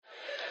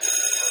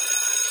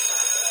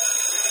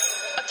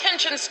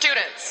Attention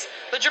students,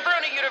 the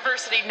Jabroni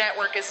University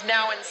Network is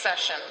now in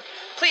session.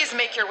 Please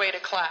make your way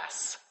to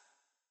class.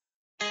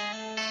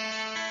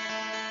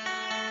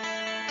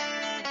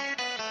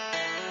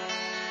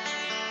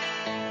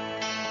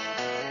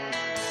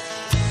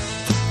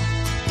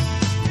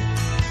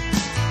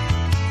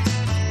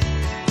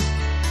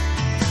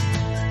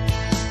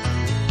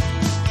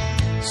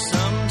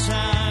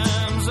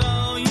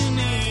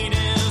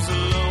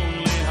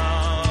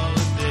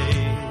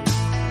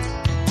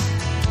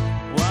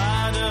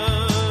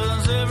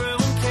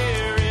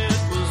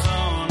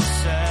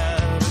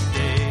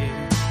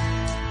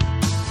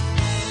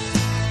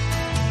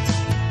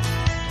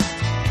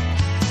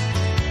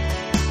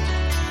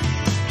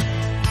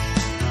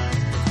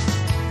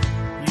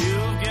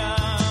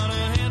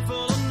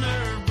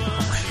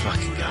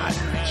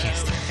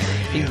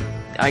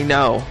 I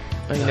know.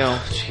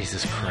 Oh,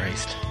 Jesus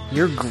Christ.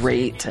 You're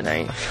great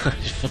tonight.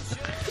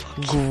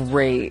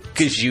 Great.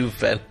 Because you've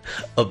been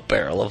a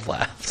barrel of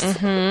laughs.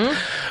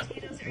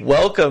 Mm-hmm.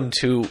 Welcome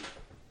to...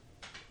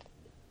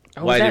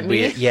 Why did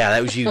we? Yeah,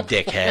 that was you,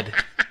 dickhead.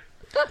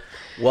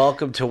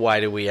 Welcome to Why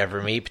Did We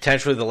Ever Meet?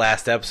 Potentially the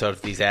last episode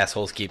if these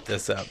assholes keep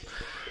this up.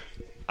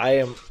 I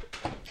am...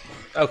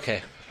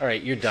 Okay. All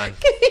right, you're done.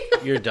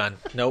 You're done.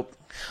 Nope.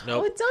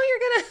 Oh, it's all you're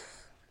gonna...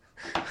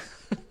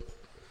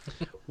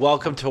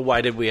 Welcome to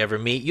Why Did We Ever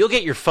Meet? You'll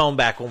get your phone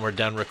back when we're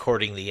done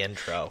recording the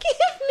intro. Give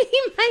me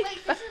my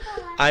phone.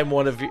 I'm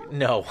one of your...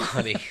 No,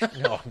 honey.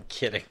 No, I'm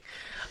kidding.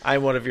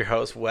 I'm one of your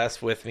hosts, Wes.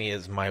 With me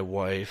is my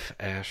wife,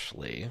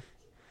 Ashley.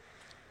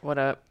 What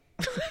up?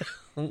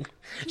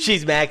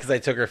 She's mad because I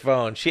took her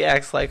phone. She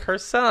acts like her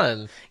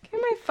son. Give me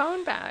my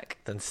phone back.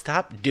 Then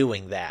stop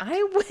doing that.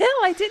 I will.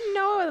 I didn't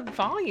know the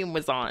volume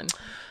was on.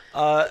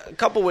 A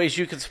couple ways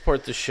you can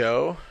support the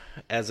show,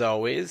 as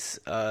always.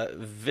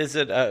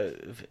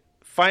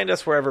 Find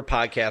us wherever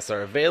podcasts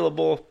are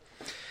available.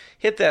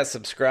 Hit that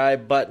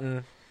subscribe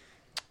button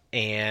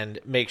and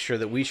make sure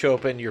that we show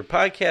up in your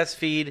podcast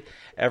feed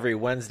every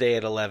Wednesday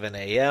at 11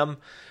 a.m.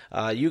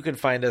 You can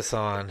find us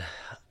on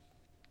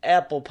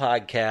Apple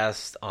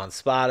Podcasts, on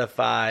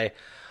Spotify,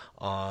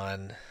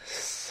 on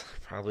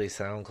probably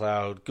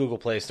SoundCloud, Google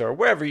Play Store,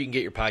 wherever you can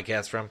get your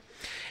podcasts from.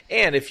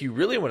 And if you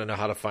really want to know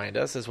how to find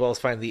us, as well as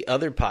find the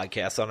other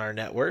podcasts on our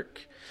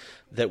network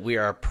that we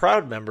are a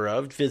proud member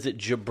of, visit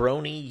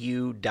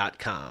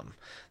jabroniu.com.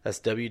 That's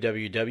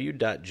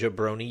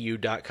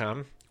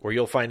www.jabroniu.com, where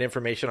you'll find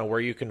information on where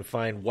you can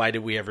find Why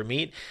Did We Ever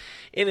Meet.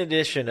 In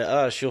addition to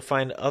us, you'll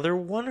find other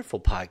wonderful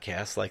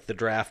podcasts like The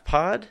Draft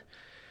Pod,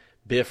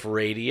 Biff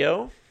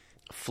Radio,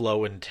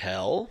 Flow and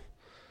Tell,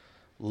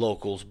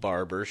 Locals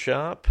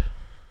Barbershop,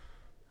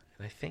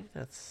 and I think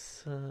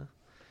that's everything.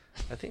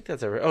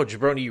 Oh,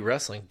 Jabroni U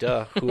Wrestling,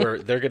 duh. They're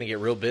going to get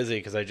real busy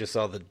because I just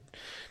saw the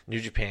New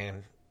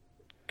Japan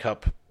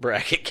Cup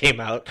bracket came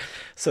out,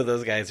 so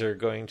those guys are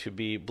going to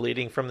be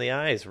bleeding from the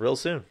eyes real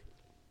soon.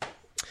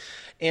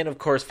 And of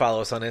course,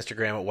 follow us on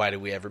Instagram at Why Did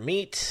We Ever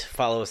Meet.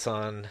 Follow us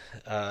on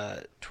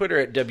Twitter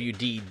at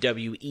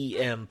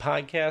WDWEM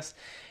Podcast,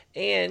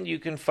 and you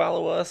can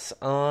follow us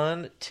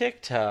on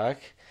TikTok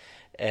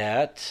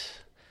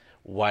at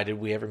Why Did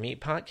We Ever Meet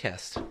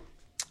Podcast.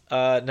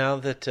 Now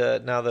that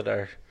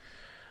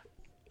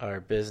our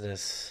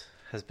business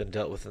has been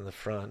dealt with in the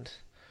front,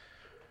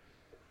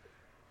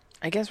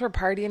 I guess we're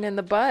partying in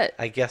the butt.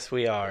 I guess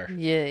we are.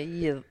 Yeah,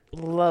 you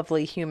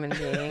lovely human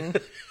being.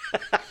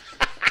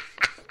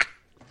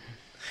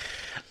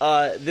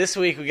 This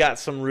week we got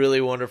some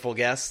really wonderful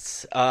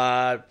guests.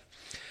 Our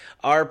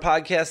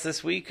podcast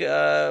this week,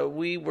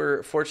 we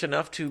were fortunate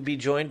enough to be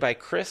joined by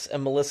Chris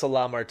and Melissa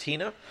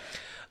LaMartina.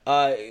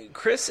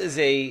 Chris is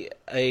a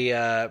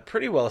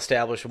pretty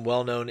well-established and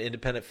well-known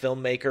independent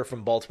filmmaker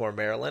from Baltimore,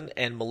 Maryland,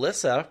 and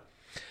Melissa,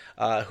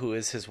 who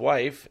is his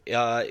wife,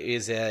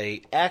 is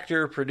a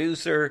actor,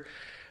 producer,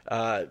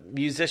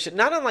 musician.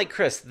 Not unlike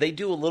Chris, they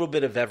do a little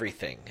bit of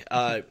everything.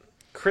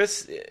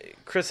 Chris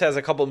has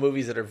a couple of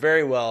movies that are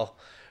very well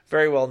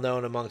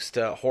known amongst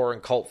horror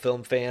and cult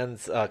film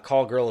fans.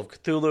 Call Girl of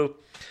Cthulhu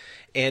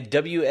and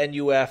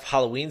WNUF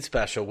Halloween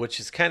Special, which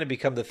has kind of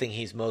become the thing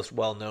he's most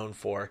well known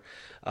for.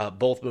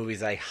 Both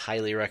movies I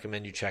highly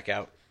recommend you check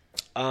out.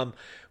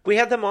 We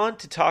had them on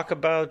to talk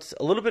about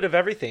a little bit of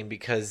everything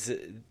because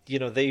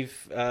they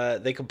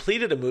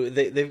completed a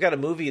movie. They've got a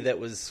movie that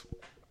was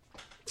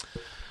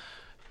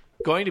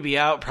going to be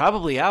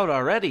probably out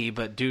already,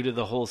 but due to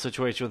the whole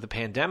situation with the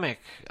pandemic,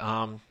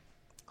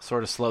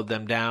 sort of slowed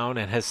them down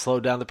and has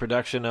slowed down the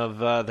production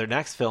of their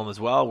next film as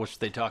well, which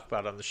they talk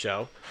about on the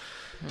show.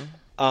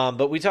 Mm-hmm.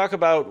 But we talk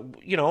about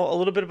a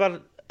little bit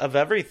of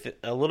everything.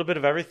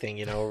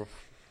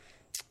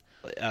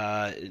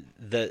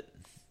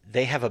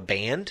 They have a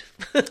band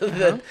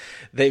that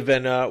they've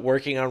been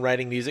working on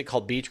writing music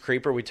called Beach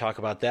Creeper. We talk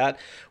about that.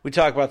 We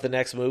talk about the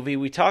next movie.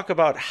 We talk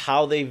about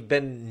how they've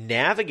been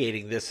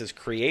navigating this as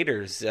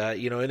creators.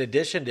 In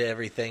addition to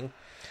everything,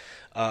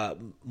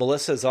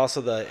 Melissa is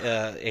also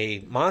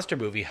a monster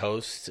movie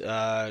host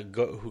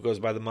who goes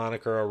by the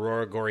moniker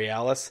Aurora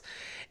Borealis,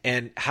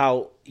 and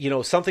how,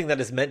 something that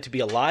is meant to be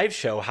a live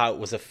show, how it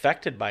was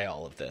affected by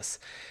all of this.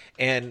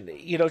 And,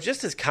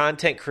 just as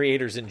content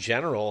creators in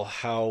general,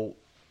 how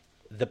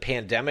the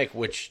pandemic,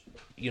 which,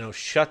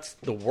 shuts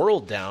the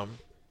world down,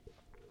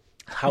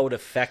 how it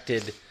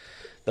affected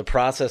the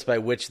process by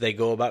which they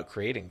go about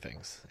creating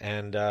things.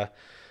 And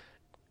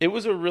it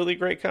was a really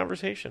great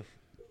conversation.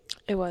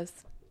 It was.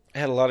 We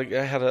had a lot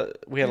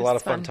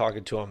of fun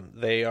talking to them.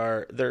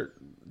 They're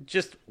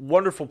just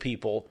wonderful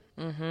people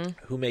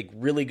who make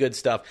really good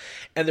stuff,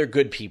 and they're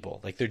good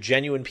people. Like, they're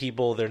genuine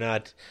people. They're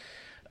not.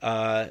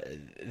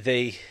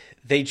 They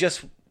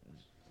just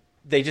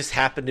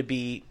happen to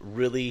be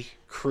really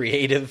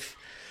creative,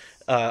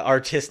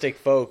 artistic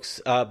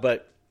folks.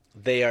 But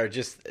they are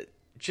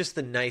just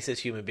the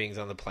nicest human beings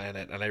on the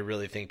planet, and I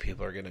really think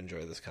people are going to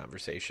enjoy this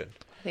conversation.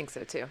 I think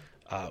so too.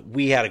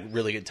 We had a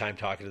really good time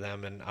talking to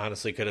them, and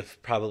honestly could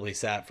have probably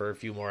sat for a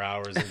few more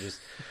hours and just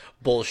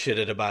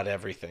bullshitted about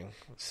everything.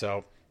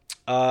 So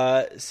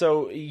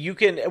you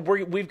can,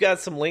 we've got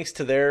some links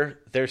to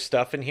their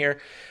stuff in here.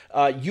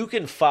 You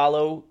can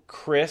follow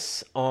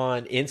Chris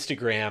on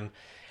Instagram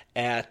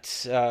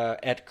at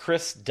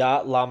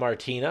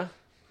chris.lamartina.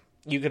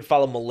 You can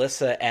follow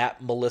Melissa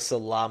at Melissa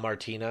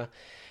LaMartina.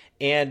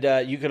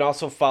 And you can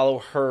also follow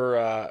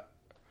her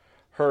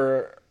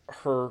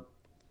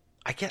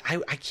I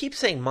keep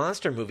saying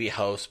monster movie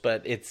host,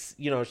 but it's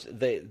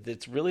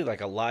it's really like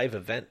a live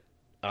event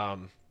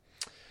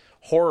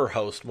horror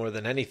host more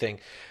than anything.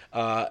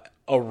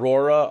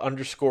 Aurora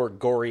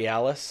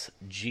 _Borealis,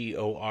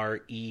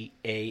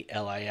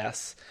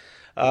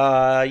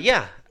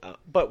 Gorealis.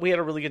 But we had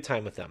a really good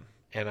time with them,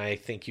 and I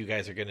think you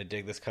guys are going to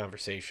dig this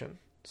conversation.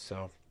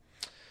 So,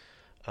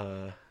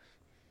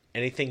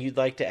 anything you'd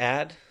like to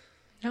add?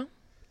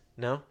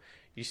 No?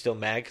 You still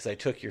mad because I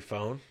took your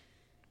phone?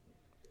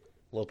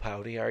 A little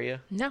pouty, are you?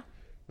 No.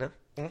 No?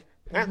 No.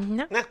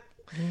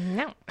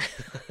 No.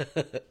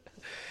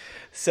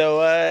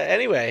 So,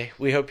 anyway,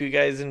 we hope you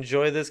guys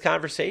enjoy this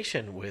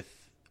conversation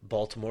with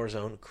Baltimore's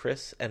own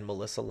Chris and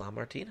Melissa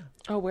LaMartina.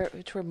 Oh,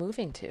 which we're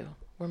moving to.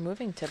 We're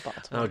moving to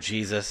Baltimore. Oh,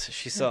 Jesus.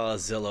 She saw a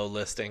Zillow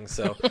listing.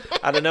 So,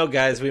 I don't know,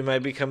 guys. We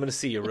might be coming to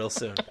see you real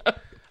soon. All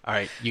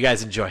right. You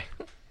guys enjoy.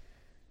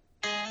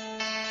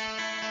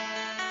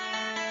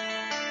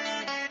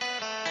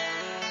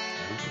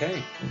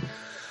 Okay.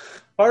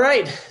 All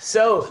right.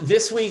 So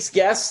this week's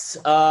guests,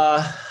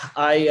 I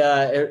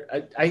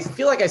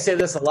feel like I say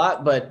this a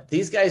lot, but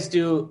these guys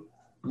do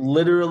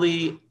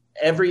literally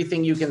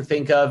everything you can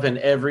think of in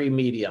every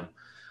medium.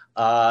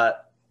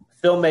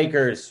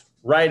 Filmmakers,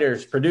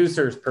 writers,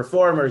 producers,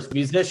 performers,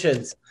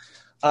 musicians,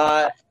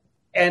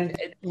 and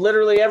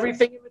literally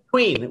everything in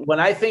between. When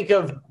I think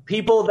of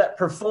people that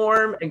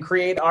perform and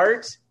create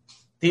art,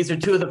 these are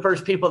two of the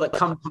first people that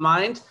come to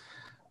mind.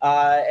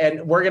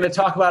 And we're going to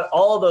talk about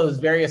all those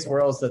various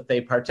worlds that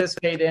they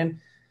participate in.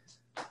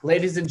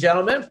 Ladies and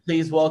gentlemen,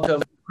 please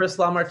welcome Chris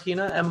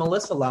LaMartina and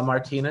Melissa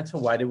LaMartina to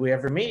Why Did We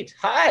Ever Meet?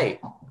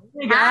 Hi.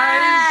 Hey guys.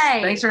 Hi.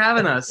 Thanks for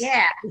having us.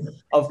 Yeah.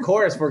 Of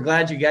course, we're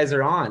glad you guys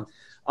are on.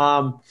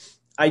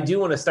 I do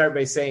want to start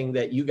by saying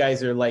that you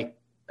guys are like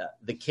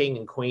the king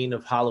and queen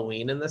of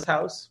Halloween in this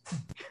house.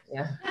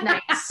 Yeah.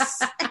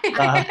 Nice.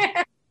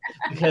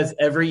 Because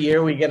every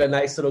year we get a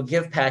nice little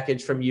gift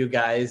package from you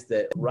guys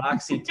that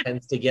Roxy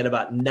tends to get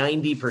about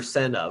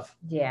 90% of.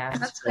 Yeah.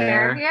 That's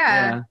fair.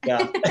 Yeah.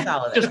 Yeah.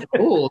 Just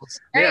cool.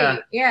 Great.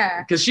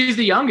 Yeah. Because she's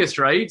the youngest,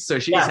 right? So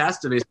she just has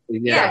to basically.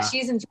 Yeah.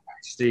 She's in charge.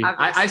 See,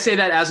 I say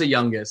that as a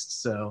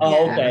youngest. So.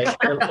 Oh, okay.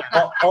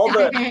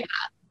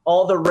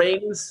 all the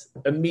rings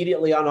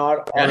immediately on all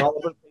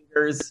of her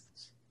fingers.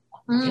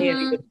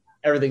 Candy,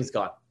 everything's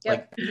gone.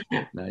 Yep.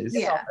 Like nice.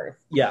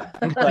 Yeah.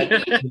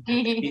 But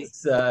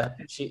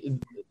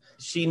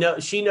she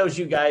knows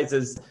you guys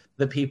as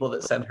the people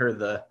that send her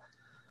the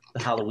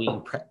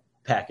Halloween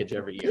package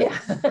every year.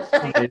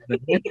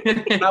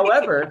 Yeah.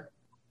 However,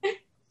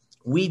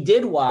 we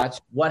did watch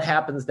What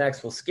Happens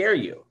Next Will Scare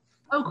You.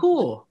 Oh,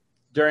 cool.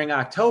 During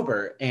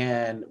October,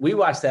 and we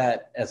watched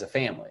that as a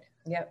family.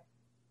 Yep.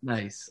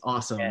 Nice.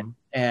 Awesome.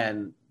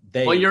 And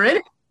they. Well, you're in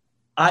it.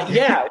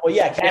 Yeah. Well,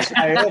 yeah. Cash and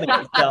I are in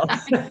it.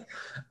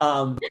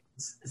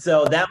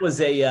 So that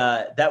was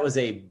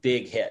a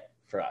big hit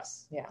for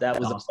us. Yeah. That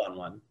was a fun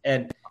one.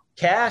 And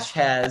Cash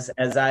has,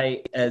 as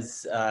I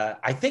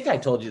think I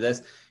told you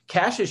this,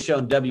 Cash has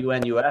shown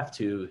WNUF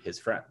to his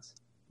friends.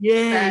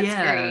 Yeah.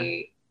 That's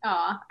great.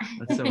 Aw.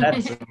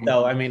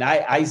 So I mean,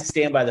 I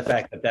stand by the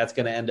fact that that's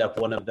going to end up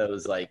one of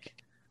those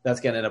that's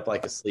going to end up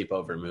like a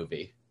sleepover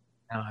movie.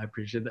 Oh, I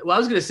appreciate that. Well, I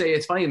was going to say,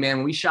 it's funny, man,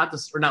 when we shot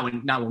this, or not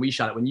when we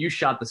shot it, when you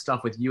shot the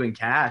stuff with you and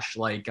Cash,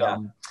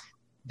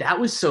 that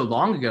was so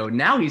long ago.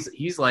 Now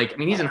he's like, I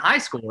mean, he's in high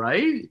school,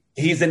 right?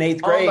 He's in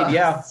 8th grade.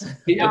 Almost.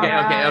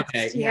 Yeah.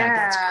 Okay. Yeah, Yeah.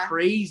 that's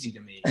crazy to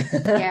me.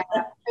 Yeah.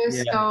 It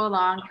was so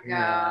long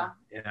ago.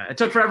 Yeah. It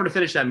took forever to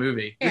finish that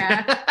movie.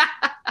 Yeah.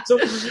 So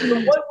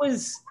what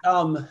was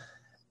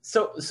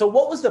So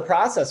what was the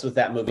process with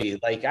that movie?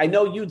 Like, I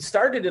know you'd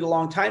started it a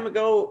long time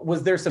ago.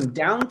 Was there some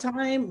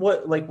downtime?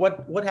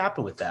 What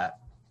happened with that?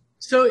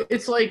 So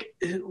it's like,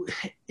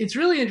 it's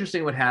really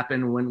interesting what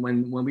happened when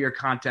we were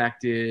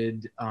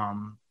contacted.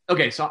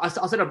 Okay, so I'll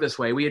set it up this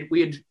way. We had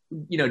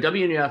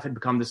WNUF had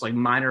become this like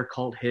minor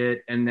cult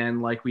hit, and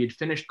then like we had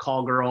finished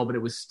Call Girl, but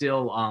it was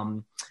still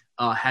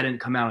hadn't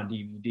come out on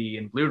DVD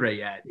and Blu-ray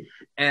yet.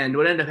 And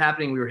what ended up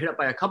happening, we were hit up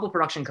by a couple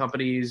production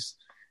companies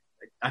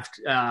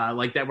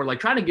like that were like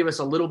trying to give us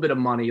a little bit of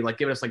money, like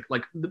give us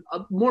like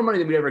more money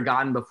than we'd ever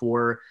gotten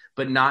before,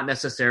 but not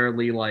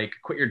necessarily like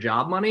quit your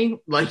job money,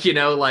 like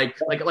like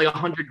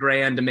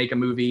 $100,000 to make a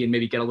movie and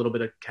maybe get a little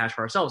bit of cash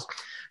for ourselves.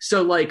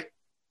 So like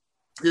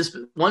this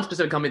one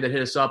specific company that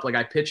hit us up, like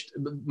I pitched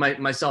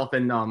myself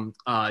and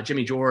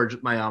Jimmy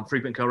George, my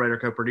frequent co-writer,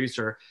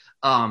 co-producer.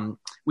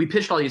 We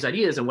pitched all these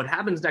ideas, and What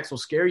Happens Next Will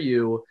Scare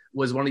You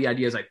was one of the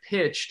ideas I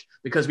pitched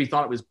because we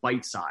thought it was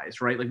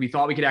bite-sized, right? Like we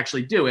thought we could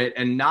actually do it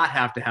and not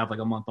have to have like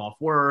a month off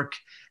work,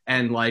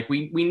 and like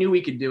we knew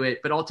we could do it,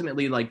 but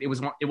ultimately like it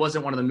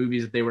wasn't one of the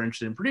movies that they were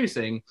interested in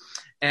producing,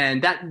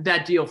 and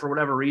that deal for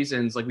whatever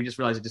reasons, like we just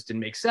realized it just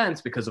didn't make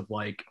sense because of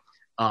like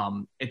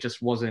it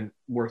just wasn't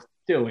worth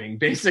doing,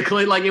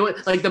 basically. Like it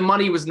was like the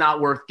money was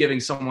not worth giving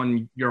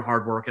someone your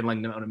hard work and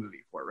letting them own a movie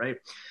for, right?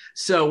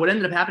 So what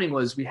ended up happening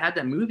was we had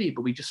that movie,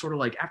 but we just sort of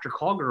like after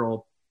Call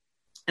Girl,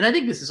 and I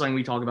think this is something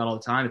we talk about all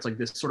the time. It's like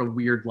this sort of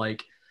weird,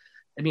 like,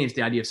 I mean, it's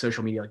the idea of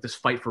social media, like this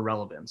fight for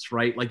relevance,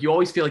 right? Like you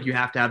always feel like you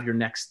have to have your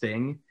next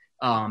thing.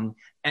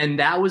 And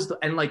that was,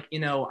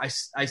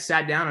 I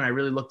sat down and I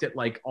really looked at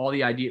like all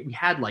the ideas. We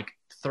had like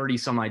 30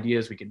 some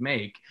ideas we could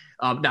make,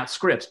 not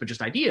scripts, but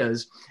just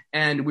ideas.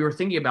 And we were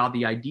thinking about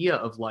the idea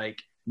of like,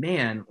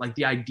 man, like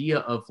the idea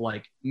of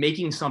like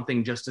making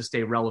something just to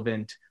stay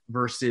relevant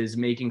versus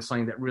making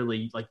something that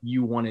really like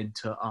you wanted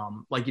to,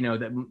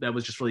 that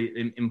was just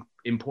really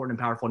important and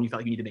powerful and you felt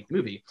like you need to make the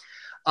movie.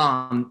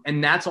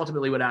 And that's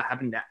ultimately what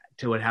happened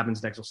to What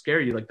Happens Next Will Scare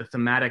You. Like the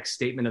thematic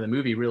statement of the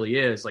movie really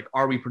is like,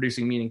 are we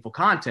producing meaningful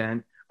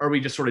content? Or are we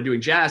just sort of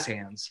doing jazz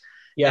hands?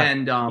 Yeah.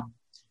 And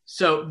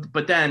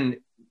but then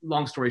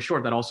long story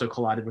short, that also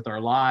collided with our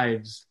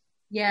lives.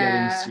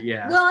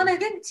 Yeah. Well, and I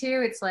think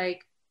too, it's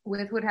like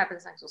with What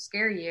Happens Next Will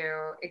Scare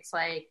You, it's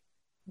like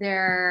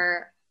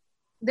there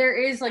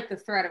is like the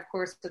thread, of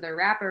course, to the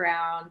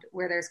wraparound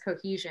where there's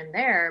cohesion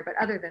there. But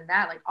other than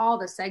that, like all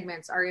the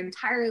segments are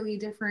entirely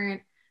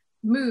different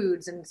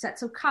moods and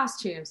sets of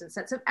costumes and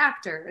sets of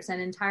actors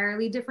and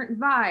entirely different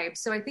vibes.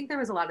 So I think there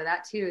was a lot of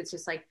that too. It's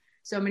just like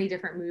so many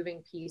different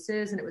moving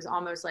pieces. And it was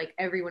almost like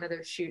every one of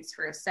those shoots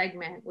for a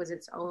segment was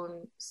its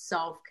own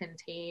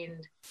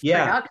self-contained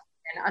production.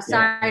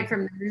 Aside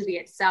from the movie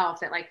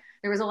itself, that like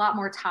there was a lot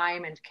more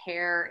time and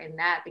care in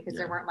that because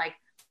there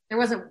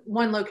wasn't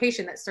one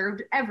location that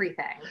served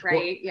everything,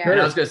 right? Well,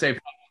 I was going to say,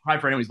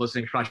 probably for anyone who's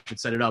listening, probably should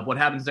set it up. What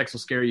Happens Next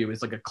Will Scare You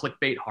is like a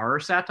clickbait horror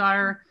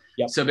satire.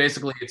 Yep. So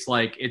basically it's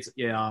like, it's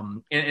in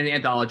the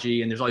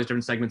anthology and there's all these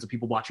different segments of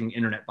people watching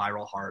internet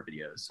viral horror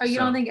videos. Oh, you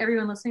don't think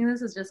everyone listening to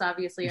this has just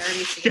obviously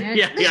already seen it?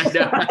 Yeah,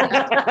 no.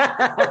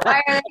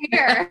 Why are they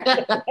here?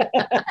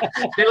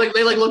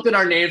 they looked at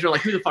our names. We're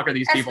like, who the fuck are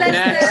these people?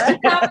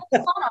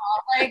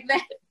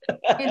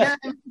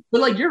 But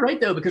like, you're right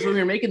though, because when we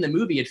were making the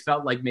movie, it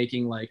felt like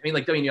making like, I mean,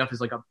 like WNUF is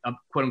like a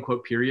quote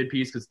unquote period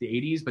piece because it's the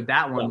 80s, but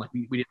that one, like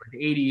we did like the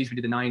 80s, we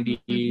did the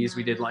 90s,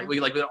 we did we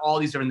did all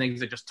these different things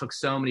that just took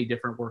so many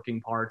different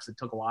working parts. It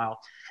took a while.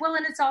 Well,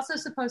 and it's also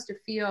supposed to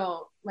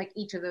feel like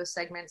each of those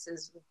segments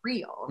is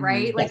real,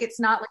 right? Mm-hmm. Like it's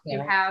not like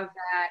you have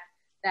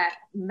that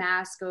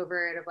mask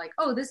over it of like,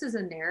 oh, this is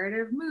a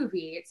narrative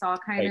movie. It's all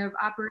kind of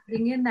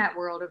operating in that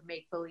world of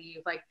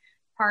make-believe. Like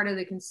part of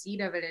the conceit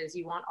of it is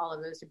you want all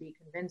of those to be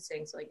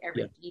convincing. So like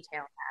every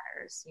detail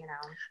matters,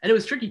 And it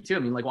was tricky too. I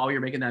mean, like while we were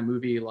making that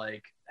movie,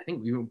 like I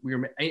think we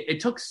were it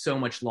took so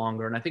much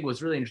longer. And I think what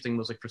was really interesting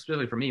was like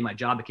specifically for me, my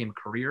job became a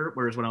career.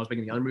 Whereas when I was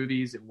making the other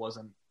movies, it was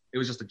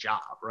just a job.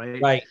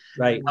 Right.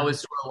 Right. I was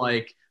sort of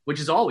like, which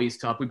is always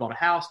tough. We bought a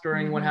house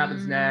during What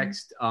Happens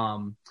Next. I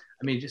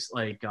mean, just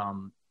like,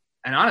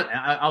 and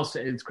I'll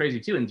say it's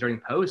crazy too. And during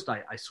post,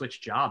 I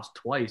switched jobs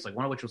twice, like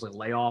one of which was like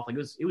layoff. Like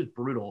it was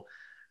brutal.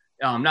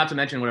 Not to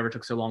mention whatever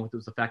took so long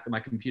was the fact that my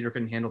computer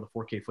couldn't handle the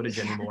 4K footage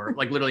anymore.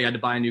 Like lliterally I had to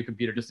buy a new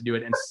computer just to do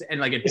it. And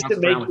like it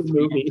bounced around with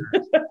movie.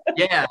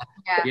 Yeah.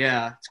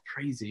 It's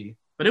crazy.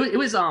 But it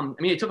was, I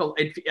mean,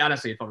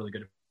 honestly, it felt really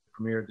good to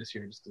premiere this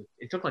year.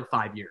 It took like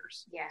 5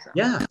 years. Yeah. So.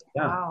 Yeah.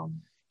 Wow.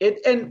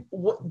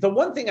 The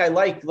one thing I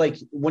like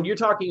when you're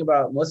talking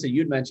about, Melissa,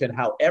 you'd mentioned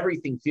how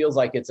everything feels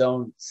like its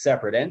own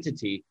separate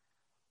entity.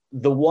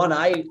 The one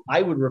I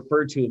would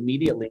refer to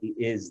immediately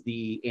is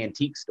the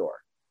antique store.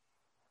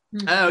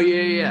 Oh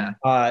yeah.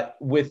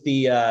 With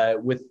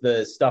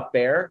the stuffed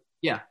bear.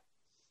 Yeah.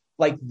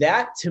 Like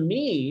that to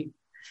me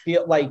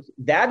feel like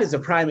that is a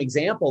prime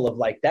example of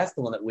like, that's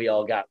the one that we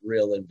all got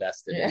real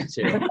invested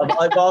into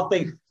of all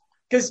things.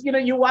 Cause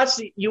you watch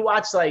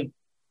like,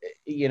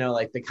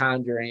 like The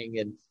Conjuring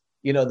and,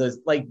 those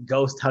like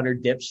ghost hunter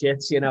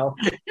dipshits, and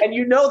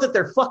that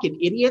they're fucking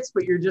idiots,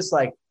 but you're just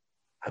like,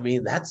 I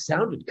mean, that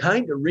sounded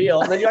kind of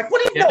real. And then you're like,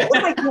 what do you know?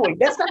 What am I doing?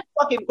 That's not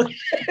fucking.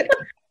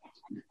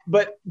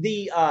 But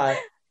the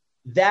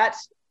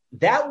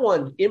that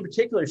one in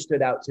particular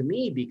stood out to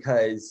me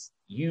because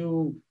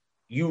you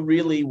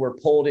really were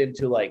pulled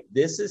into like,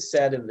 this is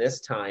set in this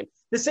time,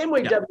 the same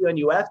way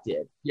WNUF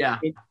did. Yeah,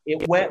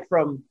 it went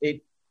from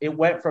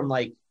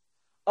like,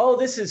 oh,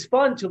 this is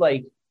fun, to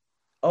like,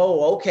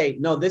 oh, okay,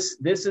 no, this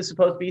is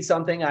supposed to be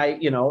something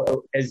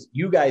as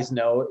you guys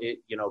know,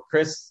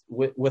 Chris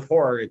with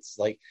horror, it's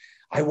like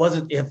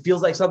it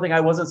feels like something I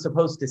wasn't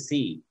supposed to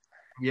see.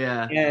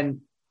 Yeah. And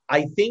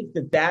I think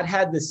that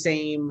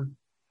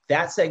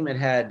segment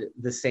had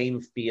the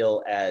same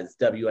feel as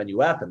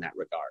WNUF in that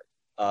regard.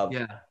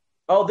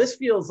 Oh, this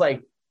feels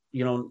like,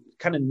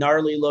 kind of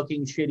gnarly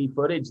looking shitty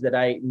footage that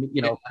I'm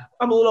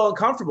a little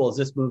uncomfortable as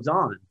this moves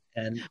on.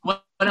 And when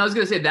I was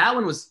going to say that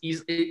one was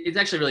easy, it's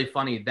actually really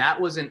funny.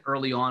 That wasn't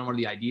early on one of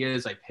the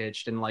ideas I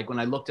pitched. And like, when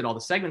I looked at all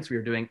the segments we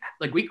were doing,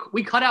 like we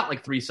cut out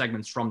like 3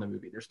 segments from the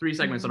movie. There's 3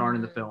 segments that aren't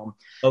in the film.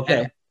 Okay.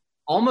 And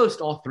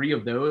almost all 3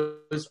 of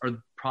those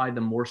are probably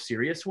the more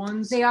serious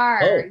ones. They are.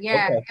 Oh,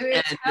 yeah. Okay. It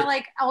was kind of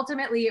like,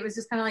 ultimately it was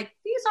just kind of like,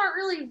 these aren't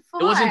really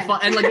fun. It wasn't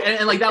fun.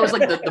 And like that was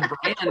like the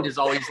brand is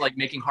always like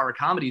making horror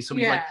comedies. So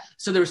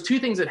so there was 2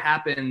 things that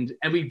happened,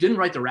 and we didn't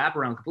write the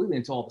wraparound completely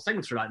until all the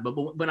segments were done. But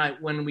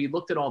when we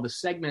looked at all the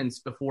segments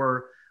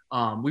before,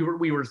 we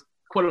were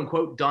quote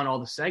unquote done all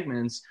the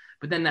segments.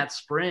 But then that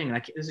spring,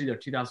 this is either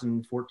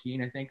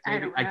 2014, I think.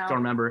 Maybe. I don't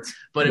remember.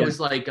 But it was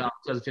like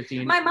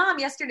 2015. My mom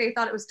yesterday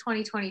thought it was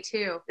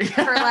 2022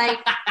 for like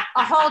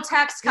a whole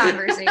text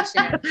conversation.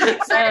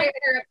 Sorry to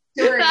interrupt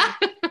the story,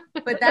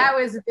 but that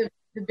was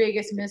the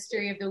biggest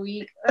mystery of the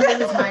week. It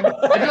was mine.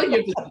 I feel like you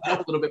have to step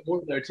up a little bit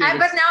more there too.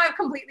 But now I've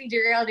completely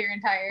derailed your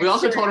entire. We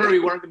also story. told her we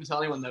weren't going to tell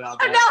anyone about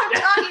that. No, I'm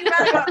talking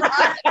about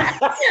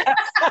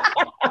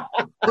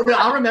it.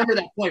 I'll remember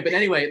that point. But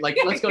anyway, like,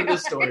 let's go to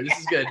this story. This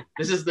is good.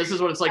 This is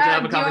what it's like to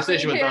have a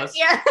conversation with us.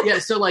 Yeah.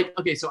 So like,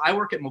 okay, so I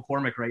work at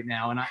McCormick right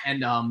now,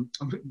 and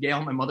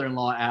Gail, my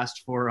mother-in-law,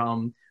 asked for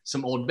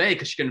some Old Bay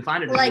because she couldn't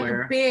find it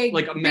anywhere. Big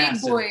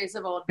boys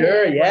of Old Bay.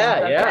 Sure,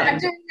 yeah. I'm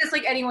doing this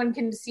like anyone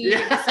can see.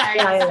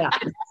 Yeah.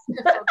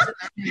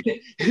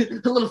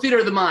 A little theater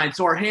of the mind.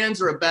 So our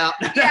hands are about.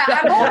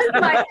 I'm holding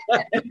my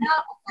head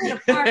not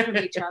apart from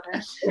each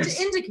other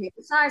to indicate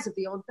the size of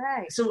the Old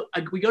Bay. So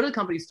we go to the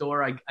company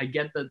store. I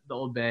get the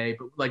Old Bay,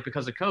 but like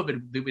because of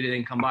COVID, we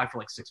didn't come by for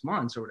like 6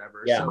 months or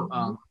whatever. Yeah.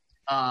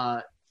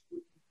 So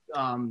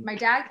my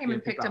dad came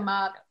and picked him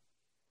up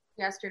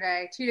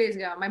yesterday, 2 days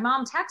ago. My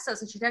mom texts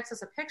us, and she texts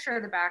us a picture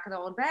of the back of the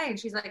Old Bay, and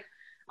she's like,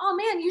 oh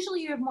man,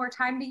 usually you have more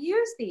time to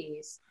use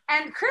these.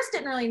 And Chris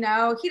didn't really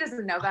know. He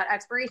doesn't know about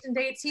expiration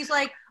dates. He's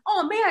like,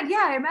 oh man,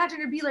 yeah, I imagine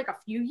it'd be like a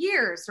few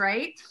years,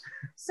 right?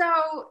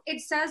 So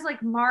it says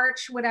like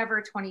March,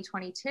 whatever,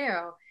 2022.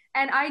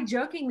 And I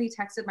jokingly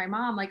texted my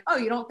mom, like, oh,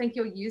 you don't think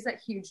you'll use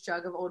that huge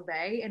jug of Old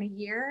Bay in a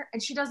year?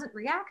 And she doesn't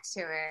react to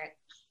it.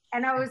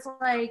 And I was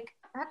like,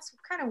 that's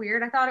kind of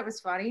weird. I thought it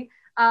was funny.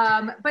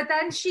 But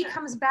then she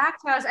comes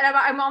back to us, and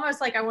I'm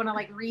almost like, I want to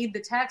like read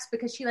the text,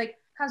 because she like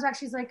comes back.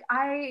 She's like,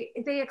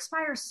 they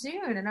expire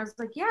soon. And I was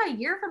like, yeah, a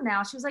year from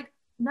now. She was like,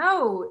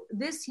 no,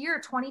 this year,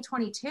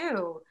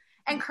 2022.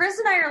 And Chris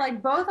and I are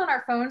like both on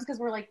our phones because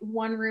we're like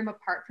one room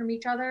apart from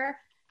each other.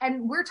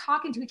 And we're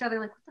talking to each other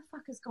like, what the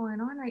fuck is going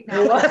on right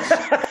now?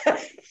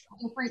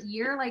 Different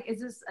year? Like, is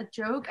this a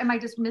joke? Am I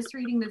just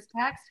misreading this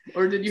text?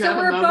 Or did you so have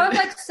we're a moment? both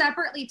like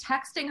separately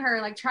texting her,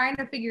 like trying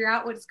to figure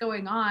out what's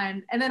going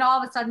on. And then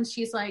all of a sudden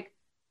she's like,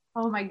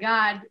 oh my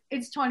God,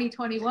 it's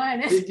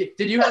 2021. Did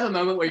you have a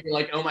moment where you're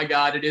like, oh my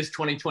God, it is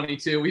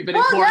 2022. We've been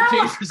in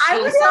quarantine for so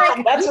long.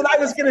 Like, that's what I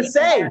was going to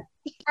say.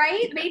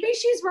 Right? Maybe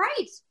she's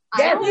right.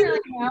 Yeah, I don't really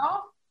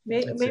know.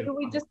 Maybe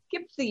we just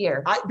skipped the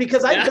year.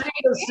 Because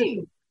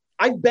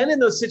I've been in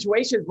those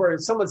situations where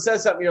someone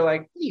says something, you're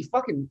like, you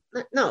fucking,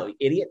 no,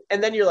 idiot.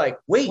 And then you're like,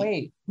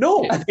 wait.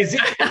 No, is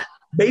it?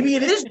 Maybe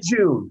it is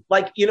June.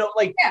 Like,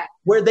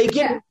 where they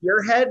get in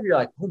your head, you're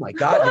like, oh my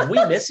God, did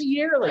we miss a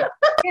year? Like, I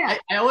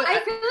feel like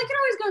it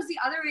always goes the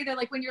other way, though,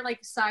 like when you're like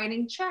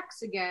signing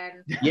checks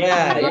again.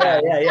 Yeah.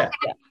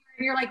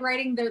 And you're like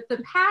writing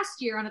the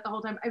past year on it the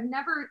whole time. I've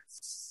never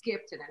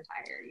skipped an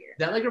entire year.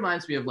 That like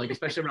reminds me of like,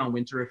 especially around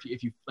winter,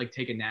 if you like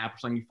take a nap or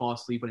something, you fall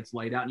asleep when it's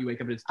light out and you wake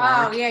up and it's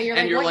dark. Oh yeah,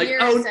 you're like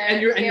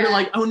you're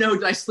like, oh no,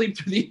 did I sleep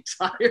through the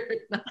entire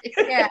night?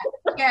 Yeah.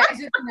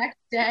 Is it the next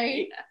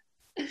day?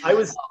 I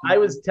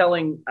was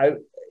telling,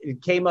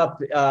 it came up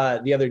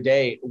the other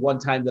day, one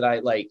time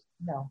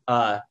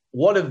that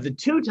one of the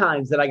 2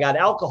 times that I got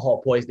alcohol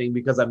poisoning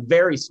because I'm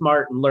very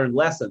smart and learned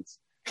lessons.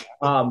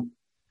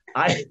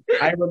 I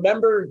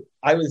remember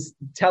I was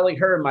telling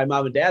her and my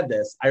mom and dad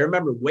this. I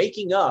remember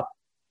waking up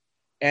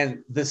and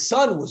the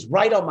sun was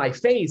right on my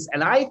face.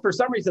 And I, for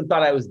some reason,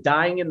 thought I was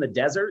dying in the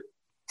desert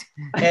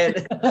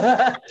and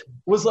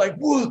was like,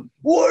 what?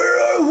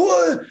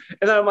 And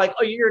then I'm like,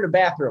 oh, you're in a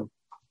bathroom.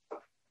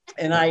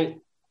 And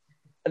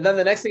then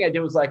the next thing I did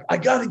was like, I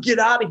got to get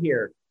out of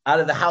here, out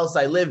of the house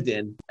I lived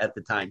in at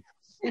the time.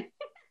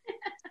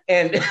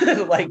 And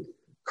like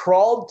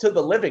crawled to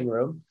the living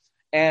room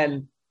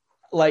and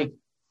like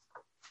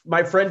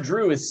my friend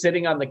Drew is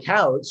sitting on the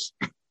couch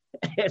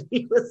and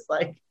he was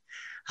like,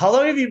 how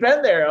long have you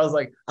been there? I was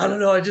like, I don't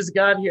know. I just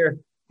got here.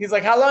 He's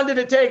like, how long did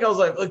it take? I was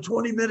like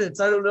 20 minutes.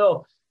 I don't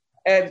know.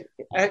 And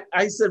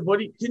I said,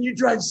 can you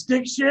drive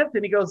stick shift?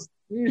 And he goes,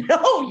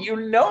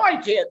 no, I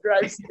can't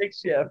drive stick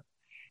shift.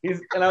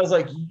 And I was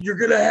like, you're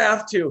going to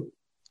have to.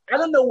 I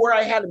don't know where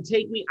I had him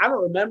take me. I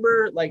don't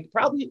remember. Like,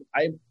 probably,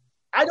 I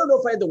don't know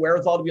if I had the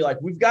wherewithal to be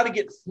like, we've got to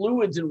get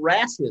fluids and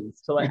rations.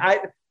 So, and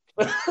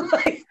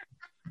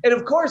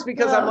of course,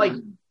 because I'm like,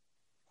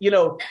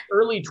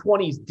 early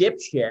 20s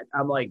dipshit,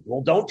 I'm like,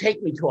 well, don't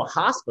take me to a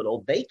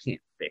hospital. They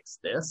can't fix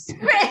this.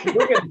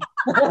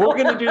 We're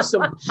gonna do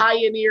some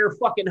pioneer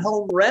fucking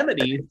home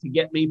remedies to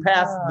get me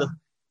past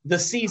the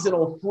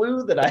seasonal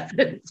flu that I've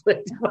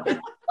inflicted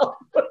myself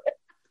with.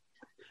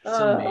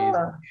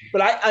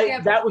 But I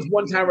that was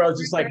one time where I was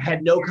just like,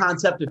 had no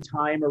concept of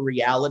time or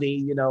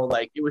reality,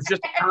 like it was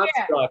just a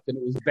construct and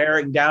it was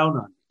bearing down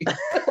on me.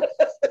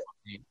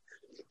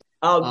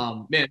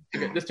 Man,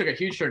 this took a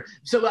huge turn.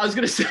 So I was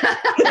gonna say,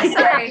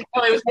 sorry.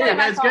 It was good.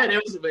 That's good.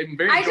 It was very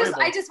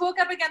enjoyable. I just woke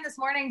up again this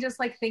morning, just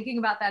like thinking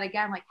about that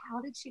again. Like, how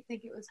did she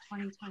think it was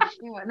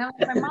 2022? And I'm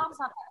like, my mom's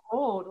not that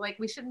old. Like,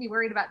 we shouldn't be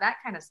worried about that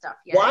kind of stuff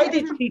yet. Why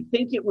did she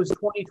think it was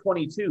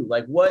 2022?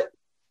 Like, what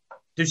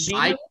does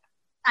she?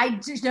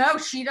 No,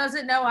 she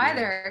doesn't know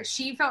either. Yeah.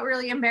 She felt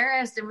really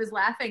embarrassed and was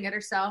laughing at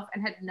herself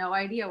and had no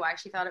idea why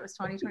she thought it was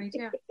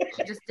 2022.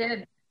 She just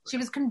did. She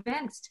was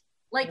convinced.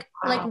 Like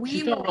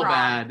we felt real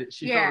bad.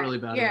 She felt really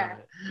bad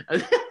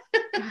about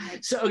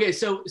it. So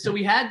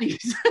we had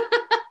these.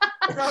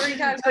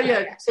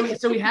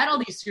 So we had all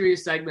these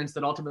serious segments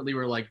that ultimately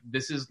were like,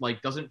 this is like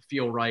doesn't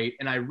feel right,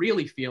 and I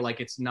really feel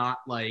like it's not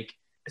like,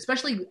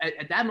 especially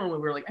at that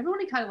moment we were like,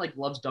 everybody kind of like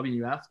loves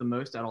WF the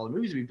most out of all the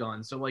movies we've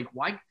done. So like,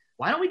 why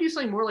don't we do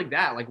something more like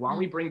that? Like, why don't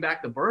we bring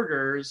back the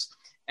burgers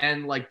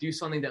and like do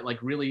something that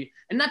like really,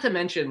 and not to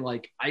mention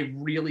like, I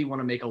really want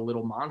to make a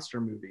little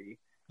monster movie.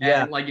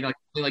 Yeah. And like,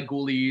 like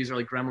Ghoulies or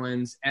like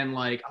Gremlins. And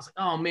like, I was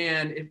like, oh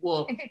man,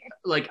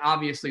 like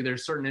obviously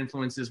there's certain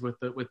influences with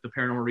the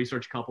paranormal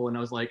research couple. And I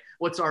was like,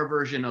 what's our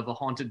version of a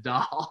haunted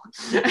doll?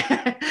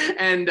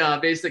 And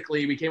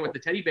basically we came with the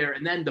teddy bear.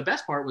 And then the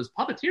best part was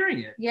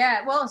puppeteering it.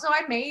 Yeah. Well, so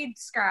I made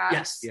scraps.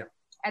 Yes. Yeah.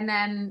 And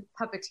then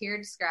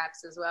puppeteered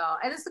scraps as well.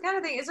 And it's the kind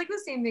of thing, it's like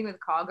the same thing with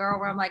Call Girl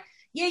where I'm like,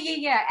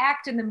 yeah,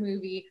 act in the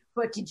movie,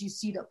 but did you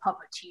see the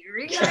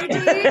puppeteering I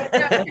did?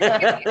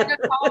 In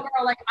Call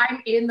Girl, like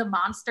I'm in the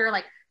monster,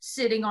 like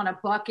sitting on a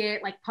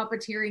bucket, like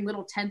puppeteering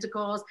little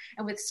tentacles,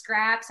 and with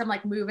Scraps, I'm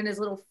like moving his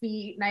little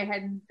feet, and I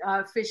had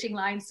fishing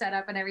lines set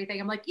up and everything.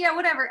 I'm like, yeah,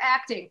 whatever,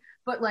 acting.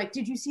 But like,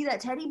 did you see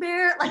that teddy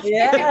bear? Like,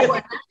 yeah,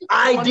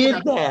 I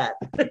did that.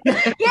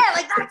 Yeah,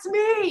 like that's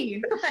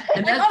me.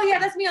 And like, oh yeah,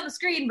 that's me on the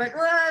screen. But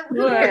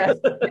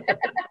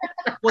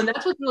well,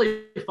 that's what's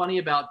really funny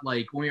about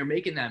like when we were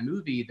making that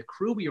movie, the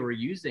crew we were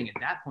using at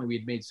that point, we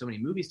had made so many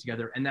movies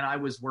together, and then I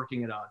was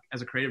working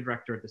as a creative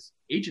director at this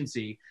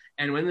agency.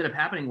 And what ended up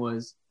happening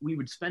was we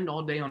would spend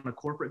all day on a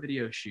corporate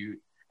video shoot,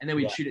 and then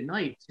we'd shoot at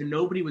night. So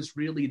nobody was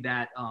really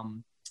that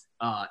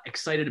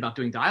excited about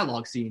doing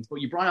dialogue scenes.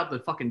 But you brought out the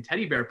fucking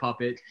teddy bear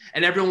puppet,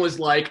 and everyone was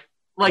like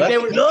they're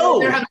having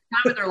time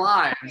of their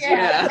lives.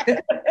 Yeah.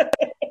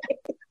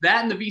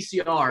 That and the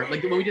VCR,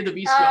 like when we did the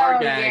VCR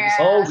gags.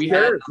 Oh, we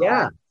sure. We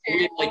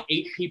had like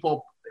 8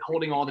 people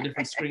holding all the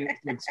different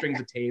strings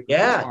of tape.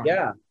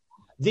 Yeah.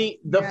 The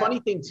funny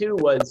thing too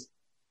was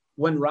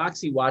when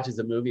Roxy watches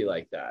a movie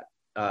like that,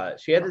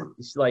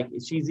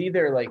 she's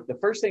either like, the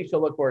first thing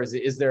she'll look for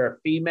is there a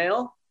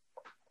female,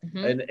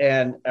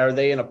 and are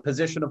they in a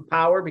position of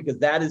power, because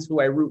that is who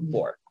I root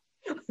for.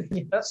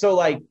 So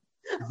like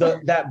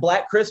that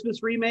Black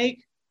Christmas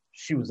remake,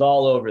 she was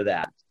all over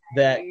that.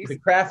 The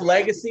Craft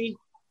Legacy,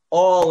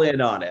 all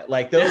in on it.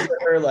 Like those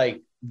are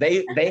like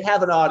they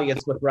have an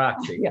audience with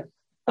Roxy.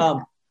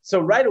 So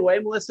right away,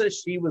 Melissa,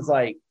 she was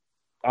like,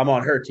 I'm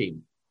on her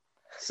team.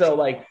 So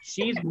like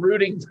she's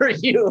rooting for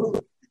you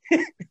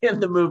in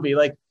the movie.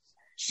 Like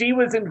she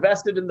was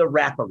invested in the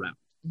wraparound.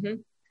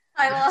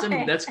 I love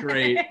it. That's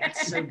great.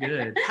 That's so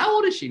good. How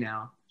old is she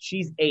now?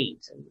 She's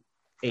 8.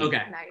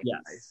 Okay.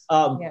 Yes.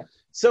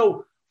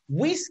 So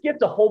we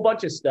skipped a whole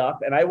bunch of stuff,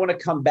 and I want to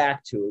come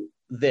back to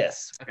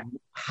this. Okay.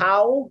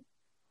 How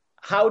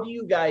do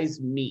you guys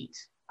meet?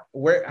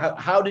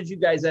 How did you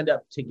guys end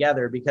up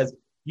together? Because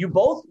you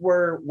both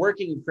were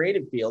working in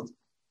creative fields.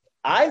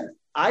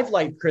 I've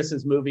liked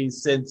Chris's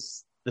movies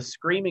since The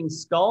Screaming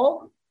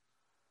Skull.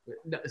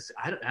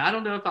 I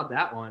don't know about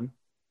that one.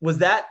 Was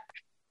that?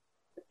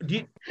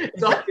 Which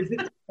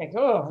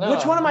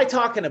one am I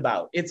talking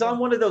about? It's on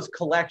one of those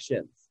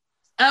collections.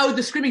 Oh,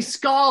 The Screaming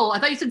Skull. I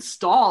thought you said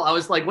stall. I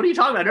was like, what are you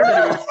talking about?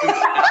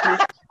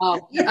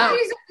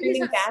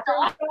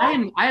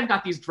 I have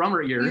got these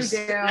drummer ears. You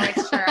do,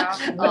 it's true.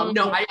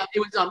 It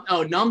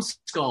was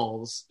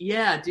Numbskulls.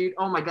 Yeah, dude.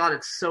 Oh my god,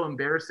 it's so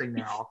embarrassing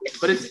now.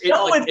 But it's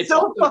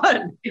so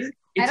fun.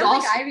 I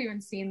don't think I've even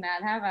seen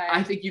that, have I?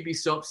 I think you'd be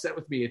so upset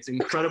with me. It's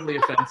incredibly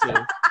offensive.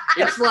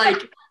 It's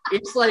like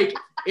it's like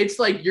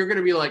you're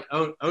gonna be like,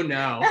 oh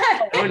no.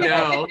 I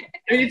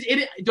mean,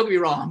 don't get me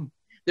wrong.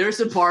 There are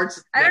some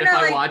parts that if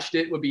I watched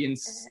it would be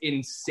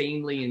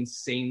insanely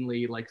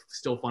like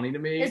still funny to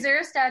me. Is there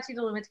a statute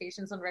of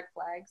limitations on red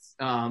flags?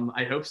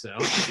 I hope so.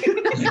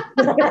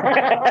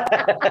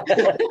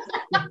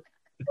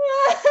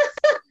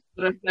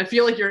 But I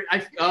feel like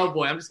oh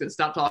boy, I'm just gonna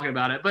stop talking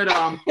about it. But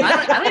I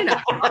don't even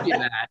have a copy of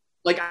that.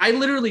 Like I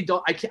literally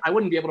don't. I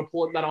wouldn't be able to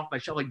pull that off my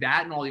shelf like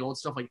that and all the old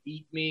stuff like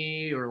Eat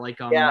Me or like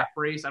Neck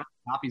Brace. I don't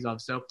have copies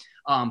of. So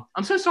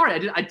I'm so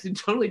sorry. I did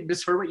totally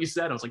misheard what you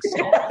said. I was like,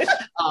 stop.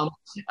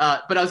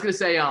 But I was gonna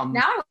say. Now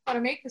I want to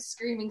make the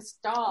screaming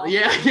stop.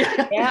 Yeah.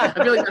 I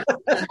feel like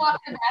just walk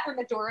in the bathroom,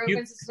 the door opens,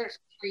 and starts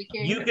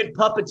shrieking. You could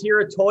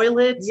puppeteer a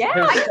toilet. Yeah.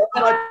 There's so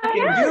much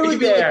you can do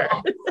there.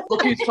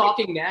 Look who's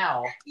talking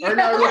now. Or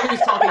no, look who's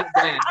talking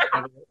then.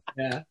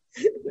 Yeah.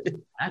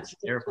 That's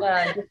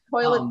terrifying.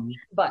 Toilet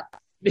butt.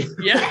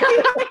 Yeah.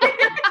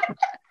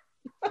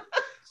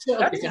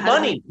 That's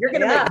money. You're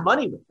going to make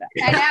money with that.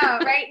 I know,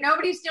 right?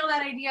 Nobody steal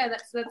that idea.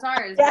 That's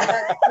ours.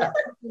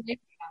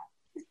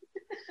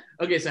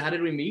 Okay, so how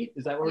did we meet?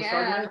 Is that what we're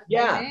starting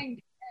with?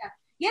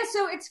 Yeah,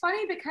 so it's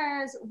funny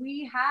because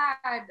we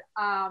had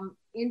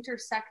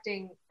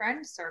intersecting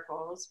friend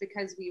circles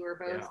because we were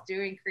both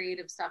doing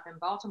creative stuff in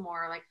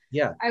Baltimore. Like,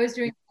 I was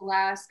doing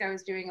burlesque. I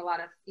was doing a lot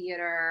of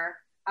theater.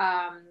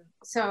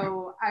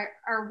 So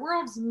our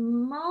worlds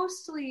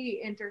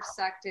mostly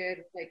intersected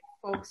with like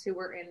folks who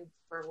were in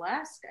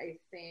burlesque, I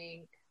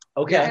think.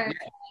 Okay.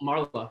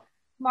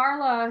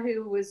 Marla,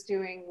 who was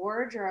doing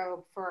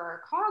wardrobe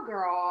for Call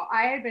Girl,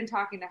 I had been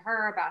talking to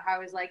her about how I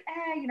was like,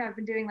 I've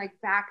been doing like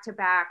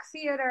back-to-back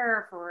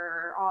theater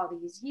for all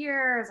these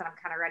years and I'm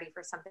kind of ready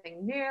for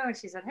something new. And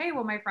she said, hey,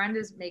 well, my friend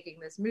is making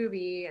this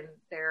movie and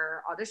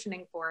they're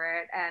auditioning for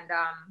it. And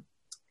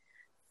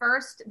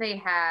first they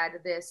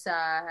had this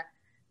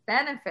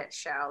benefit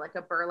show, like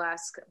a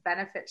burlesque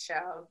benefit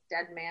show,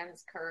 Dead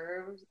Man's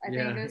Curves, I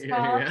think it was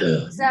called.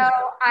 Yeah. So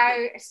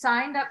I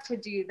signed up to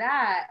do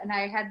that, and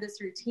I had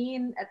this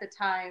routine at the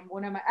time.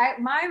 One of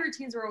my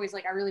routines were always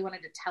like, I really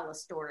wanted to tell a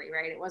story,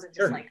 right? It wasn't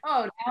just like,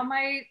 oh, now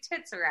my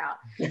tits are out.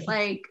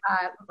 Like,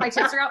 my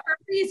tits are out for a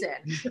reason,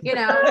 So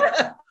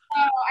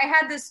I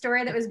had this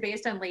story that was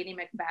based on Lady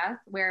Macbeth,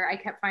 where I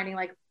kept finding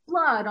like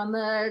blood on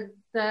the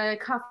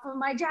cuff of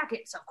my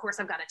jacket. So of course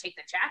I've got to take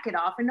the jacket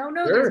off, and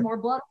there's more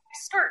blood on my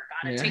skirt.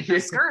 Got to take the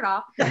skirt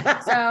off. So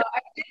I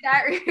did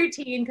that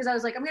routine because I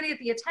was like, I'm going to get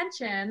the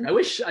attention. I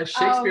wish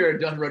Shakespeare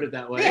had wrote it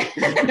that way.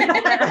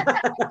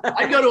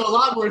 I'd go to a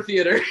lot more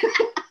theater.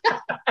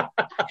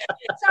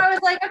 So I was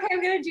like, okay,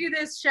 I'm going to do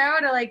this show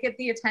to like get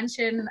the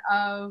attention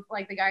of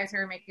like the guys who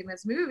are making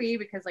this movie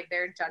because like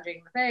they're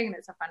judging the thing and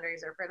it's a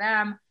fundraiser for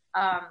them.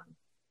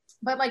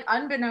 But like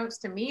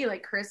unbeknownst to me,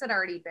 like Chris had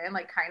already been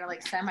like kind of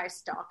like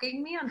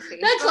semi-stalking me on Facebook.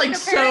 That's like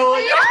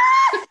apparently.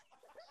 So.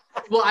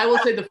 Well, I will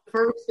say the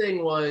first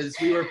thing was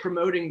we were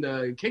promoting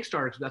the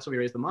Kickstarter because that's where we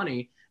raised the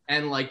money.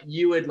 And like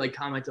you had like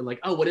commented like,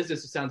 oh, what is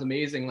this? It sounds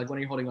amazing. Like when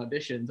are you holding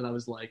auditions? And I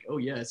was like, oh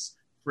yes,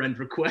 friend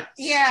request.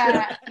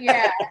 Yeah.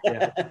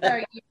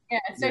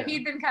 So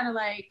he'd been kind of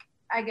like,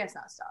 I guess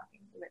not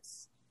stalking, but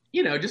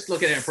just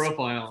looking at a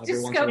profile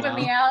every once in a while. Just scoping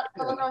me out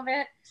a little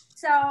bit.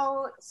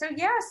 So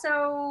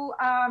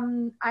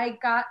I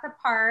got the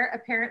part.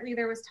 Apparently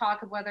there was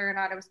talk of whether or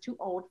not I was too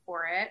old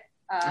for it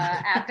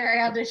after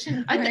I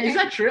auditioned. Is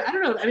that true? I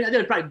don't know. I mean, I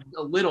did probably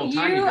a little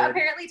tiny bit. You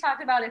apparently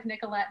talked about if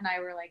Nicolette and I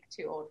were like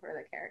too old for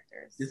the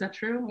characters. Is that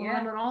true?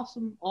 Yeah. Well,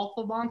 I'm an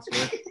awful monster.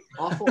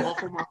 awful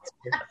monster.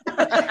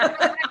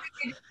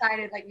 We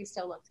decided like you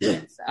still look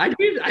good. So. I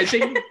do. I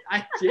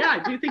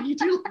do think you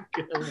do look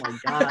good. Oh my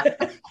god.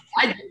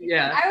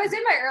 I was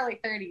in my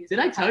early 30s. Did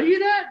I tell you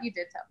that? You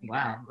did tell me.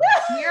 Wow.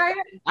 That. Here I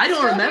am. I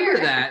don't remember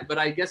that, but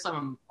I guess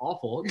I'm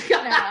awful. No. Should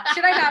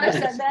I not have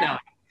said that? No.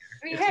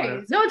 I mean, hey,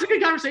 it's a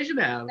good conversation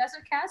to have. That's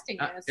what casting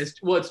is.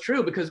 It's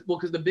true because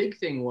the big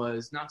thing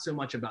was not so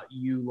much about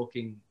you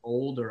looking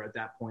older at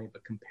that point,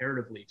 but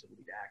comparatively to the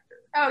lead actor.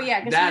 Oh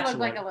yeah, because he looked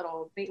like a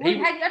little baby.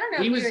 I don't know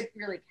if you had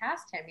really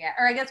cast him yet,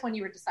 or I guess when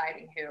you were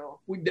deciding who.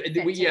 We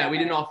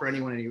didn't offer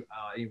anyone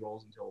any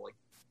roles until like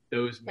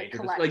those major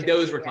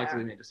those were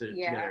collectively made decisions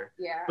together.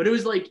 Yeah. But it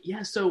was like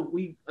so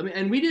we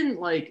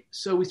didn't like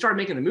so we started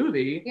making the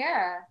movie.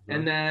 Yeah.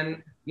 And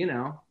then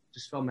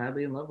just fell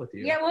madly in love with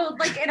you. Yeah, well,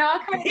 like it all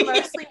kind of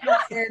mostly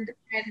happened,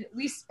 and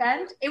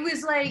it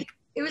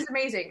was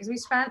amazing because we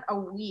spent a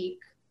week,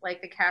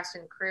 like the cast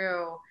and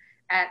crew,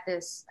 at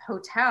this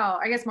hotel.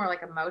 I guess more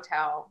like a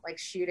motel, like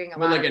shooting a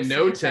lot. Like a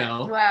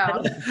no-tel.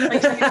 Wow.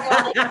 Like,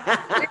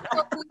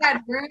 we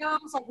had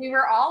rooms. Like we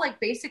were all like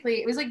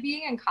basically, it was like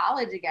being in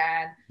college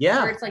again.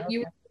 Yeah. Where it's like you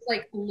were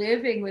like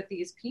living with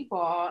these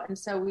people, and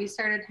so we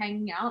started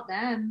hanging out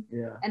then.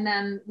 Yeah. And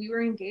then we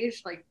were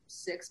engaged like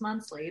 6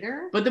 months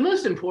later. But the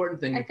most important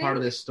thing, part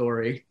of this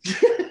story,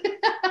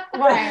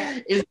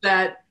 what? is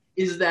that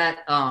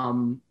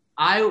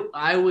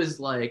I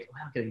was like,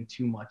 without getting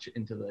too much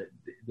into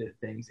the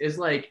things, is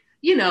like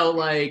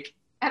like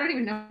I don't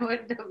even know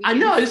what that means. I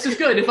know, this is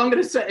good. If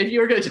you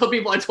were gonna tell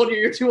people I told you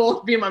you're too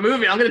old to be in my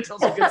movie, I'm gonna tell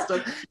some good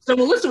stuff. So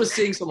Melissa was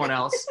seeing someone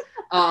else,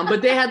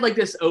 but they had like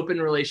this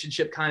open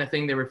relationship kind of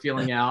thing they were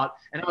feeling out,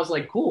 and I was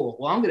like, cool.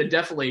 Well, I'm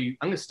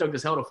gonna stoke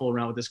as hell to fool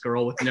around with this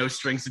girl with no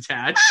strings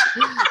attached,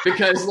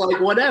 because like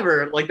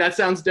whatever, like that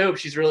sounds dope.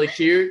 She's really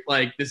cute.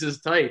 Like this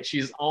is tight.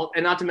 She's all,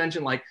 and not to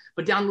mention like,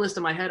 but down the list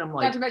in my head, I'm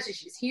like, not to mention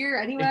she's here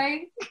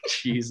anyway.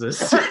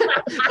 Jesus.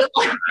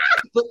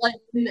 but like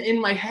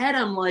in my head,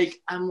 I'm like,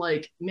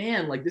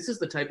 man, like this is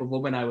the type of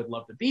woman I would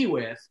love to be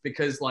with,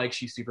 because like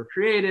she's super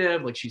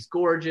creative, like she's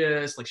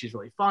gorgeous, like she's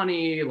really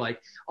funny,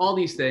 like all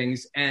these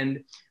things.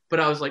 But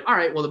I was like, all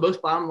right, well, the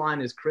most bottom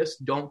line is, Chris,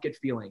 don't get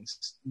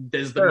feelings.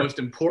 This is the most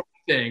important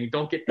thing.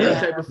 Don't get any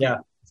type of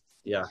feelings.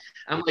 Yeah.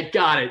 I'm like,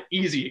 got it.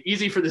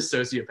 Easy for this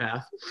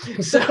sociopath.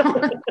 So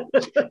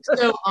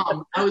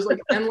I was like,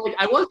 and like,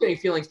 I was getting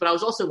feelings, but I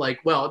was also like,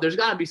 well, there's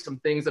gotta be some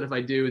things that if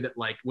I do that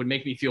like would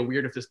make me feel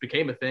weird if this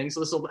became a thing. So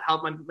this will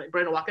help my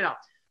brain to walk it out.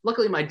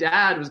 Luckily, my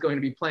dad was going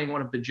to be playing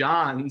one of the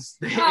Johns.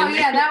 Oh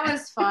yeah, that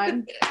was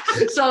fun.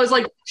 So I was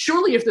like,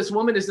 surely if this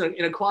woman is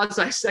in a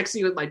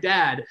quasi-sexy with my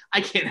dad,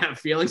 I can't have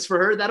feelings for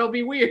her. That'll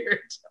be weird.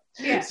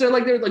 Yeah. So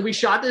like, we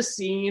shot this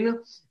scene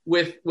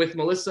with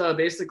Melissa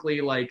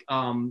basically like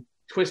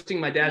twisting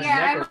my dad's neck.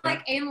 Yeah, I'm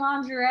like in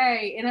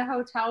lingerie in a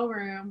hotel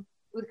room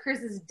with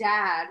Chris's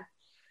dad.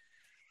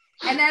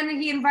 And then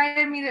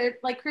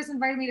Chris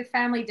invited me to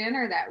family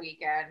dinner that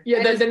weekend.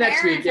 Yeah, the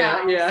next week.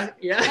 Yeah.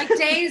 Like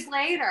days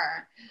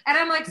later. And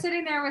I'm like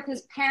sitting there with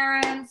his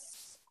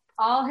parents,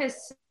 all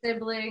his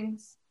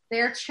siblings,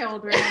 their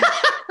children.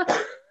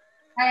 I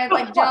had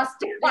like just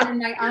been in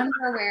my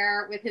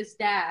underwear with his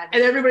dad.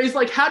 And everybody's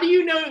like, how do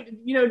you know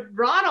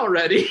Ron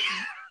already?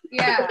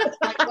 Yeah.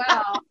 Like,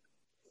 well.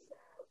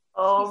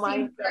 Oh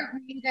my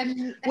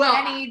God. Well,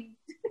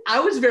 I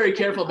was very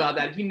careful about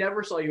that. He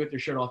never saw you with your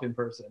shirt off in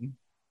person.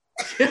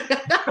 Because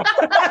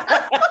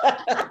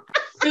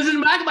in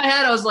the back of my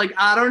head, I was like,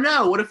 I don't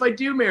know. What if I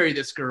do marry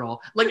this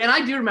girl? Like, and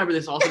I do remember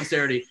this all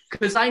sincerity,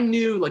 because I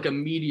knew like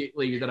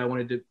immediately that I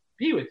wanted to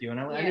be with you, and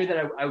I knew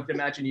that I would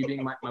imagine you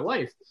being my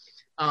wife.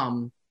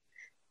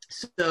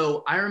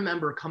 So I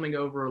remember coming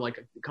over like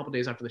a couple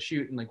days after the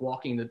shoot and like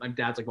my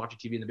dad's like watching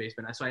TV in the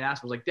basement. So I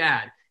asked, I was like,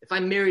 Dad, if I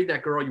married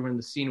that girl you were in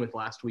the scene with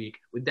last week,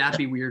 would that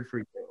be weird for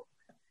you?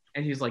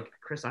 And he's like,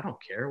 Chris, I don't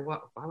care. Why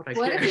would I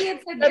care? What if he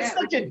had said That's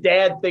such a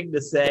dad thing to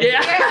say.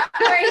 Yeah.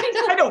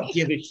 I don't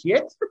give a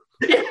shit.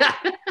 Yeah.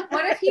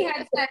 What if he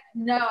had said,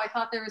 no, I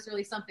thought there was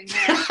really something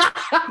there?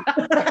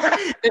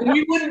 Then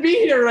we wouldn't be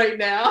here right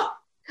now.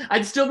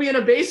 I'd still be in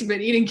a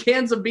basement eating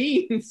cans of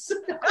beans.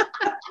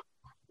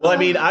 Well, I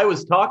mean, I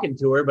was talking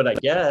to her, but I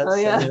guess. Oh,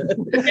 yeah.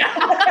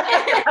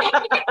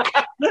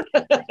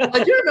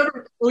 I do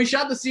remember when we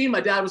shot the scene,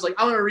 my dad was like,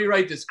 I want to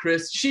rewrite this,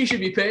 Chris. She should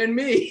be paying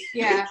me.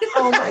 Yeah.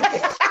 Oh my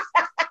God.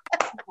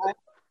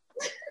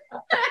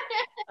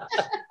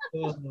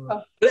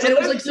 And it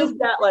was like, so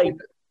that like,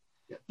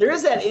 there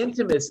is that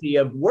intimacy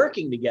of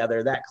working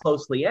together that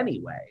closely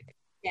anyway.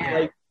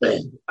 Yeah.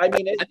 Like, I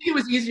mean, I think it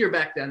was easier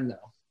back then,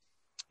 though.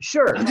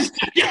 Sure. What,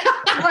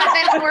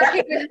 then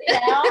working with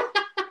now?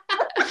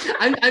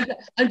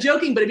 I'm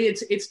joking, but I mean,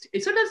 it's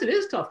sometimes it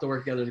is tough to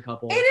work together as a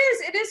couple.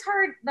 It is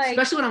hard, like,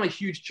 especially when I'm a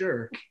huge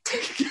jerk.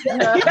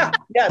 Yeah,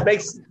 it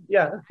makes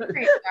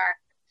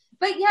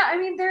But yeah, I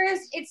mean,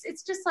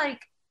 it's just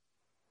like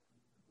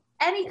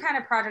any kind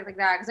of project like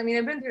that, because I mean,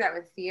 I've been through that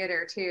with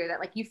theater too, that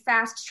like you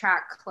fast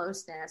track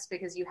closeness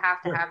because you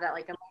have to have that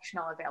like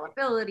emotional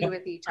availability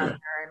with each other.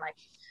 And like,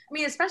 I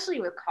mean,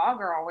 especially with Call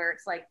Girl, where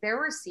it's like there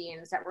were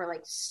scenes that were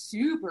like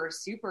super,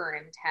 super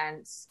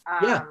intense.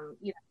 You know,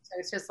 so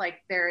it's just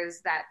like there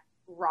is that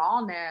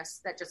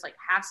rawness that just like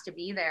has to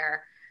be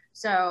there.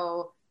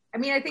 So I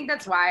mean, I think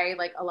that's why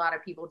like a lot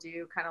of people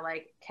do kind of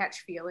like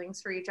catch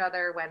feelings for each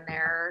other when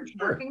they're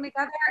working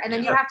together. And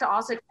then you have to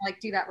also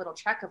like do that little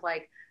check of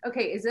like,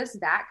 okay, is this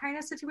that kind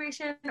of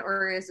situation,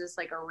 or is this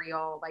like a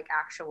real like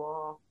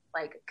actual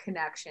like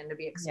connection to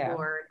be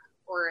explored,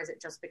 or is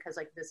it just because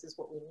like this is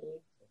what we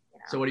need? You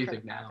know, so what do you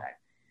think now?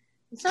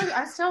 So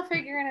I'm still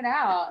figuring it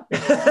out. We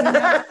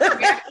have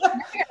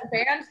a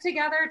band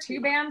together, 2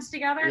 bands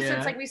together. So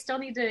it's like we still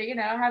need to, you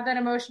know, have that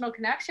emotional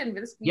connection.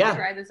 But we can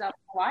try this out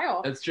for a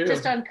while. That's true.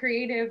 Just on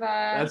creative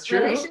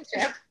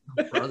relationship.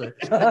 Brother.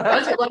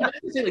 That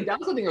was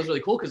something that was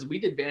really cool because we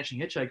did Vanishing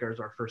Hitchhiker as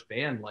our first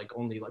band, like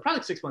only like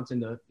probably 6 months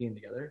into being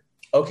together.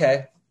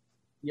 Okay.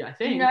 Yeah, I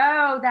think.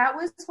 No, that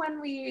was when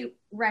we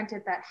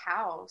rented that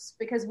house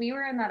because we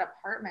were in that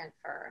apartment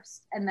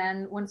first. And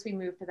then once we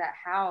moved to that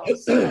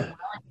house,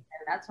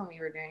 that's when we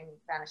were doing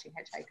Vanishing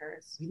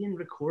Hitchhikers.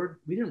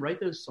 We didn't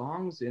write those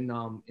songs in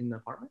the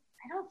apartment?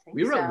 I don't think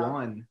we wrote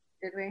one.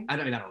 Did we? I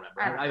don't remember.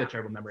 I have a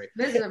terrible memory.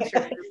 This is, I'm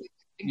sure.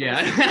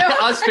 Yeah.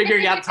 Us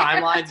figuring out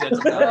timelines.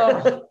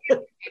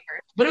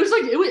 But it was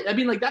like, I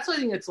mean, like, that's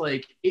something that's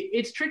like,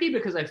 it's tricky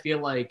because I feel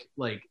like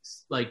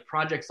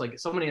projects, like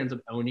somebody ends up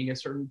owning a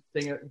certain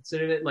thing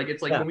instead of it. Like,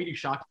 it's like when we do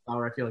Shock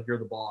Hour, I feel like you're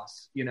the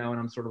boss, you know, and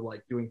I'm sort of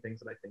like doing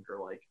things that I think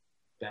are like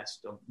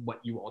best of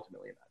what you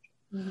ultimately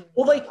imagine.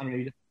 Well, like,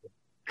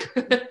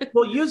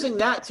 Well, using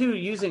that too,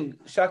 using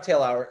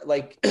Shucktail Hour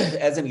like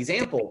as an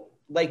example,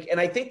 like, and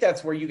I think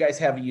that's where you guys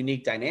have a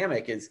unique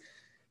dynamic. Is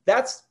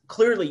that's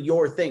clearly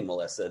your thing,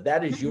 Melissa.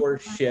 That is your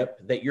ship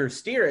that you're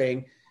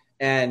steering,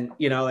 and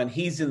and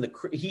he's in the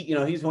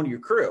he's one of your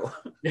crew.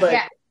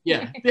 But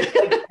yeah.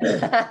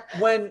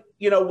 when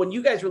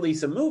you guys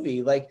release a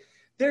movie, like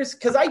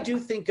because I do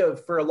think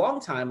of, for a long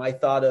time I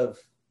thought of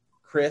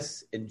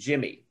Chris and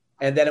Jimmy,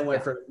 and then it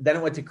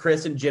went to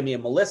Chris and Jimmy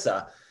and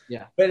Melissa.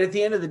 Yeah. But at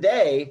the end of the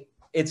day,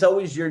 it's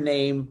always your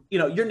name.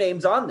 Your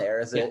name's on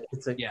there it's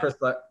a Chris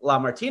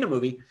LaMartina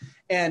movie,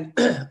 and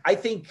I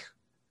think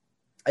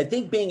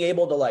being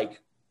able to like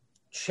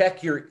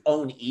check your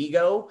own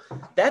ego,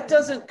 that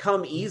doesn't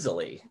come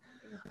easily.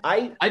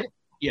 I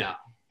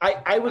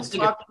was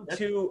talking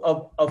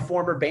to a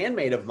former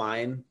bandmate of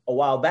mine a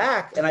while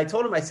back, and I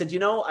told him, I said,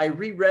 I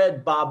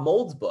reread Bob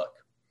Mould's book,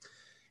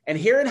 and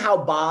hearing how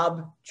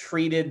Bob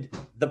treated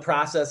the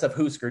process of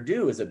Husker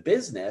Du as a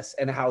business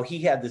and how he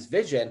had this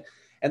vision,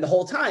 and the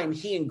whole time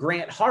he and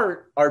Grant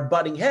Hart are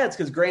butting heads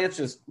because Grant's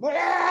just,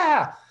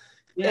 yeah.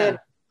 And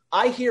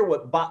I hear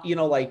what Bob,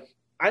 like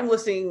I'm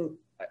listening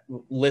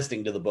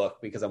to the book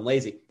because I'm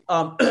lazy,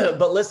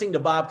 but listening to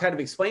Bob kind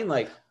of explain,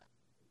 like,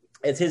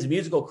 as his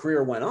musical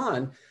career went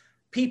on,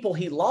 people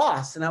he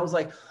lost. And I was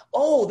like,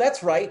 oh,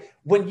 that's right.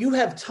 When you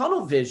have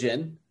tunnel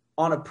vision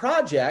on a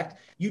project,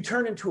 you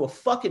turn into a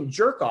fucking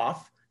jerk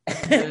off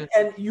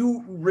and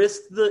you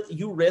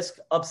risk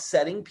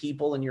upsetting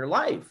people in your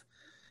life.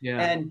 Yeah.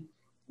 And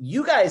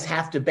you guys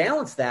have to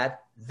balance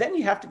that. Then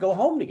you have to go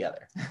home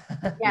together.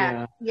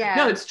 Yeah.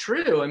 No, it's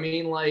true. I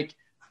mean, like,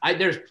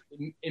 there's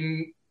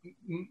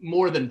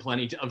more than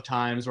plenty of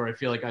times where I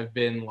feel like I've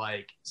been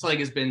like, something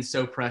has been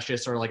so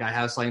precious, or like I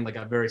have something like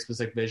a very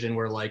specific vision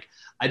where like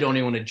I don't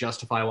even want to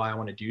justify why I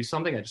want to do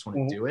something. I just want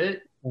to do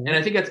it. And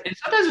I think and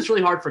sometimes it's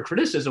really hard for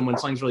criticism when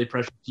something's really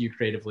precious to you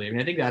creatively. I mean,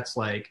 I think that's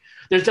like,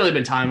 there's definitely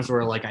been times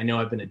where like I know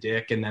I've been a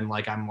dick, and then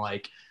like I'm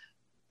like,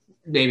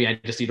 maybe I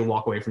just need to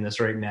walk away from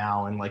this right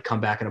now and like come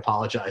back and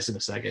apologize in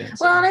a second.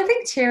 Well, and I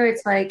think too,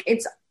 it's like,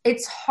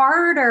 it's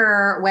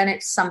harder when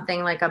it's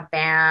something like a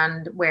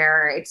band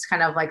where it's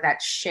kind of like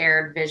that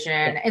shared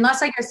vision,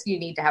 unless I guess you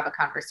need to have a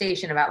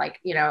conversation about like,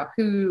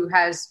 who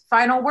has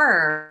final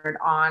word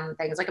on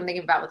things. Like I'm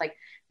thinking about with like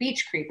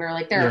Beach Creeper,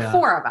 like there are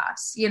 4 of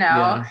us,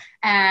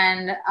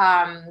 and,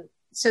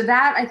 so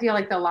that I feel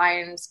like the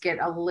lines get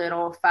a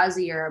little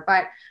fuzzier.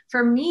 But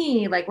for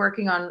me, like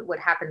working on What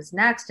Happens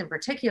Next in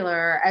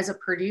particular, as a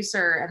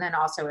producer and then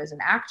also as an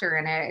actor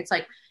in it, it's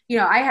like,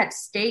 I had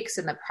stakes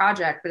in the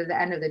project, but at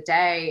the end of the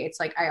day, it's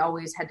like I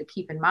always had to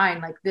keep in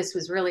mind, like this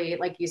was really,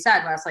 like you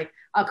said, Wes, like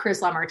a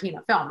Chris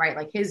LaMartina film, right?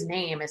 Like his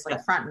name is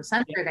like front and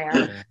center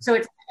there. So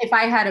it's, if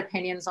I had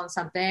opinions on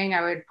something,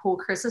 I would pull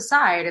Chris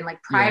aside and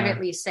like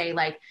privately say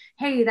like,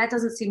 hey, that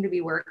doesn't seem to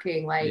be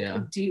working. Like,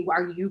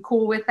 are you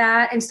cool with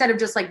that? Instead of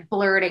just like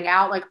blurting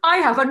out, like, I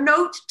have a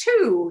note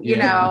too, you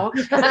know?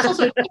 That's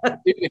also,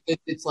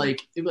 it's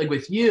like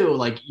with you,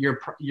 like you're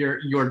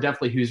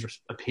definitely whose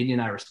opinion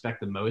I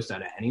respect the most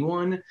out of anyone.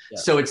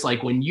 So it's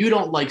like when you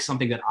don't like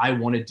something that I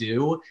want to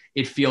do,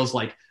 it feels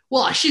like,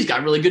 well, she's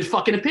got really good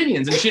fucking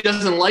opinions and she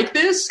doesn't like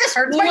this. This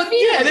hurts my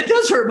feelings. Yeah, it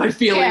does hurt my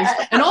feelings.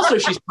 Yeah. And also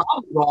she's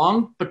probably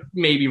wrong, but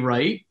maybe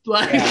right.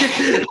 Like,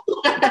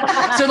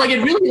 so like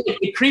it really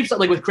it creeps up,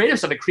 like with creative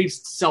stuff, it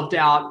creeps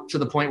self-doubt to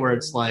the point where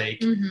it's like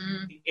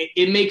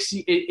it makes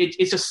you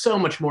it's just so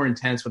much more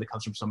intense when it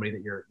comes from somebody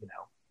that you're,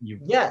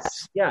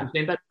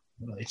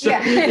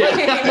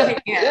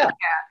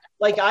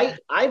 Like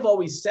I've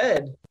always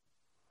said,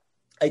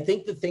 I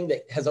think the thing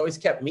that has always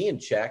kept me in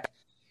check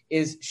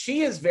is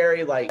she is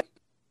very like,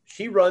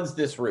 she runs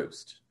this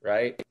roost,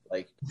 right?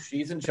 Like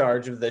she's in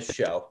charge of this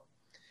show.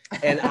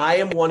 And I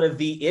am one of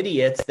the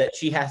idiots that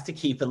she has to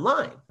keep in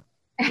line.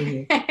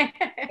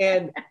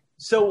 And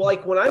so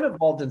like when I'm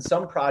involved in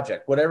some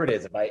project, whatever it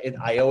is, if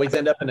I always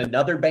end up in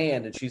another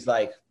band and she's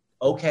like,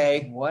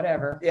 okay,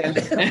 whatever. And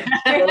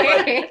we're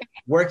like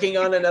working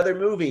on another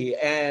movie,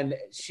 and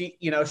she,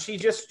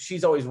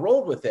 she's always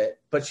rolled with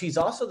it, but she's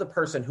also the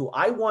person who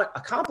I want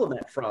a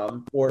compliment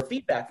from or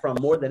feedback from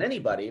more than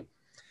anybody.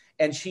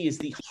 And she is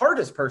the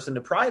hardest person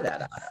to pry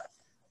that out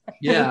of.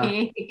 Yeah.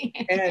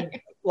 And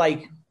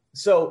like,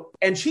 so,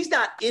 and she's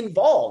not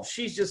involved.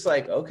 She's just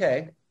like,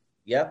 okay,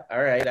 yep.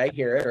 All right. I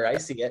hear it or I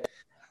see it.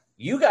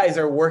 You guys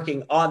are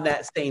working on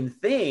that same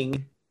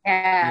thing.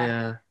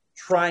 Yeah.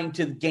 Trying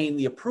to gain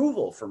the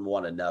approval from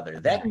one another.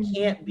 That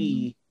can't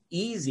be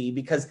easy,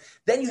 because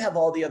then you have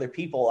all the other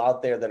people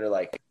out there that are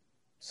like,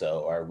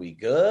 so are we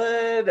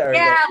good?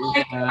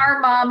 Our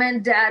mom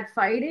and dad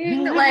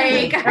fighting?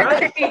 Like,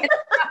 and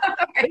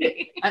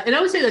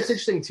I would say that's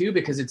interesting too,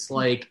 because it's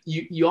like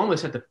you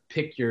almost have to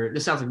pick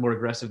this sounds like more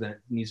aggressive than it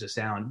needs to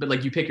sound, but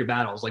like you pick your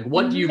battles. Like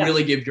what do you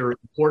really give your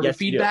important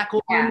feedback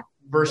on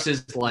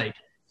versus like,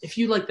 if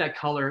you like that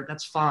color,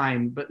 that's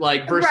fine. But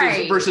like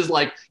versus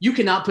like, you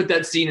cannot put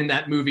that scene in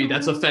that movie.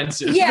 That's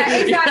offensive. Yeah,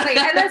 exactly.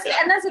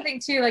 And that's the thing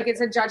too. Like it's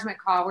a judgment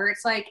call where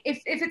it's like,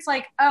 if it's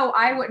like, oh,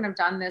 I wouldn't have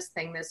done this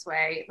thing this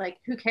way. Like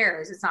who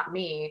cares? It's not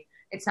me.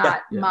 It's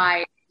not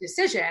my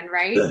decision,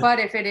 right? But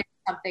if it is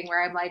something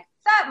where I'm like,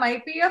 that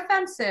might be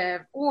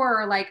offensive,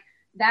 or like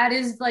that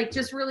is like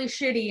just really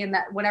shitty, and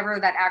that whatever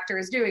that actor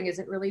is doing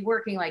isn't really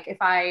working. Like if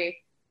I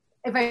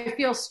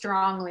feel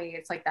strongly,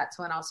 it's like that's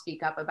when I'll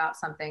speak up about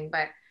something.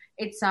 But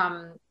it's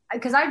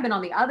because I've been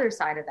on the other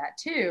side of that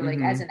too, like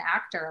as an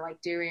actor,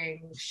 like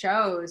doing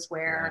shows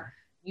where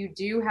you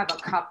do have a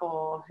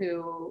couple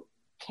who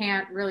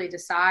can't really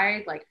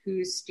decide like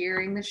who's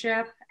steering the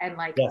ship and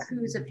like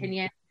whose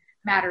opinion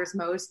matters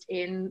most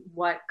in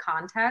what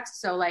context.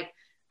 So like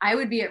I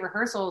would be at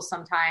rehearsals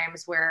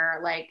sometimes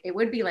where like it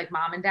would be like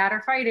mom and dad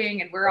are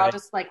fighting, and we're all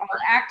just like, all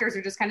the actors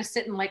are just kind of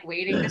sitting like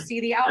waiting to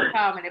see the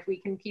outcome and if we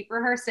can keep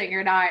rehearsing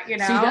or not, you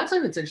know. See, that's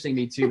something that's interesting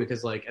to me too,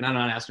 because like, and I'm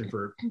not asking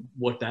for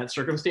what that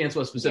circumstance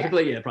was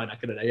specifically. Probably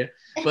not gonna tell you,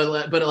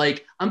 but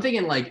like I'm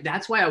thinking like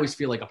that's why I always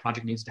feel like a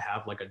project needs to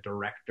have like a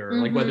director,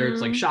 like whether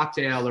it's like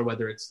Shocktail or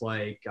whether it's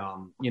like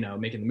you know,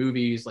 making the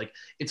movies, like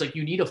it's like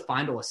you need a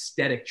final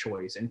aesthetic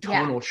choice and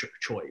tonal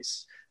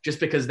choice. Just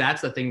because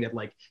that's the thing that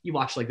like you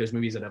watch like those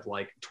movies that have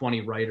like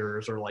 20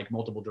 writers or like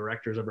multiple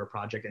directors over a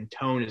project, and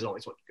tone is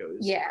always what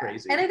goes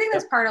crazy. And I think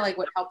that's part of like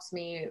what helps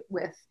me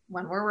with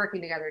when we're working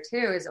together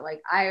too, is that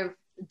like I've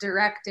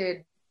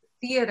directed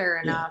theater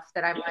enough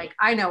that I'm like,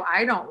 I know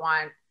I don't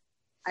want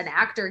an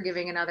actor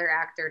giving another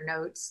actor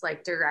notes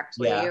like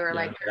directly or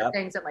like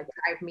things that like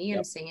drive me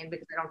insane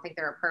because I don't think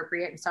they're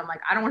appropriate. And so I'm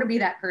like, I don't want to be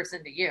that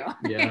person to you.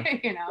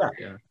 You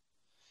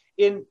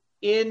know?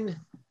 In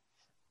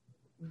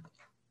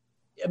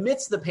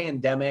amidst the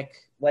pandemic,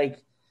 like,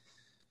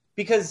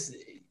 because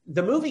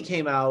the movie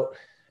came out,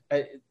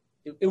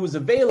 it was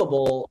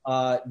available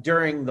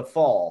during the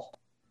fall.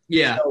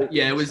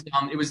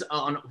 It was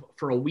on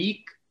for a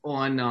week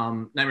on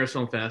Nightmares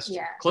Film Fest.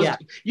 You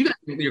guys,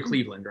 you're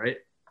Cleveland, right?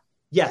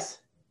 Yes.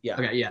 Yeah.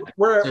 Okay.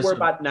 We're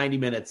about 90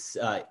 minutes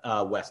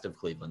west of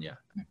Cleveland. Yeah.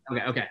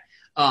 Okay.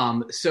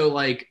 So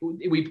like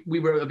we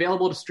were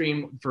available to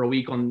stream for a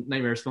week on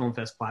Nightmares Film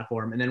Fest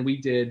platform, and then we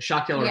did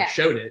Shocktail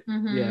showed it.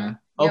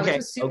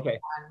 Okay.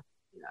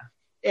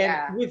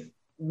 And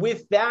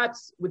with that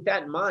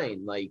in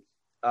mind, like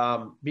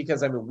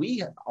because I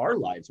mean our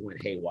lives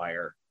went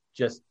haywire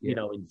just you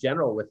know in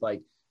general with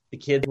like the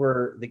kids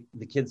were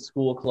the kids'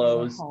 school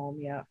closed. Home,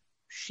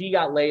 she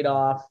got laid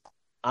off.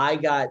 I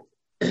got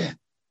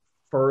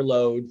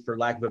furloughed, for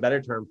lack of a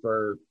better term,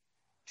 for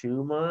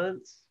 2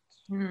 months.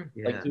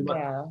 Like 2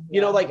 months.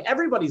 You know, like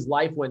everybody's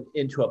life went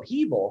into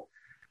upheaval.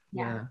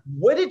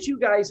 What did you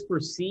guys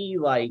foresee?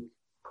 Like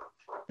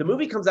the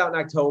movie comes out in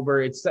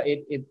October. It's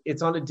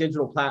on a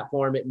digital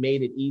platform. It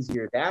made it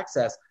easier to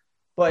access.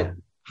 But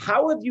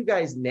how have you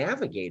guys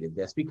navigated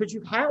this? Because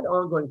you've had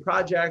ongoing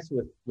projects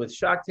with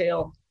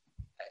Shocktail.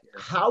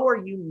 How are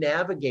you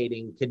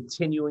navigating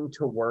continuing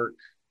to work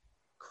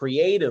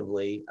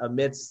creatively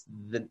amidst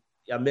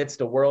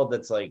a world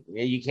that's like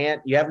you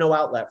have no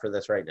outlet for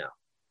this right now?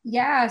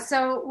 Yeah.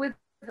 So with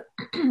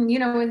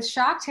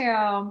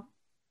Shocktail,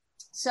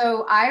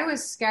 so I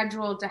was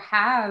scheduled to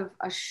have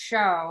a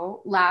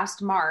show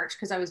last March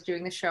because I was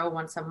doing the show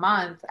once a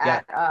month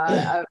at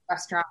a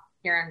restaurant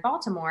here in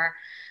Baltimore.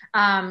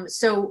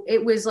 So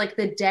it was like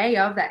the day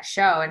of that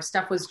show and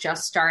stuff was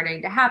just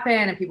starting to happen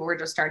and people were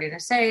just starting to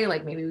say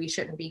like, maybe we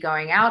shouldn't be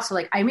going out. So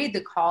like I made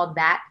the call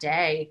that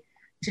day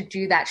to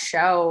do that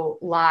show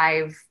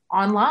live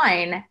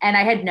online, and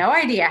I had no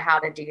idea how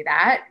to do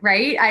that,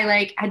 right? I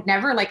like had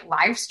never like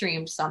live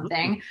streamed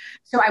something.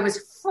 So I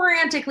was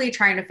frantically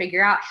trying to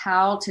figure out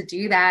how to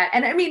do that.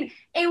 And I mean,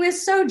 it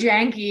was so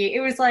janky.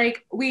 It was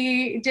like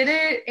we did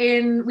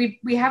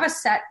it we have a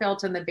set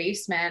built in the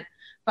basement.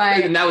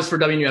 But and that was for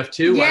WNUF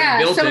too.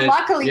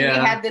 Luckily we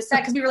had this set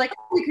because we were like,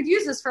 we could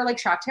use this for like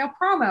Shocktail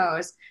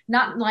promos,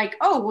 not like,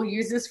 we'll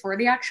use this for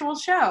the actual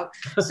show.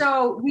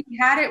 So we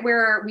had it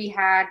where we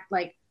had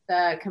like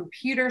the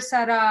computer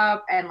set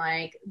up and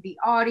like the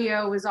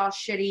audio was all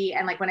shitty.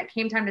 And like when it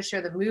came time to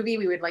show the movie,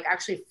 we would like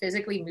actually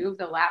physically move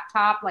the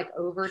laptop like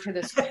over to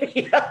the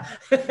screen.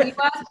 Because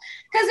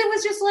it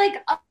was just like,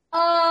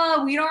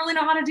 we don't really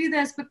know how to do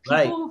this, but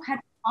people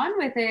had fun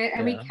with it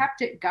and we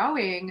kept it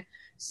going.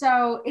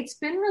 So it's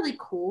been really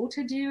cool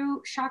to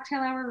do Shocktail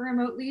Hour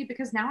remotely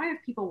because now I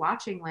have people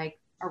watching like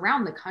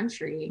around the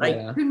country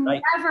who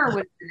never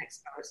would have been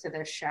exposed to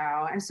this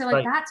show. And so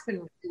like that's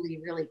been really,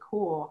 really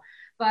cool.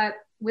 But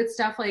with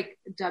stuff like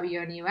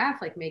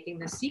WNUF, like making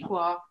the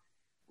sequel,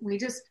 we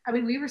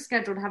were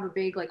scheduled to have a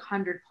big like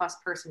 100+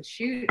 person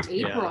shoot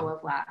April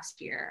of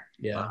last year.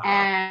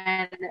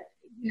 And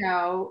you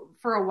know,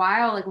 for a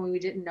while, like when we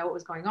didn't know what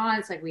was going on,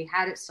 it's like we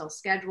had it still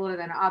scheduled, and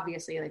then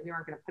obviously like we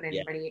weren't going to put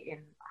anybody in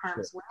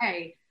harm's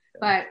way.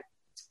 But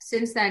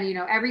since then, you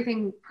know,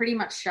 everything pretty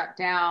much shut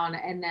down,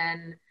 and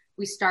then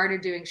we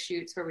started doing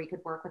shoots where we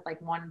could work with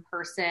like one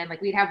person.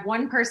 Like we'd have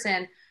one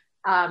person,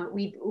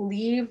 we'd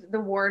leave the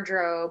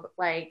wardrobe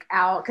like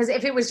out, because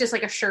if it was just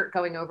like a shirt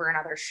going over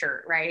another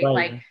shirt, right?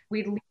 Like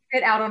we'd leave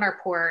it out on our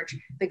porch.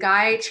 The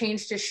guy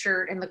changed his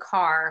shirt in the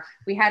car.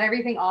 We had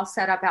everything all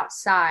set up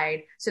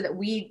outside so that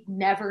we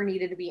never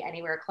needed to be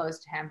anywhere close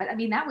to him. But I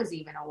mean, that was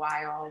even a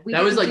while. We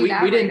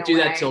didn't do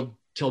that till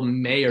till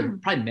May or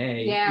probably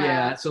May.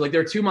 Yeah. So like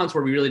there are 2 months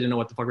where we really didn't know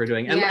what the fuck we were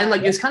doing. And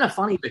like it's kind of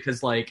funny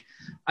because like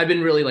I've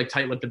been really like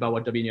tight-lipped about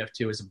what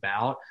WNUF2 is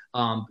about.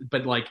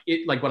 But like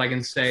it like what I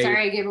can say.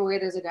 Sorry, I gave away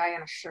there's a guy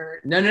in a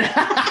shirt. No.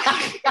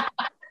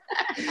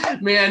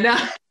 Man, now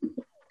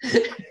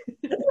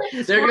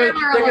there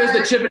goes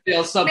the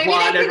Chippendale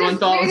subplot everyone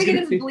thought was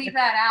going to bleep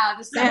that out.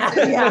 Just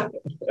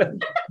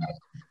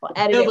We'll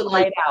edit it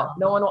right out.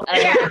 No one will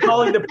edit I'm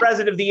calling the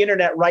president of the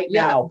internet right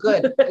now.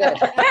 Good.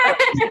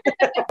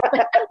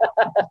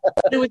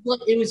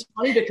 It was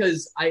funny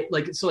because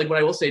what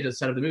I will say to the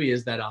set of the movie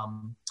is that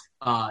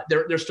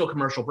there's still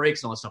commercial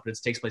breaks and all that stuff, but it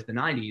takes place in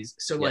the 90s.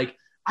 So like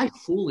I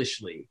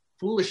foolishly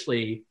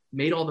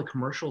made all the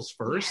commercials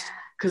first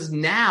because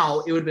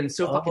now it would have been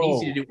so fucking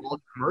easy to do all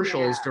the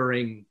commercials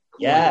during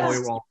while we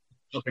were all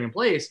sheltering in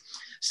place.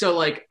 So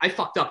like I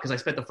fucked up because I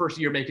spent the first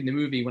year making the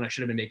movie when I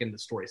should have been making the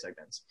story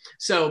segments.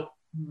 So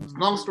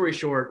long story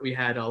short, we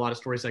had a lot of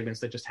story segments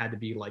that just had to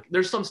be like,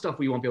 there's some stuff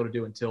we won't be able to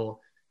do until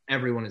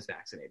everyone is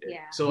vaccinated.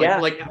 Yeah. So it's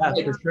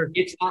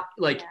not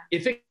like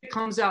if it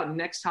comes out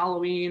next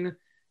Halloween,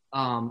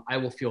 I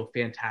will feel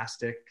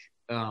fantastic.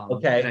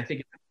 And I think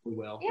it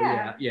will. It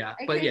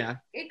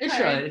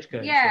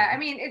should. Yeah. I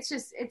mean,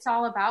 it's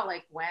all about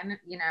like when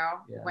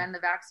the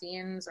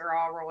vaccines are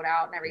all rolled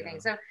out and everything.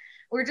 So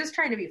we're just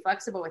trying to be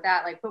flexible with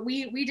that. Like, but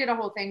we did a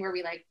whole thing where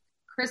we like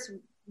Chris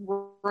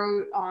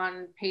wrote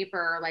on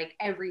paper like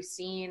every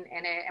scene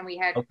in it, and we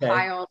had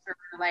files that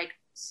were like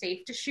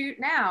safe to shoot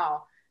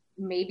now,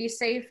 maybe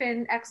safe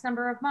in X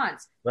number of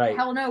months. Right.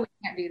 Hell no, we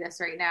can't do this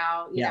right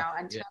now, you know,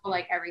 until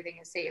like everything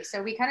is safe.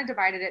 So we kind of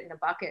divided it into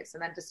buckets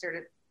and then just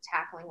started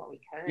tackling what we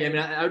could. Yeah, I mean,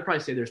 I would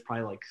probably say there's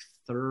probably like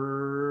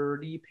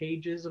 30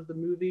 pages of the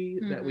movie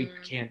that we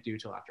can't do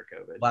till after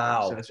COVID.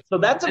 Wow. So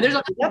that's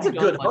a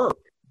good hook.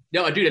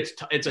 No, dude,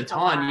 it's a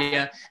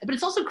ton, but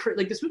it's also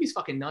like this movie's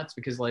fucking nuts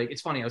because like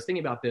it's funny. I was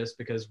thinking about this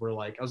because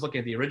I was looking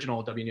at the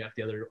original WNUF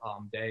the other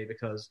day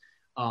because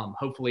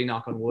hopefully,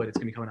 knock on wood, it's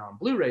gonna be coming out on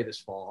Blu-ray this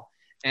fall,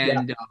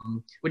 and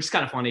which is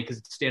kind of funny because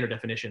it's standard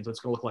definition, so it's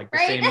gonna look like the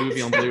same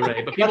movie on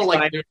Blu-ray. But people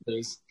like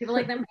movies. People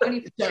like them funny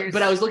pictures.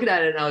 But I was looking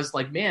at it and I was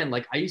like, man,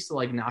 like I used to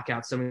like knock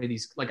out some of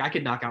these. Like I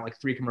could knock out like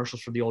 3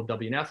 commercials for the old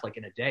WNF like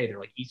in a day. They're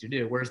like easy to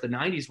do, whereas the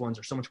 '90s ones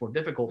are so much more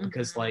difficult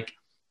because like.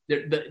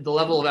 The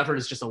level of effort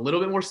is just a little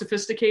bit more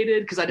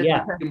sophisticated because I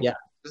didn't do more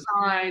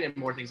design and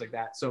more things like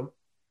that. So,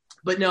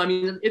 but no, I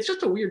mean, it's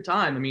just a weird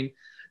time. I mean,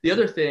 the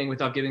other thing,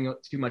 without giving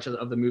too much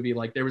of the movie,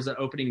 like there was an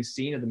opening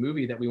scene of the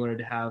movie that we wanted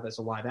to have as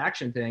a live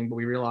action thing, but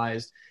we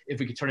realized if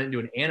we could turn it into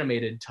an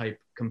animated type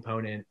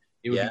component,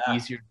 it would be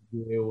easier to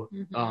do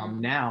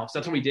now. So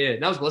that's what we did.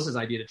 And that was Melissa's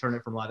idea to turn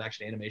it from live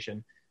action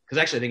animation. Because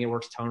actually, I think it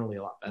works tonally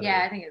a lot better.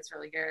 Yeah, I think it's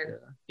really good.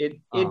 This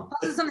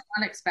is something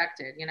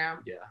unexpected, you know?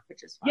 Yeah.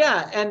 Which is fun.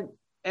 Yeah,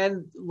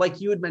 and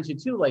like you had mentioned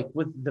too, like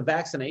with the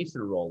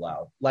vaccination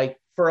rollout, like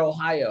for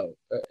Ohio,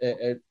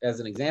 as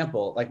an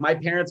example, like my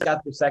parents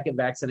got their second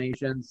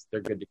vaccinations.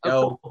 They're good to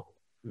go.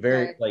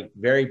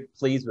 Very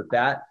pleased with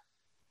that.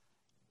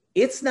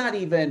 It's not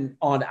even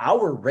on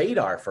our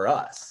radar for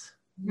us.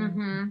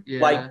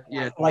 Mm-hmm.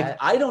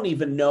 I don't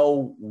even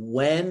know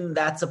when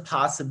that's a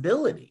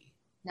possibility.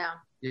 No.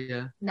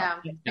 Yeah. No.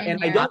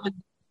 And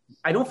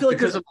I don't feel like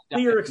there's a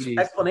clear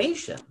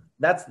explanation.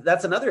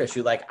 That's another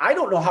issue. Like, I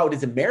don't know how it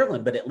is in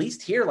Maryland, but at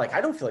least here, like,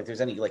 I don't feel like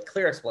there's any like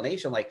clear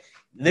explanation. Like,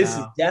 this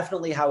is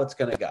definitely how it's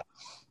going to go.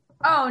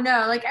 Oh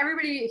no. Like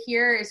everybody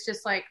here is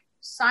just like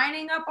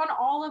signing up on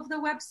all of the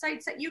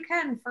websites that you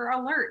can for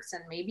alerts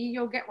and maybe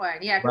you'll get one.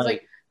 Yeah. Cause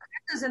like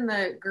Chris is in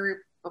the group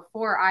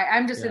before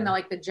I'm just in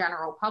the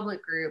general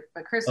public group,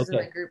 but Chris is in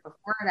the group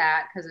before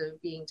that because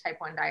of being type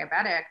 1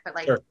 diabetic, but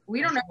like,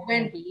 we don't know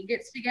when he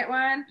gets to get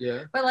one.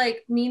 Yeah. But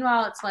like,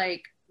 meanwhile, it's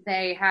like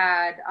they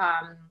had,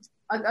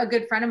 a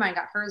good friend of mine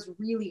got hers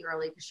really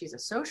early because she's a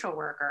social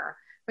worker,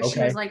 but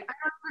she was like, I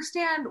don't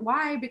understand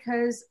why,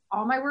 because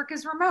all my work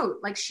is remote.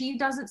 Like she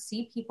doesn't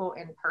see people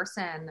in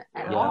person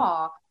at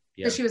all.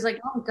 Yeah. So she was like,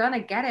 oh, I'm going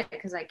to get it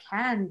because I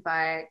can.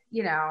 But,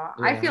 you know,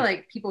 I feel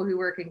like people who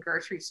work in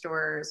grocery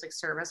stores, like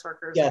service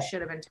workers,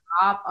 should have been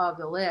top of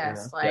the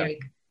list.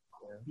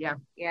 Yeah.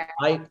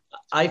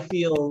 I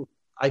feel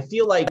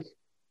like,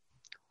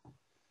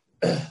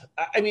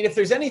 I mean, if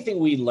there's anything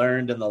we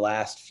learned in the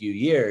last few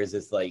years,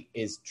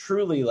 is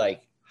truly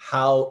like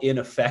how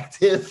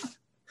ineffective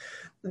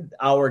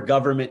our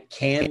government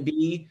can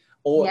be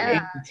or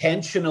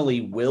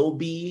intentionally will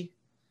be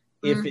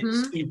if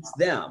it suits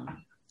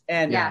them.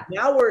 And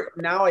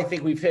now I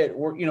think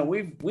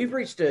we've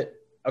reached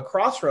a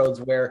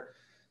crossroads where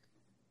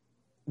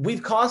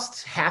we've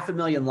cost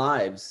 500,000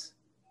 lives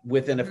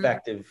with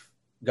ineffective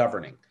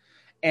governing.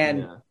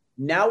 And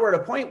now we're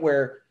at a point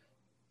where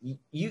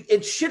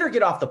it's shit or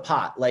get off the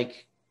pot.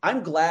 Like,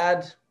 I'm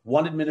glad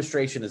one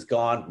administration is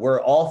gone.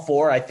 We're all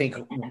for, I think,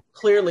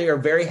 clearly are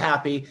very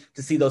happy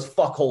to see those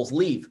fuckholes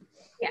leave.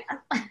 Yeah.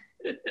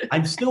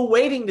 I'm still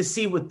waiting to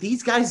see what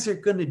these guys are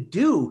going to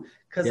do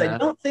because I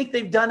don't think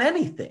they've done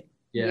anything.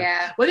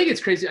 Yeah. Well, I think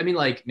it's crazy. I mean,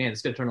 like, man,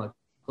 it's going to turn like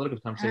political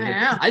conversation.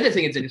 I just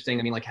think it's interesting.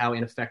 I mean, like how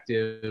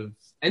ineffective,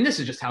 and this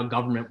is just how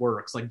government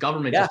works. Like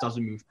government just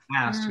doesn't move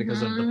fast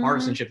because of the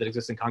partisanship that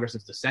exists in Congress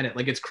and the Senate.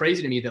 Like it's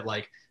crazy to me that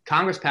like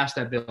Congress passed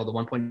that bill, the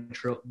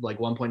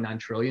 1.9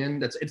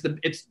 trillion.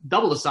 It's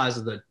double the size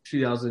of the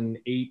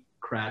 2008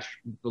 crash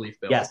relief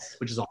bill,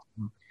 which is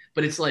awesome.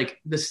 But it's like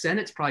the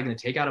Senate's probably going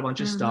to take out a bunch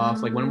of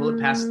stuff. Like when will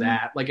it pass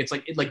that? Like it's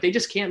like they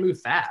just can't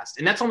move fast,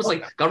 and that's almost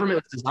like government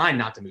was designed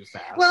not to move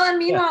fast. Well, and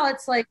meanwhile,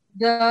 it's like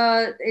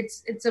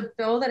it's a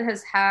bill that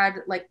has had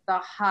like the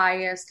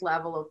highest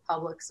level of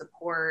public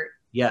support.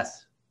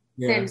 Yes.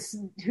 Since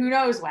who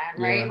knows when,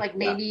 right? Like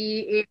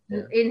maybe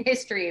in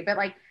history, but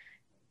like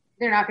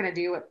they're not going to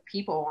do what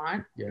people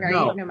want,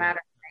 right? No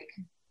matter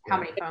like how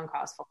many phone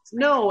calls folks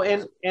make. No,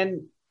 and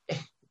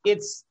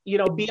it's, you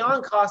know,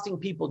 beyond costing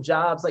people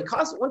jobs, like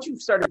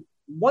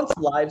once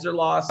lives are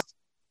lost,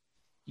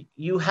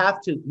 you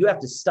have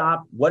to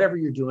stop whatever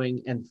you're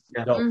doing and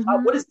go,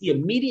 what is the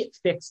immediate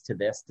fix to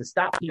this to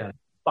stop people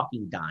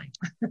fucking dying?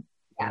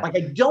 Like,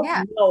 I don't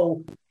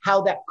know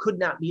how that could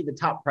not be the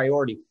top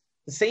priority.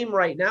 The same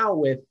right now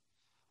with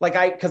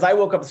because I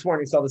woke up this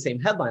morning and saw the same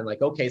headline,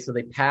 like, okay, so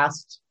they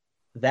passed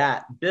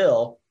that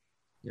bill.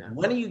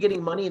 When are you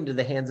getting money into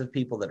the hands of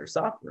people that are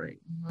suffering?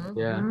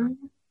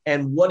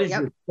 And what is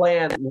your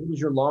plan? What is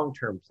your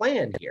long-term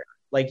plan here?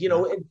 Like, you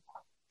know,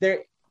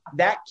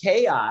 that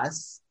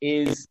chaos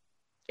it's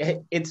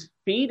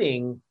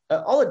feeding.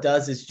 All it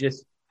does is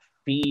just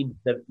feed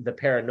the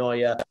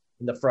paranoia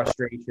and the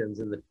frustrations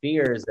and the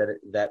fears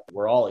that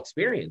we're all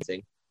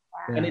experiencing.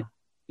 And it,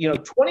 you know,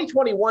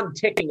 2021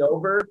 ticking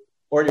over,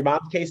 or in your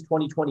mom's case,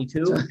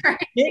 2022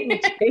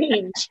 didn't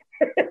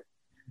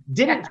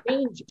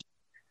change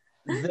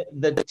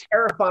the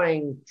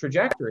terrifying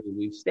trajectory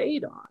we've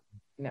stayed on.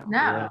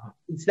 No.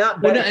 It's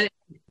not better.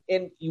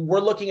 And we're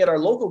looking at our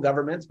local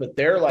governments, but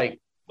they're like,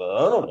 well,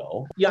 I don't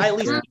know. Yeah, at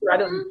least I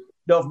don't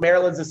know if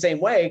Maryland's the same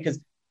way, because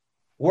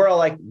we're all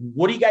like,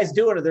 what are you guys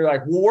doing? And they're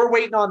like, well, we're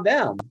waiting on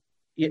them.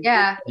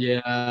 Yeah.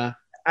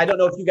 I don't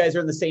know if you guys are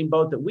in the same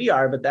boat that we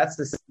are, but that's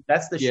the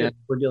shit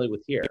we're dealing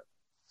with here.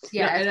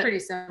 Yeah, it's pretty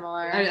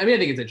similar. I mean, I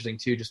think it's interesting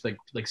too, just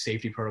like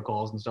safety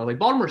protocols and stuff. Like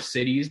Baltimore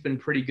City's been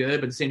pretty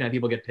good, but at the same time,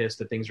 people get pissed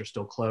that things are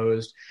still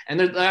closed. And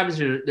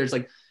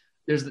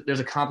there's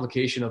a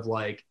complication of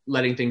like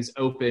letting things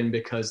open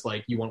because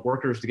like you want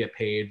workers to get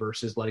paid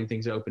versus letting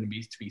things open to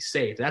be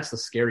safe. That's the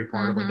scary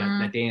part of like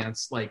that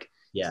dance. Like,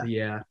 I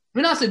mean,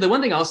 honestly, the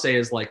one thing I'll say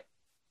is like,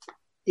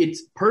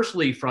 it's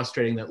personally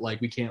frustrating that like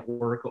we can't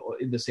work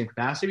in the same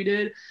capacity we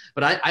did.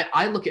 But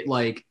I look at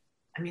like,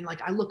 I mean,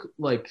 like I look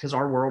like, because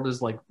our world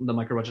is like the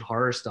micro budget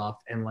horror stuff,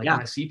 and like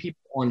when I see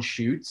people on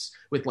shoots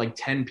with like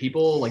 10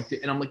 people, like,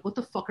 and I'm like, what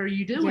the fuck are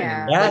you doing?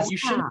 Like, you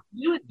shouldn't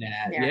be doing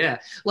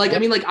that. Like, I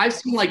mean, like I've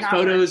seen like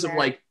photos of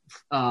like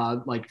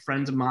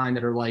friends of mine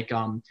that are like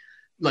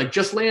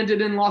just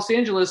landed in Los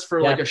Angeles for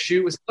like a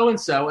shoot with so and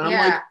so, and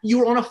I'm like, you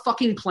were on a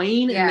fucking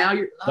plane and now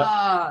you're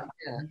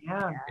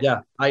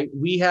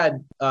we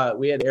had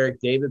Eric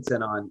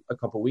Davidson on a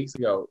couple weeks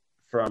ago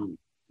from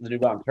the New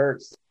Bomb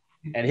Turks.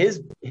 And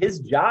his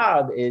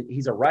job is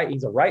he's a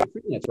freelance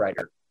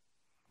writer,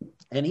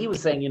 and he was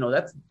saying, you know,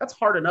 that's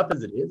hard enough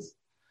as it is.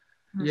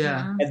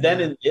 And then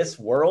in this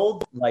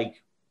world,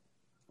 like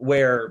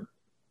where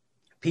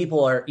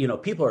people are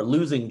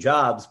losing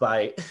jobs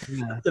by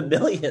the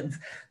millions,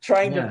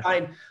 trying to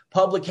find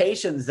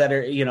publications that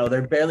are, you know,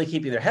 they're barely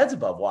keeping their heads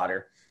above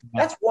water.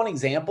 That's one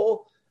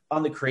example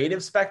on the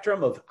creative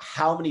spectrum of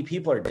how many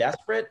people are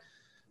desperate.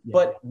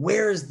 But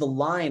where's the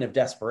line of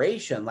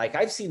desperation? Like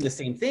I've seen the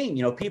same thing,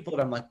 you know, people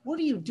that I'm like, what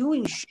are you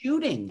doing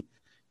shooting?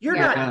 You're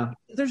not,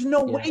 there's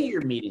no way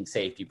you're meeting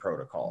safety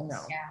protocols. No.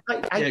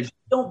 I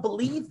don't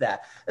believe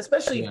that,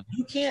 especially if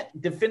you can't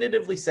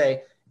definitively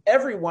say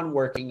everyone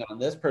working on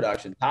this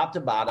production, top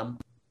to bottom,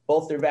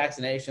 both their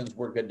vaccinations,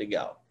 we're good to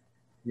go.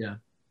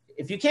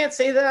 If you can't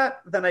say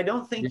that, then I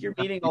don't think you're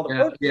meeting all the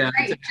protocols.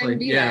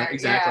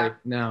 Exactly.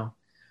 No.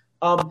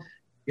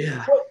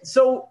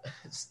 So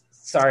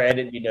sorry, I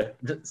didn't mean to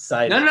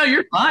side. No,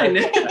 you're fine.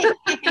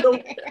 So,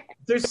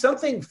 there's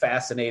something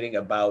fascinating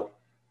about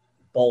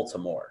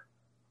Baltimore.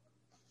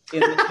 In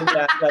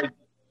that, like,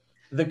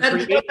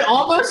 it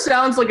almost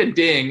sounds like a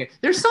ding.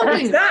 There's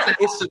something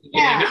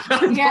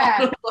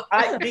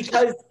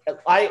because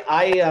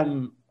I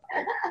am,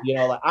 you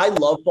know, I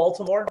love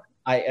Baltimore.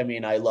 I'm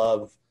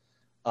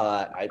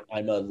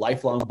a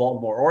lifelong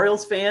Baltimore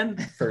Orioles fan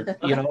for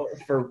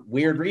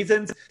weird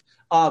reasons.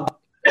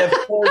 Of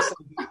course,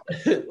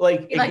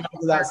 like it goes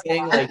without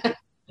saying, like,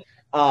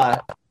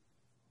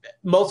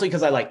 mostly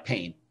because I like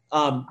pain.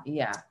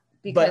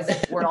 Because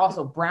we're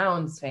also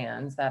Browns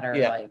fans that are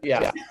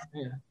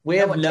we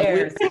have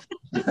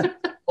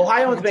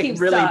Ohioans make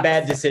really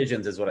bad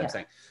decisions, is what I'm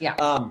saying.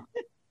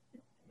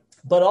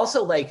 But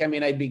also, like, I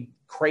mean, I'd be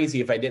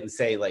crazy if I didn't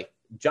say, like,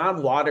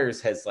 John Waters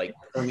has like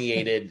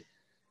permeated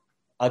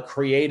a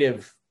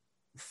creative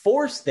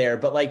force there,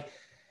 but like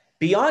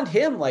beyond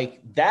him,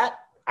 like that.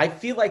 I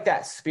feel like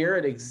that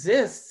spirit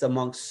exists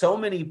amongst so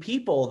many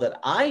people that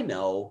I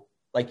know,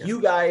 like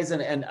you guys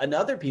and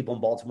other people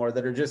in Baltimore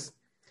that are just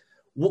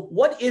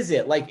what is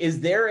it like? Is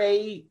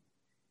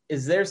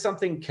there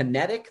something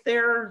kinetic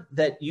there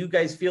that you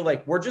guys feel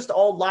like we're just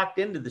all locked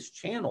into this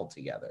channel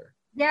together?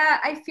 Yeah,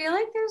 I feel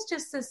like there's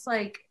just this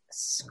like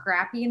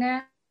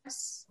scrappiness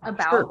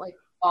about like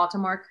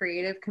Baltimore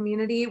creative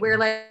community where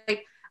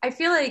like I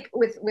feel like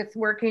with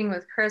working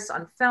with Chris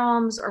on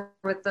films or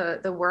with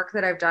the work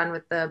that I've done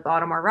with the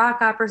Baltimore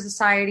Rock Opera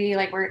Society,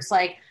 like where it's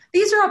like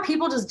these are all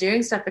people just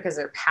doing stuff because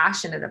they're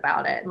passionate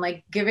about it and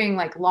like giving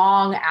like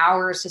long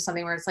hours to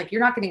something where it's like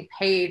you're not getting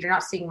paid, you're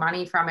not seeing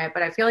money from it.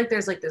 But I feel like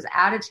there's like this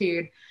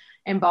attitude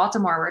in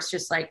Baltimore where it's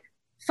just like,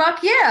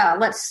 fuck yeah,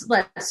 let's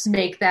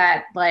make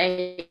that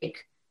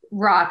like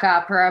rock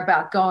opera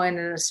about going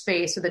into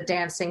space with a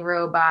dancing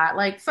robot.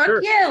 Like, fuck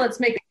yeah, let's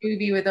make a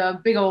movie with a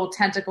big old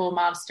tentacle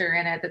monster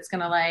in it that's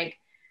gonna like,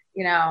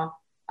 you know,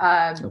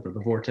 open up a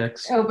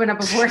vortex. Like,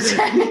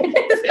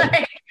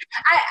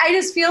 I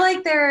just feel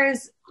like there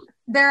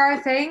are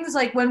things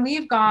like when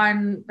we've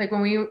gone, like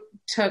when we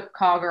took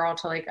Call Girl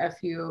to like a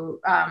few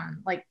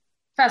like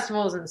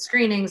festivals and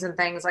screenings and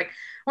things, like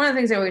one of the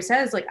things I always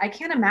say is like I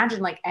can't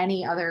imagine like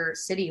any other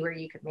city where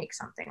you could make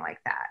something like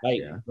that. Right.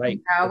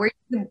 You know, where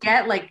you could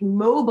get like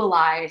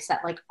mobilized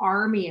that like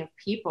army of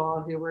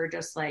people who were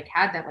just like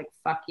had that like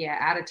fuck yeah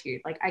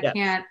attitude. Like I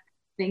can't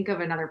think of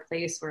another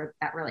place where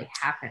that really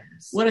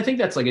happens. Well, I think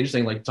that's like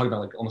interesting, like talking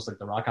about like almost like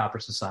the Rock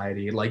Opera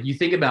Society. Like you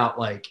think about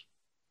like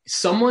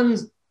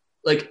someone's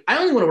like, I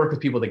only want to work with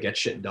people that get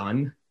shit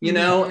done, you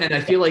know? And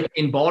I feel like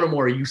in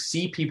Baltimore, you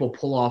see people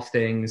pull off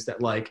things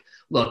that like,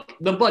 look,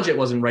 the budget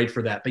wasn't right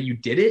for that, but you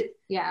did it.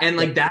 Yeah. And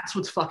like, that's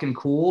what's fucking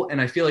cool. And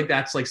I feel like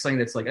that's like something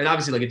that's like, and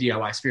obviously like a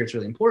DIY spirit's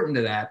really important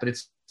to that, but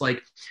it's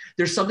like,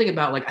 there's something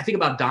about like, I think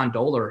about Don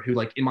Dohler, who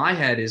like in my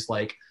head is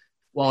like,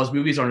 while his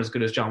movies aren't as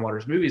good as John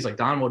Waters' movies, like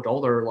Don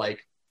Dohler,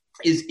 like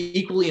is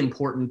equally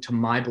important to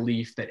my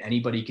belief that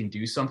anybody can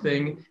do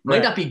something.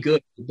 Might not be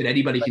good, but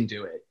anybody can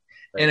do it.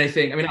 And I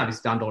think, I mean,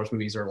 obviously Don Dohler's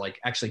movies are like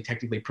actually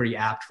technically pretty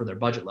apt for their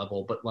budget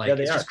level, but like,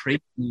 it's just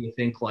crazy to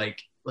think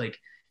like,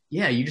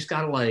 yeah, you just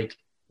gotta like,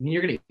 I mean,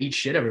 you're going to eat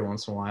shit every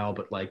once in a while,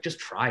 but like, just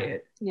try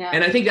it. Yeah.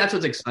 And I think that's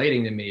what's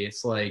exciting to me.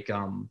 It's like,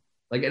 and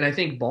I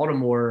think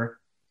Baltimore,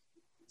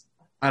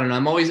 I don't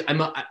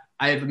know.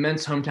 I have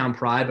immense hometown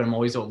pride, but I'm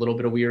always a little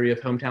bit weary of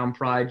hometown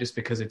pride just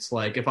because it's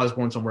like, if I was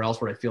born somewhere else,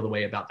 would I feel the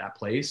way about that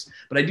place?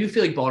 But I do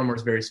feel like Baltimore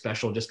is very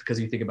special just because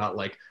you think about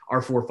like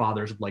our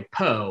forefathers like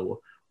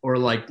Poe, or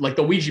like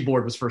the Ouija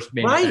board was first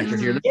manufactured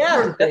here.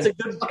 Yeah, that's a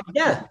good.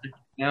 Yeah,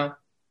 you know?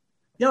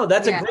 No,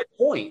 that's a great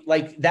point.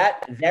 Like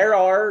that, there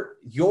are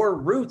your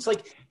roots.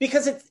 Like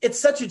because it's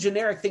such a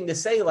generic thing to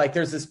say. Like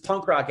there's this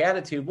punk rock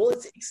attitude. Well,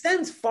 it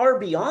extends far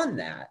beyond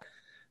that.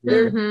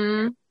 There's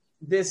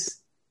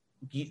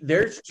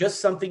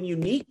just something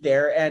unique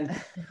there, and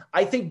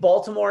I think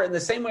Baltimore, in the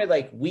same way,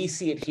 like we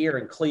see it here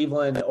in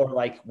Cleveland or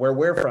like where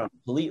we're from,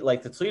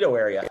 like the Toledo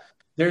area.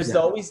 There's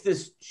always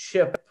this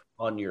chip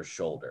on your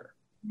shoulder.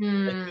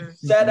 Like you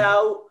set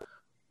out,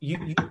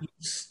 you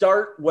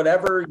start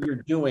whatever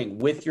you're doing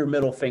with your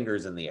middle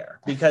fingers in the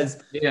air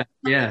because you're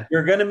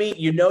gonna meet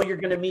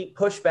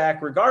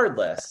pushback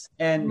regardless.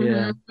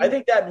 And I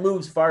think that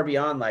moves far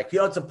beyond like,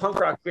 it's a punk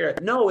rock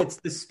spirit. No, it's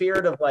the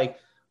spirit of like,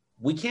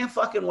 we can't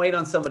fucking wait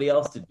on somebody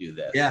else to do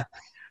this. Yeah.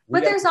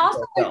 But there's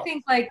also, I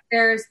think, like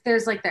there's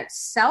like that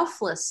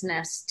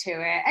selflessness to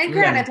it. And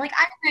granted, like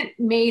I haven't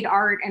made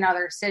art in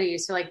other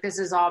cities, so like this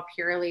is all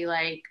purely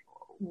like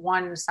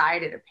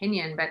one-sided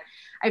opinion, but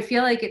I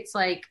feel like it's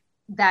like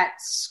that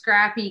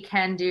scrappy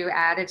can-do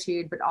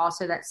attitude, but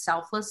also that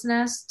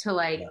selflessness to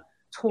like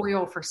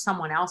toil for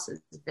someone else's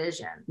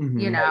vision,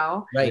 you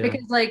know? Right.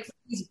 Because like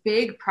these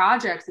big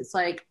projects, it's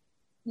like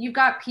you've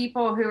got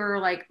people who are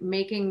like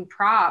making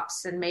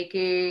props and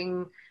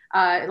making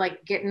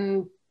like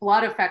getting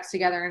blood effects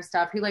together and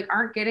stuff who like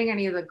aren't getting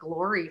any of the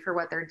glory for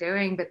what they're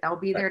doing, but they'll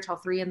be there till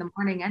 3 a.m.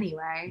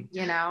 anyway,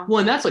 you know? Well,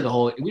 and that's like we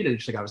had an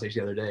interesting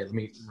conversation the other day. Let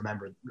me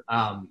remember.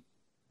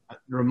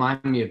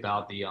 Remind me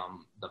about the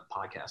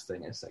podcast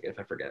thing in a second if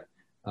I forget.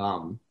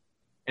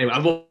 Anyway, I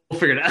will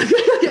figure it out.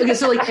 Okay,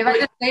 so like, if I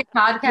just say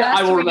podcast,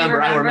 I will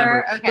remember.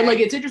 Okay. But like,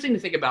 it's interesting to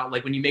think about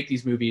like when you make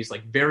these movies,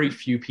 like very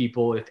few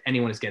people, if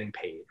anyone, is getting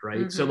paid,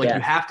 right? So like you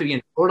have to be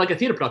in, or like a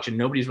theater production,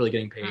 nobody's really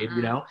getting paid,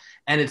 you know.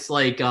 And it's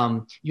like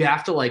you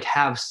have to like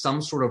have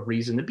some sort of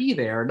reason to be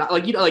there. Not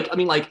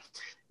like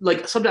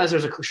like sometimes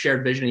there's a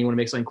shared vision and you want to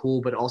make something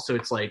cool, but also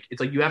it's like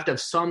you have to have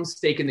some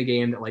stake in the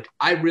game that like,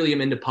 I really am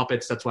into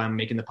puppets. That's why I'm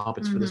making the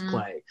puppets for this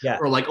play. Yeah.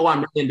 Or like, I'm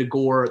really into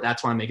gore.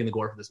 That's why I'm making the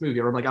gore for this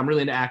movie. Or like, I'm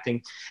really into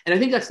acting. And I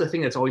think that's the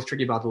thing that's always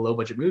tricky about the low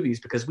budget movies,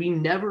 because we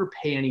never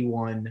pay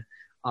anyone,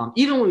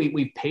 even when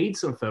we've paid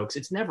some folks,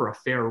 it's never a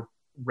fair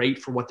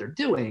rate for what they're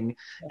doing.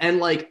 And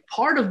like,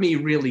 part of me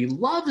really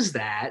loves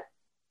that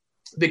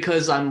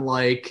because I'm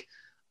like,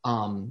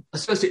 I'm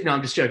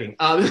just joking.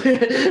 I was gonna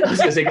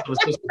say, because I was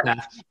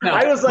sociopath. No,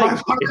 I was like,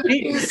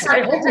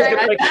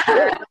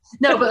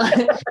 no,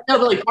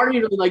 but like part of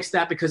me really likes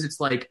that because it's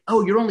like,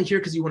 oh, you're only here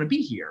because you want to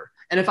be here,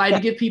 And if I had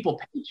to give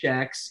people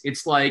paychecks,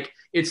 it's like,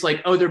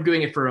 oh, they're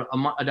doing it for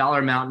a dollar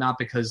amount, not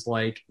because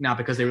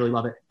they really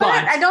love it. But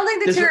I don't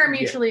think the two are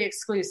mutually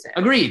exclusive.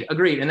 Agreed.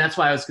 And that's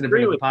why I was going to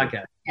bring up the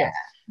podcast. Yeah.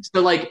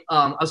 So like,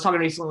 I was talking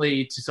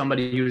recently to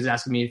somebody who was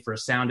asking me for a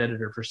sound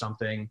editor for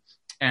something.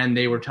 And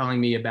they were telling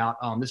me about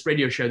this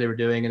radio show they were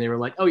doing. And they were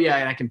like, oh yeah,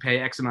 and I can pay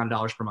X amount of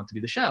dollars per month to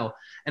do the show.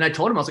 And I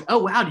told him, I was like, oh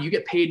wow, do you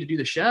get paid to do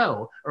the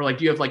show? Or like,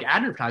 do you have like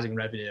advertising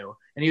revenue?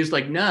 And he was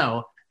like,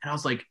 no. And I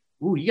was like,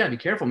 ooh, you gotta be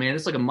careful, man.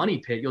 It's like a money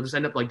pit. You'll just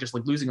end up like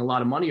losing a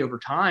lot of money over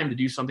time to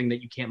do something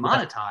that you can't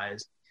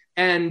monetize.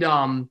 And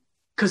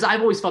because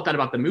I've always felt that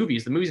about the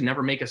movies. The movies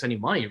never make us any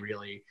money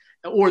really,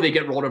 or they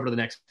get rolled over to the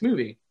next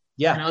movie.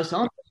 Yeah. And I was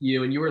telling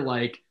you, and you were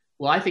like,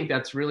 well, I think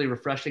that's really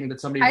refreshing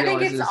that somebody I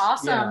realizes. think it's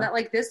awesome that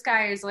like this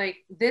guy is like,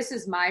 this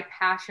is my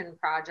passion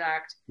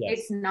project. Yes.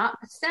 It's not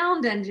the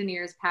sound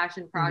engineer's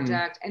passion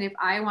project. And if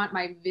I want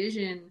my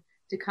vision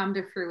to come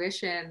to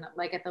fruition,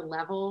 like at the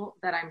level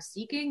that I'm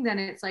seeking, then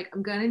it's like,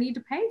 I'm going to need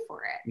to pay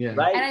for it. Yeah.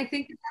 Right. And I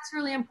think that's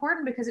really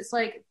important because it's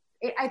like,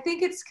 I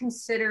think it's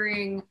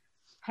considering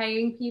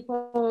paying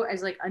people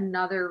as like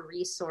another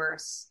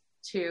resource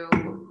to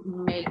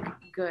make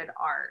good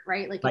art,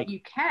 right? Like if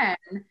you can,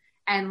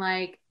 and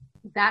like,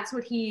 that's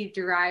what he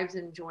derives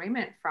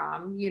enjoyment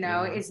from, you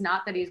know. It's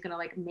not that he's going to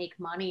like make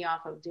money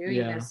off of doing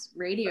this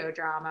radio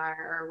drama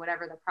or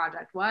whatever the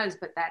project was,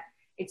 but that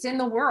it's in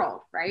the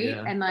world, right?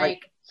 And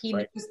like he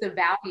knows the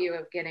value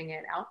of getting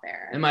it out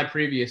there. And my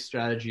previous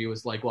strategy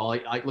was like, well,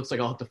 it looks like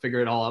I'll have to figure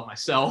it all out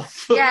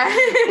myself. Yeah.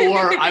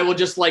 Or I will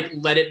just like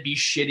let it be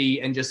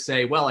shitty and just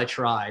say, well, I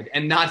tried,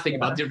 and not think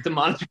about the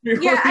monetary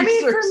Yeah, I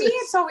mean, for resources. me,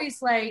 it's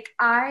always like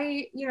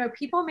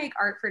people make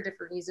art for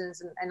different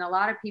reasons, and a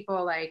lot of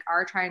people like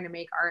are trying to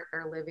make art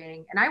their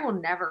living, and I will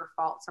never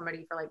fault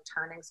somebody for like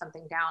turning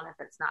something down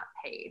if it's not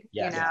paid.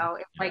 Yes. You know,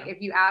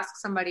 if you ask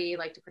somebody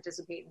like to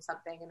participate in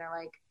something and they're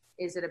like,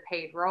 is it a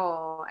paid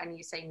role? And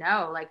you say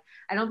no, like,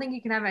 I don't think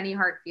you can have any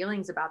hard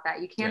feelings about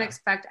that. You can't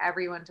expect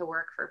everyone to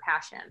work for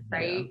passion,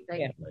 right?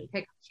 Like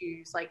pick and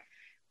choose, like,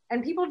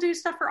 and people do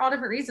stuff for all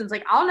different reasons.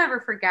 Like I'll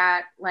never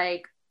forget,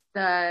 like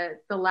the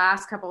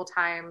last couple of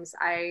times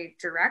I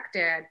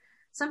directed,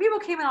 some people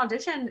came and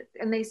auditioned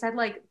and they said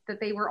like that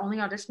they were only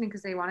auditioning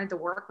because they wanted to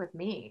work with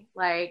me.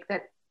 Like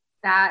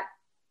that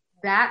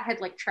had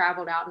like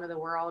traveled out into the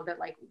world, that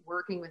like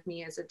working with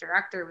me as a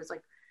director was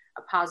like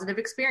a positive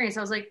experience.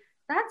 I was like,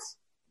 that's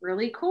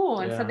really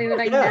cool. And something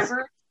that I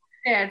never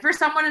did, for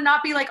someone to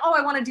not be like, oh,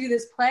 I want to do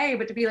this play,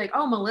 but to be like,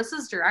 oh,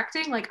 Melissa's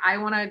directing, like I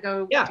want to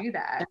go do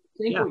that. I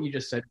think what you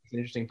just said is an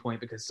interesting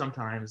point, because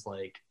sometimes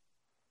like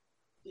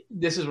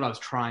this is what I was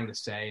trying to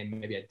say, and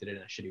maybe I did it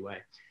in a shitty way.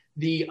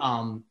 The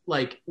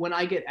like when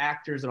I get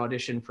actors that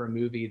audition for a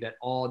movie that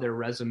all their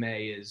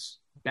resume is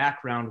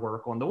background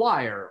work on The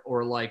Wire,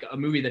 or like a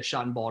movie that's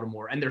shot in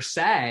Baltimore, and they're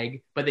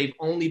SAG, but they've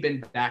only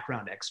been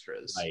background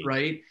extras,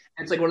 right?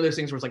 And it's like one of those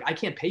things where it's like, I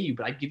can't pay you,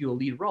 but I'd give you a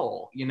lead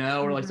role, you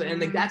know, or like,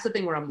 and like that's the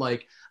thing where I'm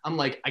like,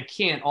 I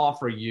can't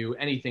offer you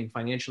anything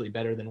financially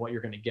better than what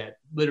you're going to get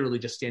literally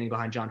just standing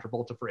behind John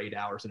Travolta for 8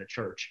 hours in a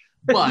church.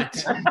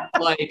 But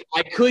like,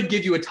 I could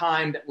give you a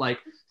time that like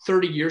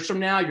 30 years from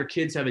now, your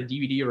kids have a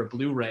DVD or a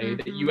Blu-ray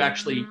that you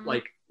actually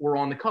like were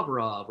on the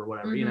cover of or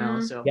whatever, you know?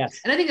 So,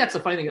 and I think that's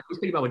the funny thing. I was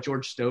thinking about what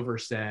George Stover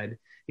said.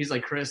 He's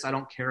like, Chris, I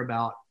don't care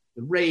about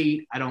the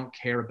rate. I don't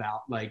care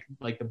about like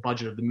the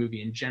budget of the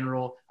movie in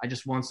general. I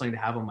just want something to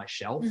have on my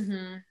shelf.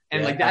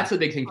 And like, that's the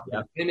big thing.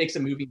 When he makes a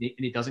movie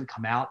and it doesn't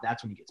come out,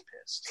 that's when he gets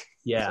pissed.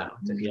 Yeah.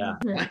 So,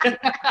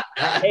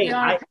 Hey,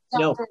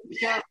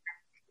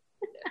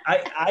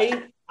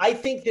 I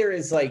think there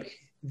is a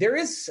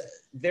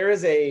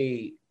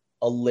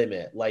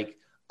limit. Like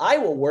I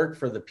will work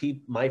for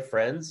my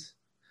friends.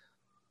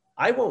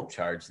 I won't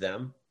charge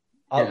them.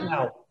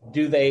 Now,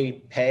 do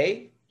they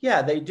pay?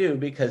 Yeah, they do,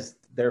 because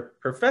they're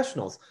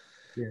professionals.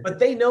 But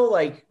they know,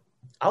 like,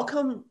 I'll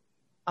come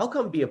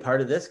be a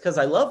part of this because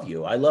I love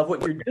you. I love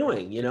what you're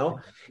doing, you know?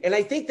 And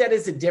I think that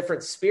is a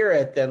different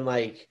spirit than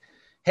like,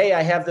 hey,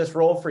 I have this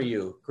role for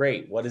you.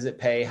 Great. What does it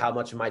pay? How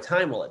much of my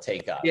time will it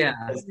take up? Yeah.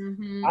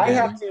 I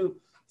have to,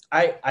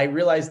 I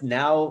realize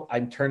now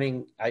I'm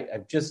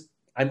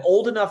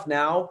old enough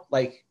now.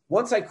 Like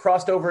once I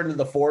crossed over into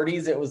the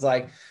 40s, it was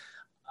like,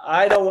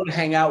 I don't want to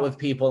hang out with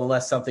people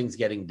unless something's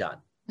getting done.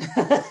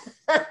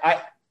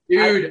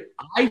 Dude,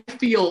 I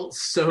feel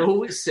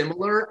so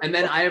similar. And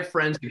then I have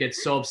friends who get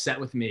so upset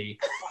with me,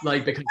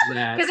 like because of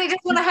that. Because they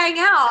just want to hang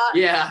out.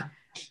 Yeah.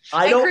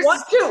 I don't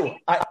want to.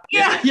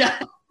 Yeah.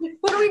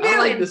 What are we doing?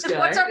 Like this guy.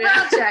 What's our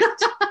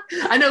project?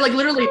 I know, like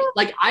literally,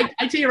 like I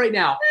tell you right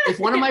now, if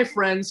one of my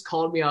friends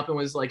called me up and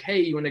was like, hey,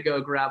 you want to go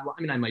grab,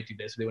 I mean, I might do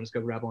this if they want to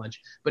go grab lunch,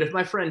 but if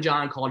my friend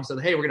John called and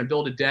said, hey, we're going to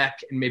build a deck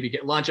and maybe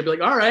get lunch, I'd be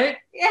like, all right,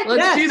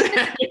 let's do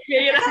that.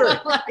 You know,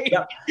 like,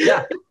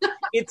 yeah.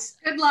 It's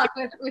good luck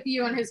with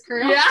you and his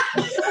crew. Yeah.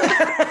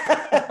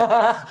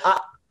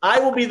 I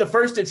will be the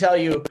first to tell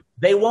you,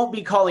 they won't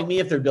be calling me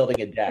if they're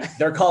building a deck.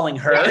 They're calling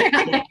her.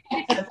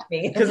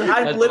 me. Because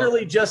I'm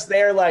literally just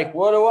there, like,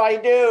 what do I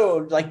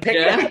do? Like, pick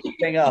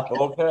everything up.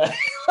 Okay.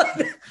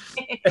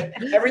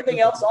 Everything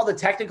else, all the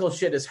technical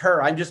shit is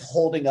her. I'm just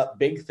holding up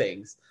big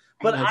things.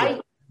 But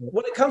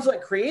when it comes to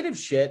like creative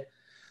shit,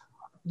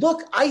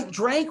 look, I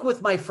drank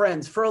with my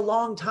friends for a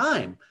long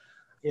time.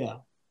 Yeah.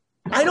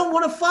 I don't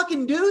want to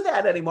fucking do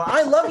that anymore.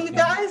 I love you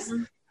guys.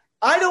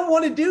 I don't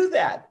want to do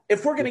that.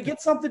 If we're going to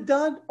get something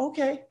done,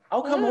 okay,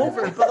 I'll come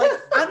over. But like,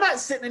 I'm not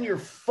sitting in your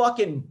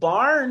fucking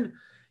barn,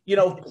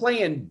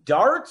 playing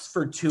darts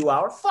for 2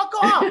 hours. Fuck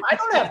off. I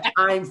don't have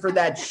time for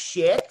that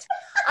shit.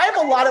 I have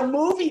a lot of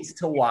movies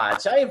to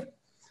watch. I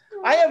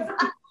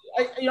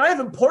have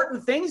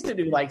important things to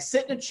do, like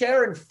sit in a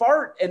chair and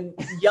fart and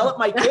yell at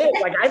my kid.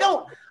 Like,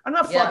 I'm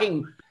not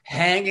fucking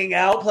hanging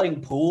out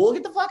playing pool.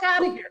 Get the fuck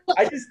out of here.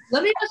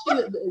 Let me ask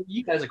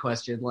you guys a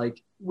question.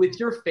 Like, with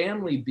your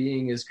family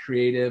being as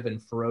creative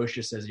and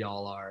ferocious as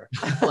y'all are,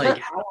 like,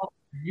 how are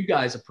you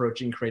guys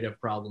approaching creative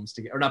problems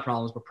together, or not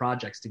problems, but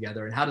projects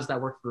together? And how does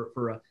that work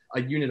for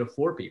a unit of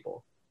 4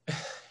 people?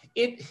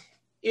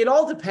 It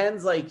all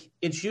depends. Like,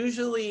 it's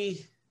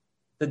usually,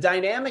 the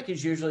dynamic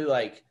is usually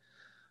like,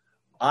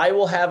 I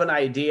will have an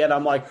idea and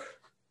I'm like,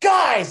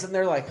 guys, and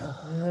they're like,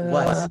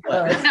 what?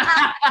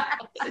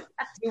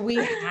 Do we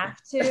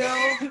have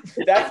to?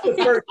 That's the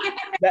first.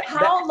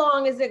 How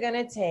long is it going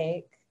to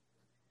take?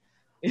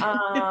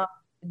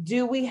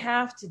 Do we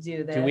have to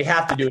do this? Do we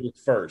have to do it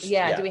first?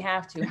 Yeah, do we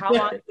have to? How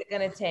long is it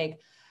going to take?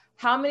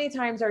 How many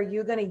times are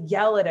you going to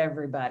yell at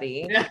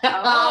everybody?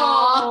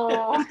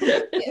 Oh.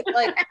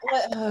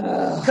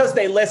 Because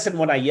they listen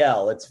when I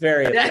yell. It's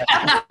very that's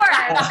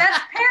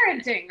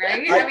parenting,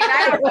 right? I mean,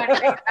 I don't know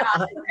anything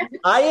about it.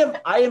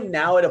 I am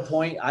now at a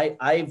point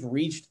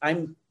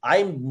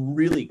I'm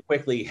really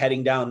quickly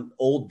heading down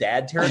old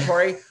dad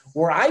territory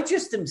where I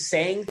just am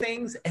saying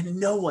things and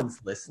no one's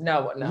listening.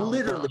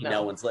 Literally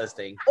no one's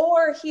listening.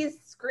 Or he's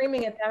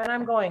screaming at them and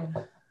I'm going,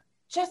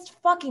 just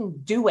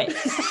fucking do it.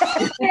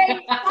 Fuck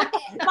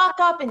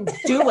up and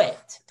do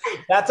it.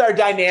 That's our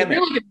dynamic.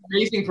 You're like an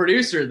amazing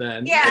producer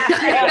then.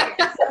 Yeah.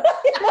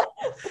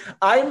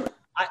 I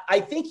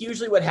think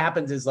usually what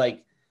happens is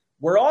like,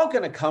 we're all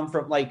going to come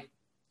from like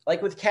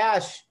with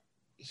Cash,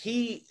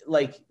 he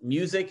like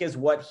music is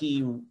what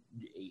he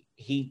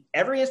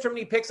every instrument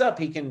he picks up,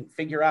 he can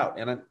figure out.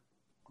 And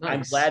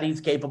I'm glad he's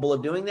capable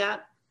of doing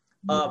that.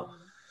 But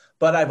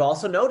I've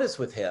also noticed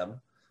with him,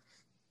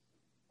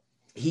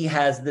 he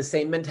has the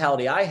same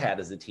mentality I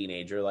had as a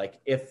teenager. Like,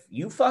 if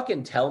you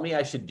fucking tell me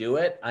I should do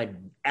it,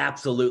 I'm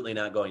absolutely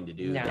not going to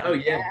do that. Oh,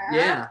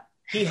 yeah.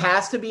 He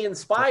has to be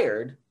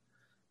inspired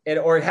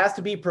or it has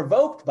to be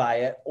provoked by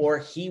it, or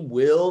he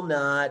will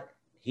not,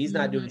 he's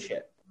not doing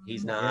shit.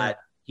 He's not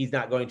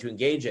going to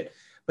engage it.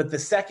 But the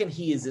second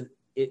he is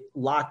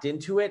locked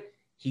into it,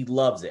 he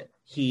loves it.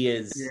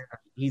 He's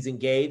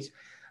engaged.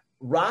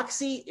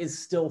 Roxy is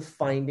still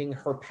finding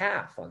her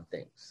path on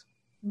things.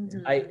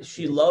 Mm-hmm.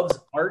 She loves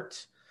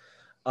art.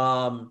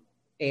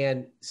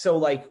 And so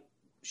like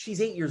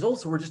she's 8 years old,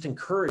 so we're just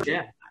encouraging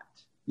that.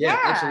 Yeah,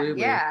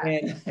 absolutely.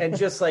 Yeah. And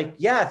just like,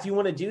 if you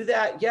want to do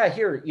that,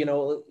 here,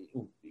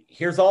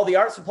 here's all the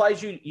art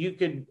supplies you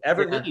could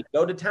ever need.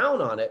 Go to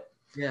town on it.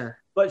 Yeah.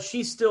 But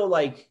she's still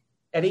like,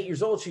 at 8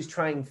 years old, she's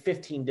trying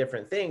 15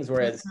 different things.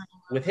 Whereas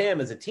with him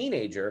as a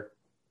teenager,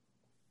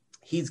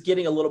 he's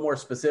getting a little more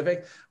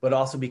specific, but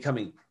also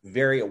becoming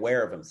very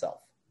aware of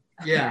himself.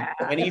 Yeah.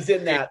 And he's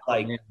in that,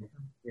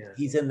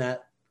 he's in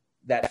that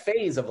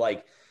phase of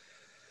like,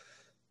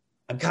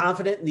 I'm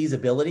confident in these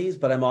abilities,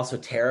 but I'm also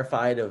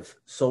terrified of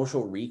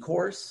social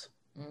recourse.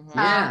 Mm-hmm.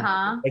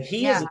 Yeah. Like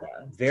he is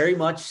very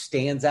much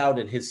stands out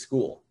in his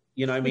school.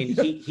 You know what I mean?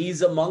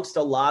 He's amongst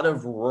a lot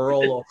of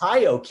rural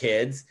Ohio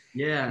kids.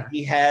 Yeah.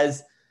 He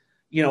has,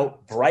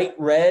 bright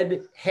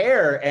red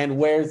hair and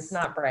wears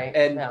not bright.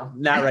 And no.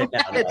 Not right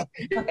now.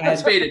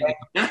 It's faded.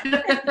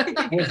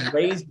 Was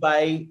raised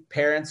by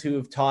parents who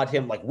have taught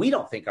him, like, we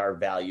don't think our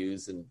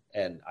values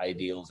and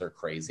ideals are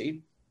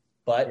crazy.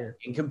 But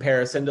in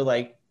comparison to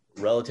like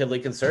relatively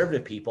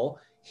conservative people,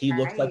 he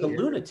looks like a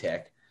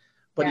lunatic,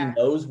 but he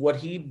knows what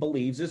he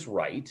believes is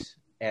right.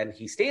 And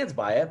he stands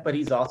by it, but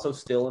he's also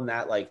still in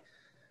that, like,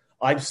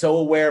 I'm so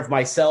aware of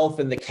myself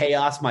and the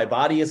chaos my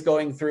body is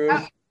going through.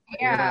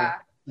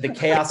 The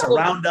chaos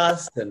around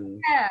us. And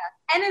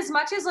as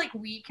much as, like,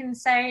 we can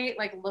say,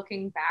 like,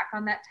 looking back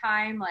on that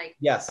time, like,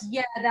 yes,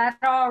 that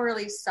all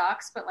really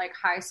sucks, but, like,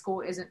 high school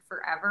isn't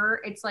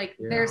forever. It's, like,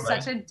 there's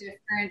such a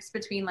difference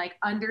between, like,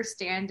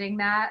 understanding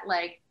that,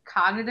 like,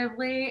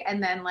 cognitively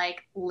and then,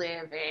 like,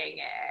 living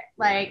it.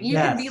 Like, you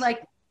can be,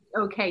 like,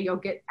 okay, you'll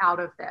get out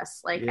of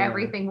this. Like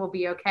everything will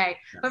be okay.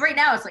 But right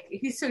now it's like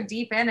he's so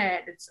deep in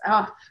it. It's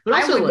but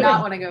also, I would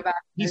not want to go back.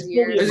 He's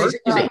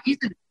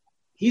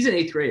in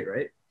 8th grade,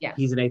 right? Yeah,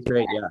 he's in 8th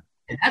grade. Yeah,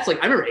 and that's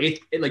like I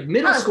remember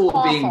middle school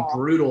awful. Being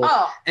brutal.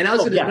 And I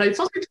was but it's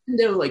also interesting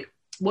though, like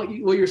what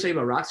you were saying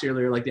about Roxy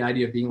earlier, like the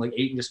idea of being like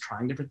 8 and just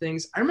trying different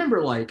things. I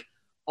remember like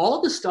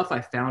all the stuff I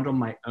found on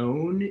my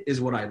own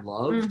is what I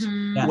loved,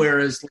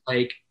 whereas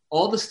like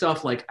all the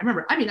stuff, like I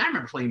remember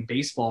playing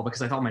baseball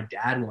because I thought my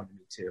dad wanted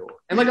me to.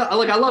 And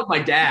I love my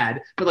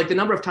dad, but like the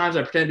number of times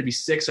I pretended to be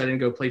sick so I didn't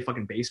go play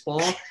fucking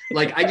baseball,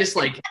 like I just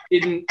like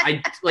didn't,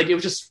 I like, it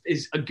was just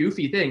is a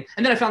goofy thing.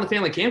 And then I found the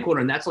family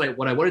camcorder and that's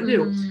what I wanted to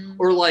do.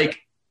 Or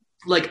like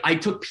I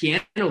took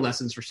piano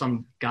lessons for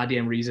some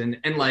goddamn reason.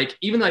 And like,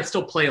 even though I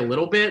still play a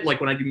little bit,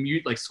 like when I do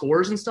mute like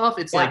scores and stuff,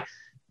 it's like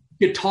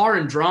guitar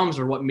and drums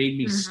are what made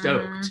me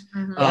stoked.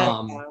 And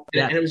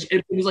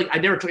it was like I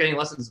never took any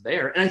lessons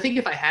there. And I think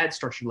if I had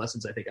structured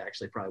lessons, I think I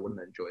actually probably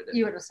wouldn't have enjoyed it.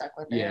 You would have stuck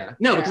with it. Yeah.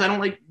 No, because I don't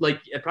like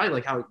probably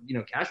like how, you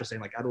know, Cash was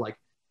saying, like I don't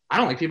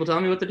like people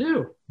telling me what to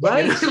do.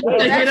 Right.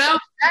 You know?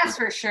 That's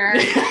for sure.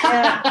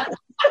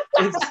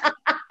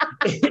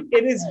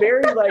 It is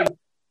very like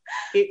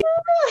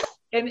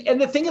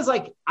and the thing is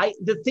like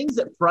the things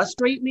that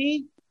frustrate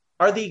me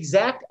are the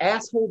exact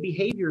asshole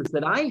behaviors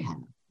that I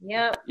have.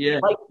 Yep. Yeah.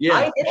 Like,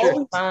 yeah.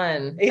 It's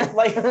fun. It's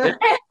like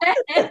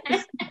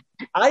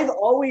I've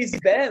always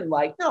been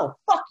like, no,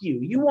 fuck you.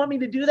 You want me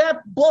to do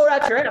that? Blow it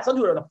out your ass. I'll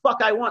do whatever the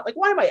fuck I want. Like,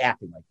 why am I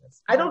acting like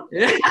this? I don't.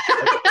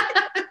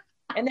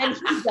 And then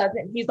he does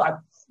it. He's like,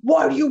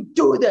 why do you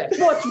do this?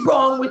 What's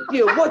wrong with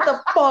you? What the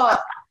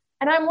fuck?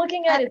 And I'm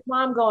looking at his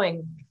mom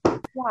going,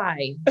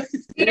 why?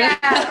 Yeah,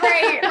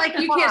 right. Like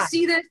you can't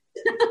see this.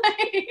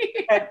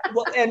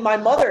 and my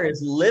mother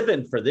is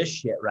living for this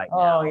shit right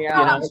now. Oh yeah.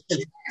 You know,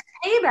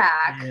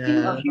 payback.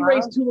 Yeah.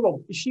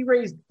 She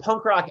raised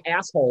punk rock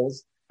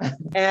assholes,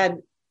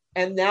 and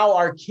now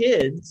our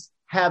kids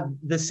have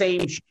the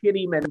same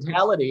shitty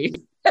mentality.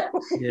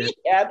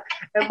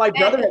 And my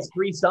brother has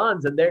 3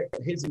 sons, and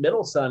his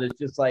middle son is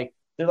just like,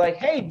 they're like,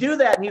 hey, do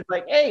that, and he's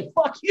like, hey,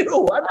 fuck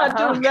you, I'm not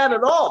doing that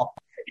at all.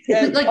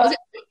 And like,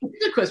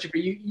 good question for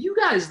you. You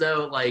guys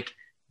though, like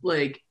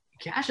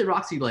Cash and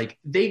Roxy, like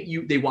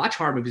they watch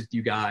horror movies with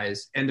you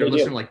guys, and they're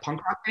listening to like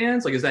punk rock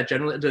bands. Like, is that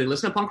generally, do they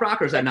listen to punk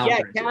rock, or is that not?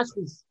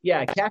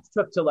 Cash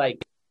took to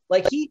like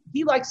he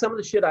likes some of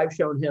the shit I've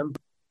shown him.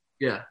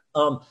 Yeah.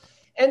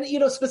 And you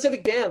know,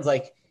 specific bands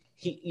like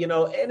he, you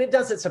know, and it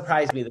doesn't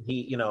surprise me that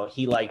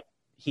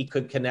he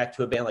could connect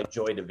to a band like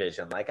Joy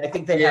Division. Like I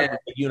think they have like,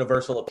 a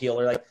universal appeal,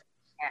 or like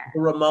the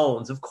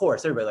Ramones, of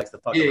course. Everybody likes the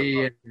fucking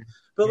Ramones.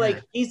 But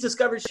like he's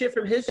discovered shit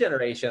from his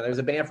generation. There's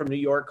a band from New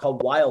York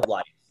called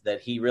Wildlife that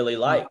he really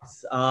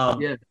likes.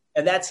 And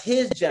that's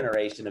his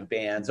generation of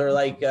bands, or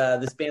like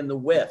this band, The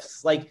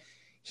Whiffs. Like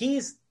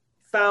he's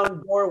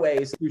found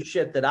doorways through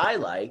shit that I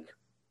like,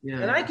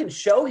 and I can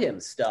show him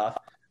stuff,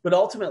 but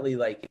ultimately,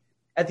 like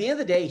at the end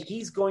of the day,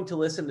 he's going to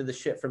listen to the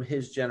shit from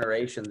his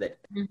generation that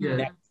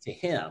connects to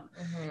him.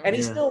 And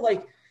he's still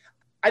like,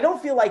 I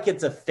don't feel like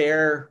it's a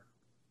fair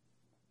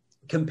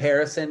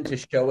comparison to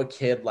show a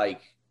kid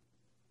like,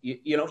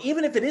 you know,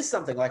 even if it is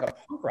something like a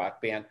punk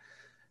rock band,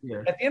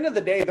 at the end of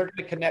the day, they're going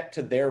to connect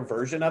to their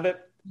version of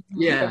it.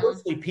 Yeah.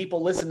 Mostly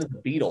people listen to the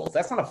Beatles.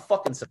 That's not a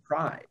fucking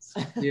surprise.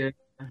 Yeah.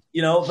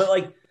 You know,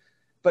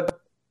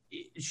 but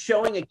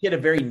showing a kid a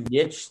very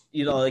niche,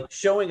 you know, like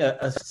showing a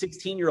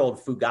 16-year-old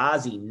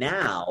Fugazi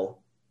now,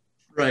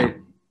 right?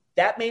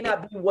 That may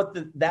not be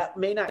that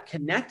may not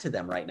connect to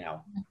them right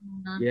now.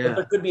 Yeah. But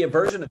there could be a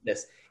version of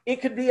this.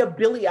 It could be a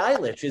Billie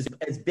Eilish,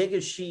 as big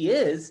as she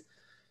is.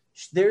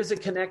 There's a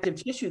connective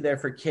tissue there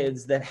for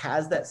kids that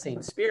has that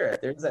same spirit.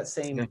 There's that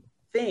same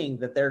thing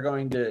that they're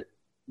going to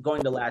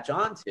latch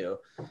onto.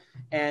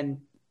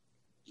 And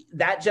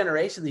that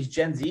generation, these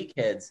Gen Z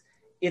kids,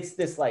 it's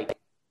this like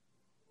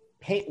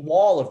paint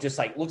wall of just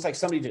like, looks like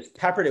somebody just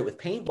peppered it with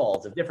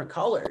paintballs of different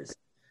colors.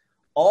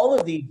 All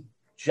of these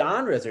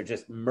genres are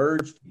just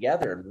merged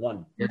together in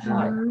one.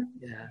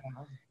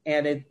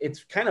 And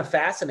it's kind of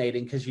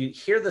fascinating because you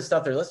hear the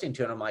stuff they're listening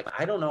to, and I'm like,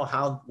 I don't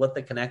know what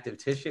the connective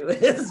tissue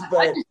is, but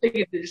I just think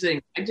it's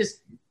interesting.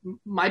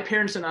 My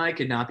parents and I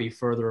could not be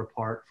further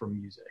apart from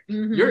music.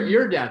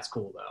 Your dad's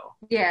cool though.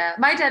 Yeah,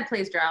 my dad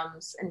plays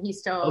drums, and he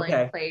still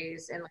like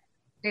plays, and like,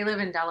 they live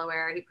in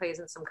Delaware. He plays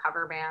in some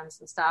cover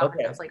bands and stuff.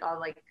 And does like all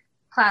like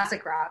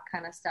classic rock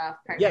kind of stuff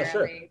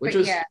primarily.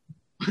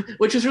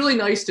 Which was really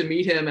nice to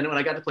meet him. And when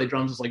I got to play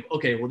drums, it's like,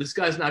 okay, well, this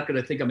guy's not going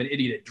to think I'm an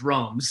idiot at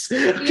drums.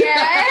 Yeah.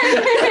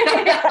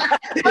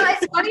 Well,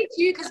 it's funny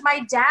too, because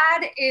my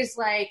dad is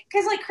like,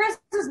 because like Chris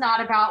is not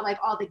about like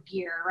all the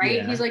gear, right?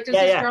 Yeah. He's like, does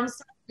this drum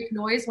make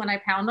noise when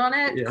I pound on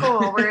it? Yeah.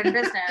 Cool, we're in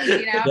business,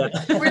 you know?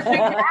 Whereas my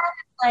dad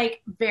is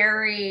like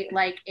very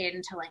like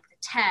into like the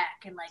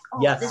tech and like,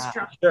 this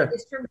drum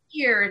is from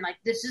here, and like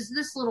this is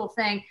this little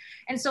thing.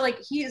 And so like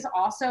he is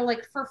also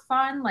like for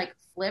fun like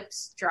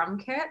flips drum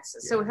kits.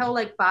 So he'll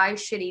like buy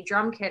shitty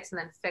drum kits and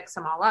then fix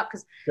them all up,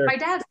 because my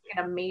dad's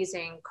like, an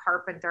amazing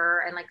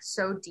carpenter and like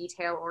so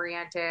detail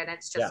oriented, and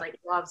it's just like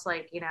loves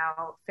like, you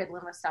know,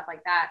 fiddling with stuff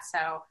like that.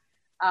 So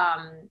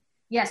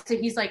so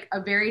he's like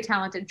a very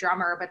talented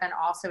drummer, but then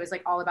also is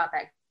like all about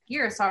that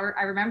gear. So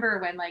I remember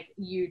when like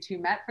you two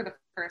met for the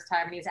first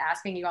time, and he's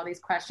asking you all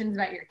these questions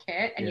about your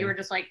kit, and you were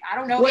just like, I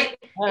don't know,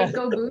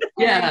 go boot.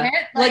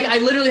 Like I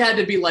literally had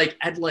to be like,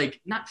 I'd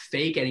like not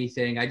fake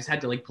anything. I just had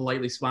to like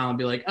politely smile and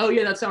be like, oh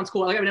yeah, that sounds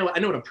cool. Like I know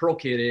what a Pearl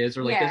kit is,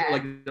 or like this, or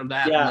like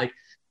that. Yeah.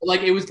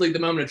 like it was like the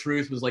moment of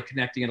truth was like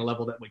connecting at a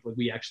level that like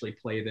we actually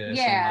play this.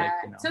 Yeah. And, like,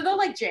 you know. So they'll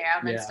like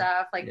jam and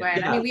stuff. Like when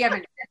Yeah. I mean we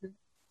haven't been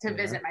to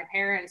visit my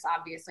parents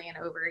obviously in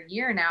over a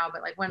year now,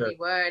 but like when we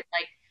would,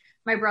 like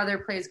my brother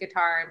plays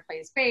guitar and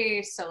plays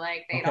bass, so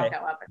like they'd all go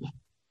up and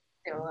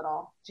do a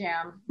little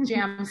jam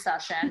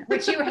session,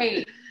 which you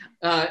hate.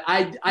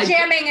 I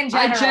jamming in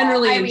general. I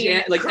generally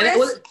mean, like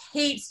Chris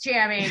hates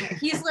jamming.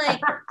 He's like,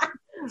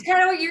 it's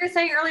kind of what you were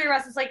saying earlier,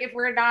 Russ. It's like if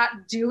we're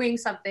not doing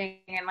something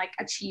and like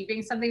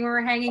achieving something when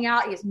we're hanging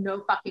out, he has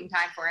no fucking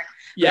time for it.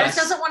 Yes.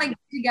 Chris doesn't want to get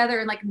together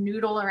and like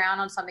noodle around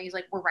on something. He's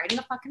like, we're writing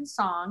a fucking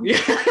song.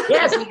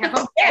 Yes. We have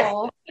a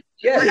goal.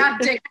 Yes. We're not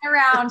digging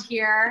around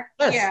here.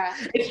 Yes.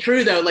 Yeah. It's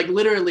true though. Like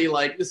literally,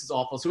 like this is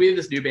awful. So we have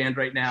this new band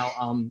right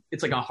now.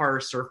 It's like a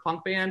horror surf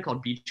punk band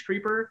called Beach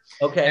Creeper.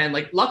 Okay. And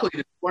like luckily,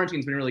 the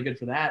quarantine's been really good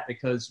for that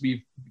because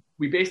we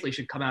basically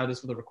should come out of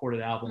this with a recorded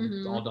album. Mm-hmm.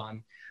 It's all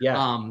done.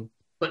 Yeah.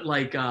 But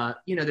like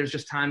you know, there's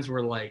just times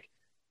where like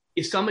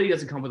if somebody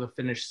doesn't come with a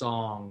finished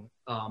song,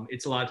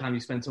 it's a lot of time you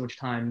spend so much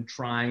time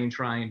trying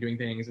and doing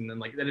things, and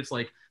then it's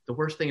like the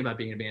worst thing about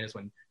being in a band is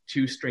when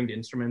two stringed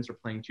instruments are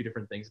playing two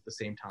different things at the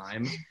same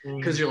time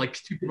because you're like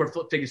two people are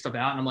figuring stuff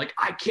out, and I'm like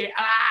I can't.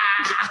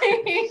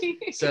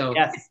 So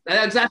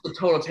that's a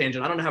total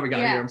tangent. I don't know how we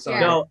got here. I'm sorry.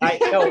 No, I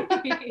know.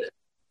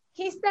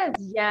 He says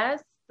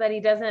yes, but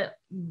he doesn't.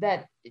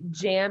 That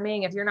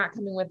jamming. If you're not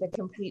coming with a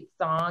complete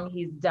song,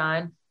 he's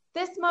done.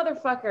 This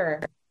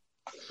motherfucker.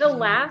 The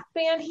last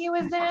band he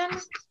was in,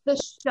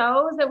 the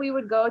shows that we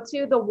would go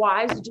to, the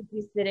wives would just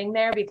be sitting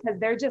there because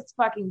they're just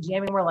fucking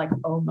jamming. We're like,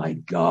 oh my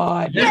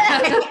God.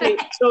 Okay,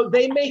 so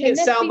they make it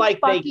sound like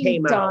they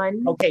came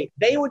done? out. Okay,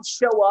 they would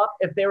show up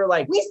if they were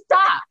like, we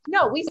stopped.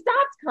 No, we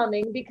stopped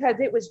coming because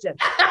it was just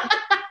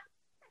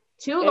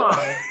too long,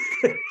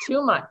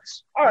 too much.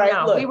 All right,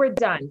 no, look. we were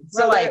done.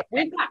 So we're like,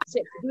 we've got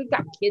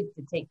kids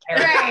to take care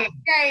of. Right,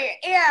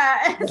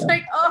 yeah. It's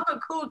like, oh,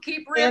 cool,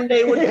 keep ripping. and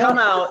they would come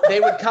out. They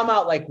would come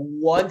out like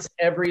once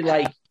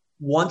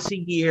a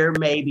year,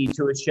 maybe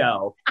to a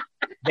show.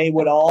 They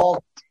would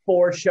all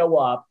four show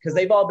up because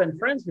they've all been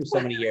friends for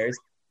so many years,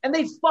 and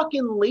they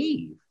fucking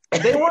leave.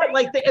 They weren't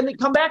like and they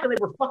come back and they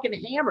were fucking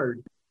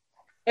hammered.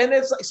 And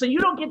it's like, so you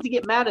don't get to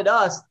get mad at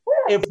us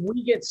if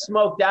we get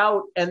smoked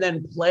out and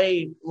then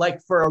play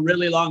like for a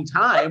really long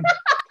time.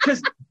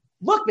 Because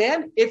look,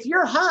 man, if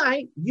you're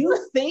high,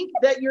 you think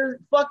that you're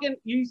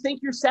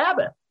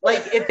Sabbath.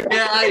 Like, if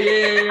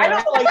I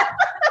don't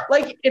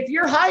like if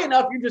you're high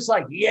enough, you're just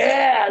like,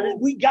 yeah,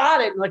 we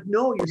got it. And like,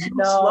 no, you're so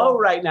slow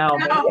right now.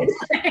 No.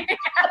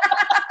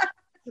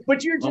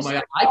 But you're just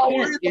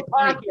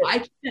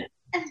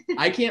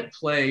I can't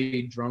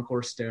play drunk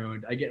or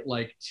stoned. I get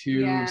like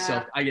too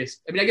I guess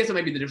that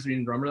might be the difference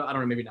between a drummer. I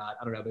don't know, maybe not.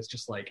 I don't know, but it's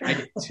just like I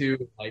get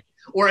too like,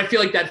 or I feel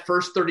like that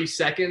first 30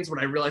 seconds when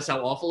I realize how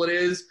awful it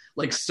is,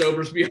 like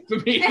sobers me up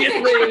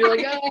immediately. And you're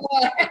like,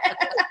 ah.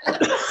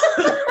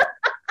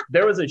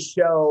 There was a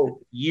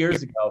show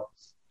years ago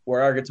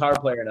where our guitar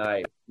player and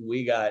I,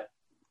 we got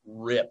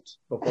ripped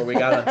before we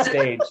got on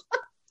stage.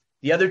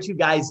 The other two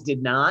guys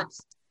did not.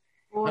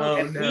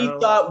 And we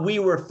thought we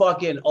were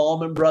fucking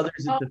Allman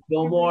Brothers at the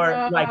Fillmore.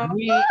 No. Like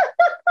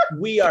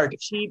we are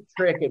Cheap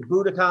Trick at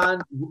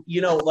Budokan.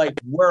 You know, like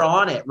we're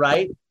on it,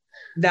 right?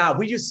 Now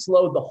we just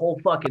slowed the whole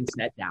fucking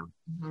set down.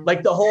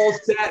 Like the whole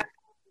set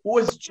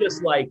was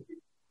just like,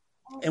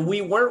 and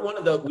we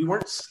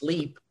weren't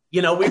sleep.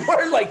 You know, we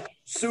weren't like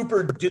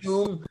super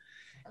doom.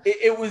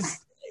 It was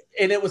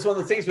one of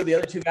the things where the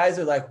other two guys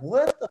are like,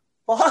 what the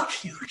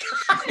fuck, you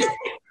guys?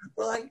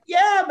 We're like,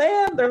 yeah,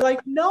 man. They're like,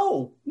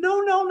 no.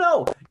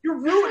 You're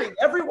ruining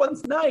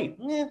everyone's night.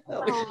 Oh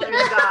my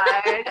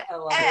God. I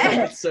love it.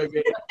 That's so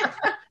good.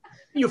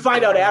 You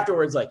find out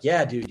afterwards, like,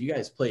 yeah, dude, you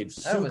guys played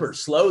super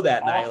slow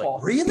that night.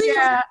 Like, really?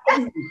 Yeah.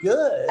 Oh,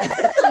 good.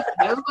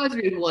 That reminds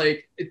me of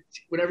like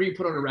whenever you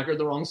put on a record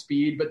the wrong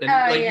speed, but then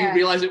you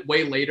realize it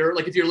way later.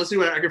 Like if you're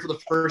listening to a record for the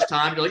first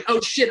time, you're like, oh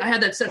shit, I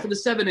had that set for the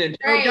 7-inch.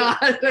 Right. Oh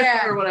God,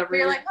 Yeah. or whatever.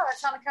 You're like, oh, that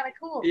sounded kind of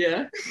cool.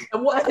 Yeah.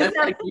 And what, That's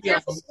like,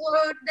 Just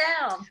slowed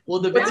down. well,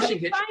 the Vanishing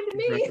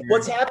Hitchhiker.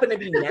 what's happened to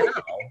me now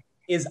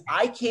is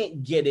I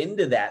can't get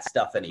into that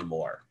stuff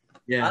anymore.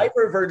 Yeah. I've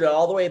reverted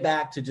all the way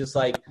back to just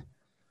like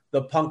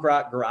the punk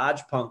rock,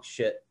 garage punk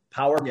shit,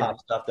 power pop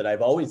stuff that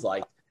I've always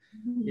liked.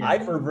 Yeah.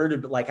 I've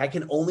reverted, but like I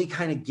can only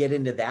kind of get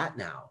into that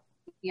now.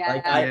 Yeah.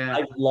 Like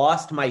I've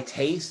lost my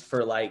taste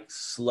for like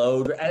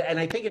slow, and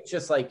I think it's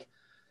just like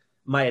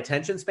my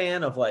attention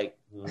span of like,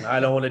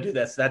 I don't want to do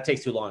this. That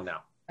takes too long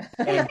now.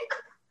 And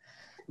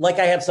like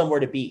I have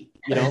somewhere to be,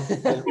 you know?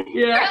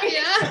 Yeah.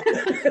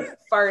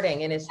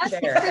 Farting in his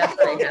chair. That's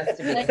where he has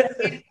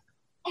to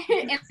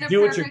be.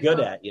 Do what you're good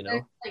at, you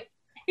know? Like,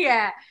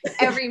 yeah.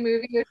 Every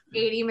movie is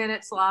 80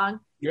 minutes long.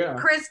 Yeah.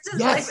 Chris does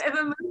Yes. like if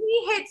a movie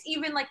hits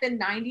even like the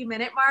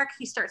 90-minute mark,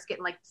 he starts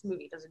getting like, this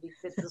movie doesn't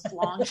fit this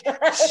long.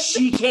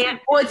 She can't.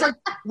 Well, it's like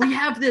we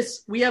have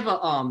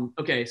a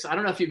okay, so I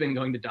don't know if you've been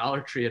going to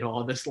Dollar Tree at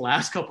all this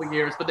last couple of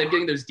years, but they're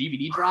getting those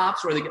DVD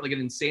drops where they get like an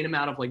insane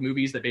amount of like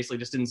movies that basically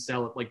just didn't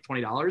sell at like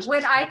 $20.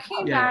 When I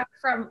came back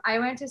I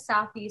went to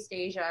Southeast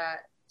Asia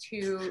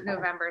 2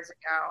 Novembers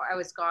ago. I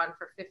was gone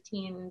for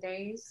 15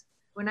 days.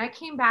 When I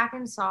came back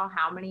and saw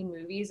how many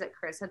movies that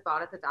Chris had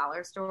bought at the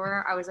dollar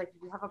store, I was like,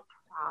 you have a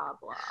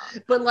problem.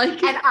 But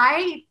like, and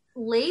I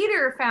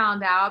later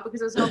found out,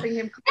 because I was helping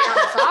him clean out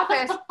his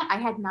office, I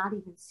had not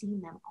even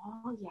seen them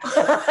all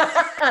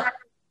yet.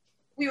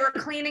 We were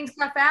cleaning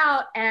stuff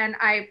out, and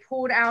I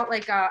pulled out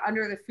like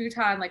under the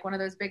futon, like one of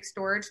those big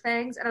storage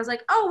things, and I was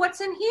like, "Oh,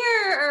 what's in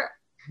here?"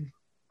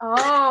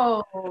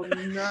 Oh no!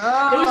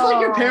 It was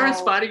like your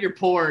parents finding your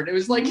porn. It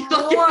was like, movies.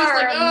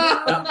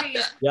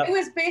 Yep. It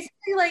was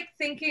basically like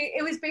thinking.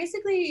 It was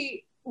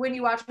basically when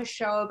you watch a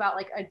show about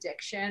like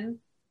addiction,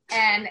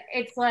 and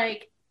it's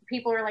like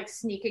people are like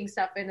sneaking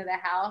stuff into the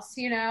house,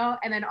 you know,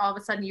 and then all of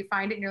a sudden you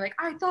find it and you're like,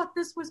 I thought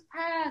this was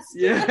past.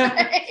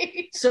 Yeah.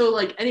 So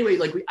like, ananyway,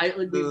 like we have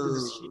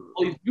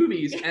all these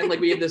movies, and like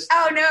we have this.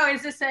 Oh no,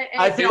 is this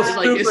I feel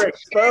super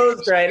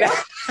exposed right now.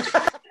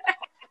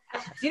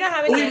 Do you know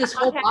how many this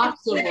whole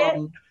box of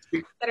that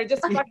are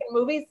just fucking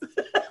movies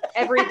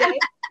every day?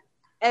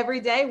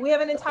 Every day we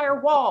have an entire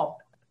wall.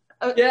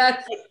 Yeah.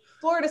 Like,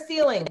 floor to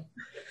ceiling.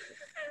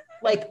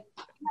 Like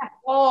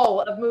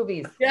wall of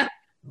movies. Yeah.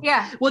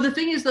 Yeah. Well, the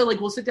thing is though, like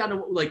we'll sit down and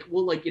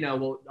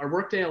our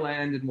work day will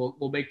end and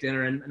we'll make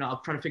dinner and I'll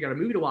try to figure out a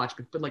movie to watch,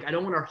 but like I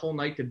don't want our whole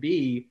night to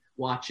be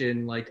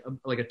watching like a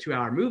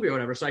 2-hour movie or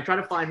whatever. So I try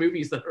to find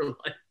movies that are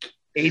like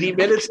 80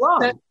 minutes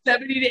long,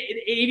 70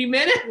 to 80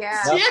 minutes.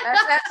 Yeah,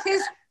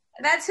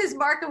 that's his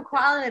mark of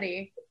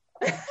quality.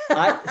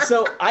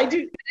 I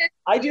do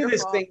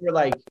this thing where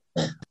like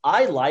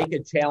I like a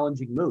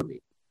challenging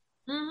movie.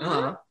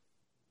 Mm-hmm.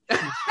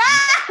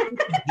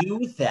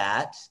 Do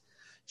that.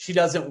 She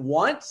doesn't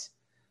want,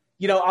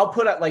 I'll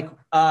put up like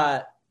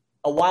a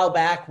while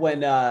back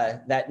when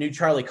that new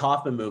Charlie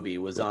Kaufman movie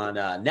was on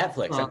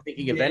Netflix. I'm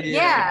thinking of it.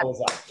 Yeah. I was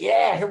like,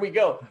 yeah, here we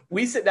go.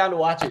 We sit down to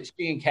watch it,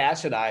 she and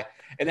Cash and I.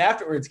 And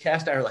afterwards,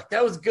 Cash and I were like,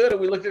 that was good.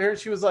 And we looked at her and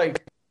she was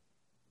like,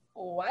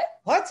 what?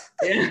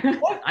 Yeah.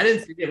 What? I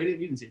didn't see it. We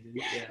didn't see it.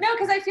 Yeah. No,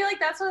 because I feel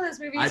like that's one of those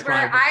movies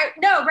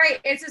right.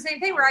 It's the same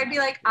thing where I'd be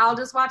like, I'll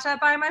just watch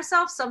that by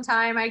myself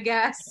sometime, I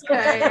guess.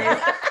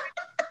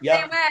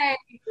 Same way.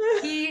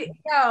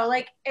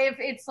 If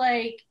it's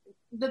like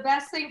the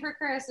best thing for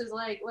Chris is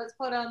like, let's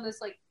put on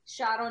this like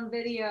shot on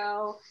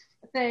video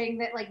thing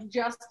that like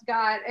just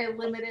got a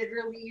limited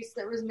release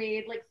that was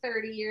made like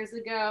 30 years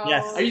ago.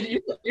 Yes.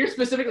 You're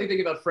specifically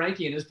thinking about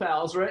Frankie and his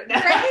pals, right?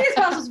 Frankie and his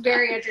pals was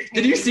very entertaining.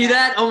 Did you see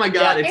that? Oh my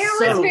god, it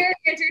was very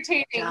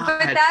entertaining. God,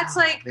 but that's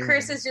like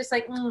Chris is just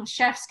like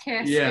chef's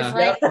kiss. Yeah, it's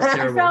like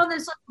I found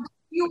this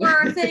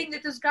viewer thing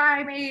that this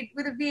guy made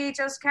with a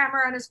VHS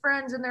camera and his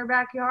friends in their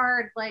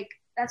backyard. Like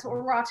that's what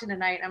we're watching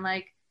tonight. I'm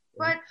like,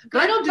 what?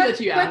 But I don't do that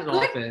to you as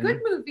often. Good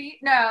movie.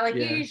 No,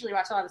 you usually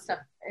watch a lot of stuff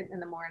in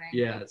the morning.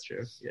 Yeah, that's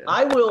true. Yeah.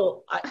 I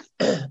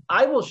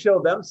will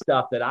show them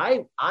stuff that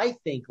I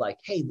think like,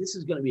 hey, this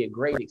is going to be a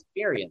great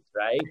experience,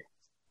 right?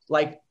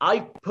 Like I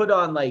put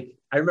on like,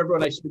 I remember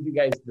when I showed you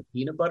guys the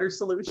peanut butter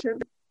solution.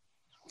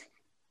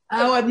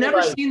 Oh, I've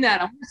never seen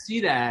that. I want to see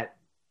that.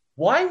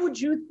 Why would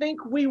you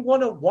think we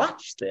want to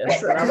watch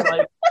this? And I'm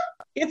like,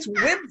 it's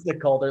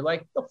whimsical. They're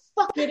like, the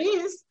fuck it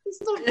is.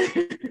 This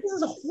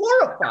is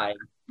horrifying.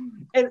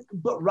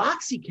 But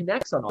Roxy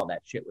connects on all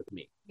that shit with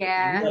me.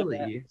 Yeah.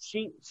 Really?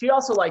 She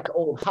also liked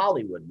old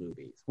Hollywood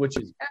movies, which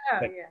is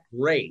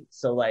great.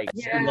 So like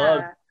she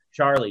loved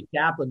Charlie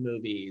Chaplin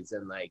movies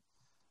and like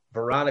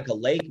Veronica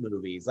Lake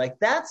movies. Like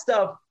that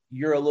stuff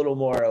you're a little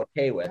more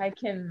okay with. I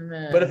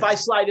can But if I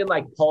slide in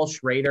like Paul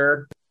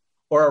Schrader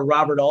or a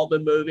Robert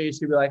Altman movie,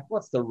 she'd be like,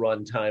 what's the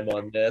runtime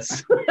on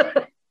this?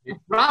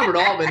 Robert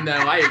Altman, though,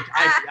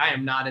 I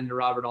am not into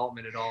Robert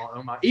Altman at all.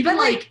 Oh my, even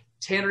like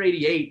Tanner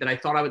 88 that I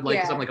thought I would like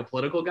because I'm like a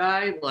political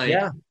guy. Like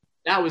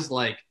that was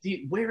like,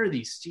 where are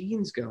these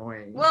scenes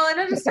going? Well, and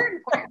at a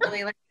certain point,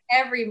 really, like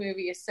every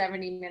movie is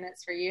 70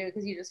 minutes for you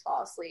because you just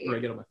fall asleep. Or I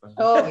get on my phone.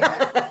 Oh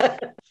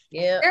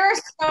yeah. There are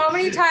so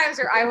many times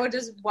where I will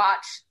just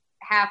watch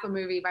half a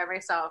movie by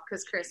myself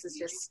because Chris is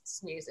just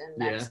snoozing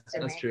next to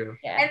me. That's true.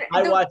 Yeah.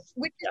 And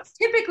which is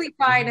typically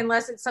fine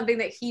unless it's something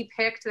that he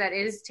picked that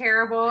is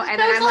terrible, and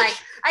then I'm like,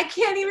 I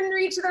can't even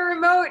reach the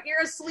remote.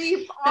 You're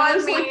asleep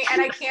on me,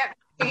 and I can't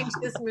change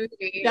this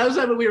movie. That was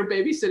when we were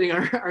babysitting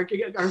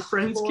our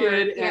friend's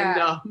kid,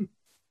 and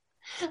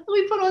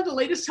we put on the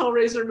latest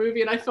Hellraiser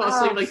movie, and I fell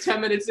asleep like 10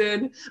 minutes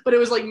in, but it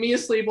was like me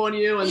asleep on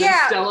you, and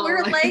then Stella. We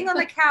were laying on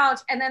the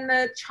couch, and then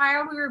the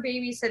child we were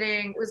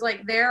babysitting was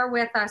like there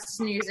with us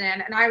snoozing,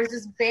 and I was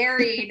just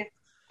buried,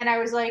 and I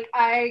was like,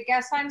 I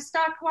guess I'm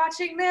stuck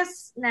watching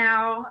this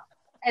now,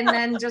 and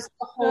then just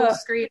the whole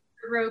screen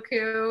of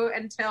Roku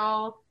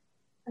until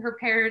her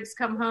parents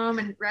come home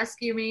and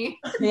rescue me.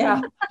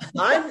 Yeah.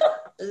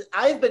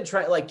 I've been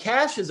trying, like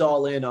Cash is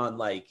all in on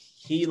like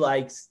he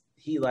likes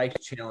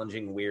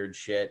challenging weird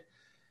shit.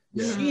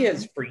 Yeah. She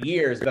has for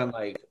years been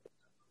like,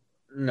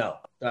 no,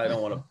 I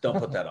don't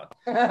put that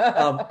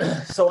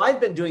on. So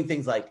I've been doing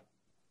things like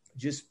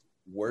just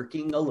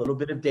working a little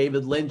bit of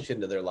David Lynch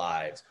into their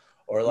lives,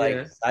 or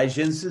like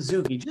Daijin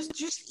Suzuki,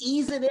 just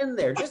ease it in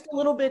there just a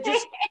little bit,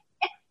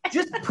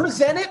 Just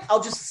present it.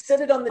 I'll just set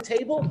it on the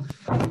table.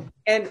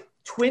 And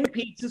Twin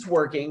Peaks is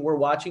working. We're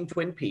watching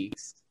Twin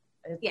Peaks.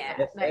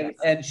 Yeah. Nice.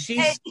 And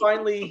she's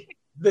finally,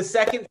 the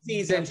second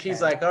season,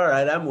 she's like, all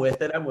right, I'm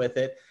with it.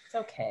 It's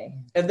okay.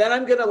 And then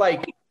I'm going to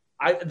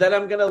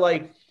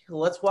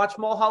let's watch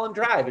Mulholland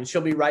Drive. And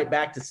she'll be right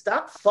back to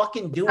stop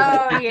fucking doing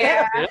it. Oh,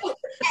 yeah.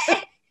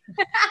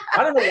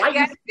 I don't know why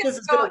you think this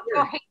is going to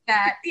work. I hate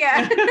that.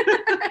 Yeah.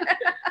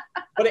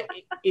 But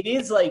it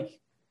is like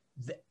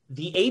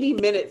the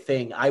 80-minute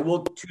thing. I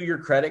will, to your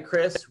credit,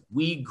 Chris,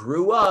 we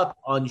grew up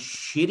on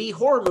shitty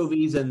horror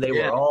movies and they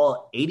were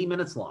all 80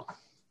 minutes long.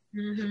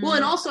 Mm-hmm. Well,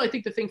 and also I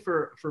think the thing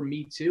for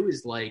me too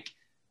is like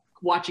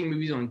watching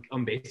movies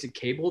on basic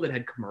cable that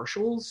had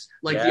commercials.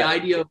 Like the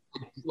idea of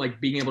like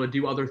being able to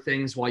do other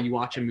things while you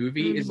watch a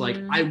movie is like,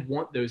 I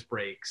want those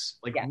breaks.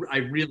 Like I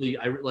really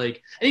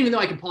like, and even though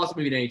I can pause the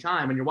movie at any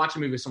time, when you're watching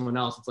a movie with someone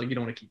else, it's like, you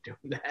don't want to keep doing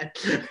that.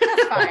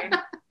 That's fine.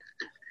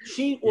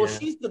 She's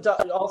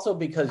also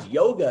because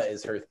yoga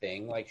is her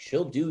thing. Like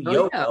she'll do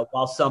yoga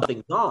while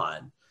something's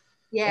on.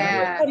 Yeah.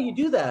 Like, how do you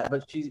do that?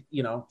 But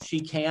she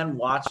can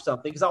watch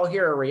something because I'll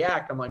hear her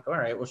react. I'm like, all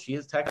right, well, she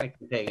is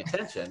technically paying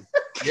attention.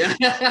 Yeah.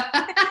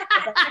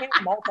 I can't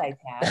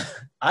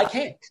multitask. I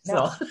can't.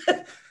 No.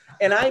 So,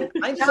 and I'm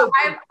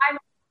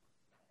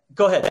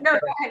Go ahead. No, go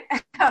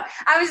ahead.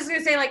 I was just going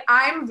to say, like,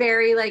 I'm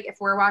very, like, if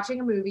we're watching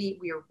a movie,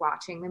 we are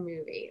watching the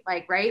movie.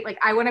 Like, right? Like,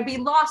 I want to be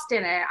lost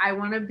in it. I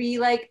want to be,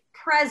 like,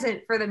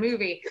 present for the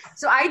movie.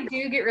 So I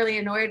do get really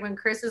annoyed when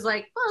Chris is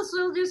like, well,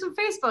 so we'll do some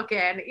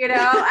Facebooking,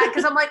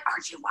 because I'm like,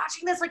 aren't you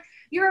watching this? Like,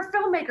 you're a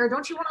filmmaker.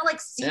 Don't you want to, like,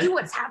 see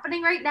what's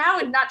happening right now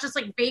and not just,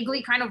 like,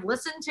 vaguely kind of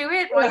listen to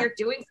it while you're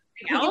doing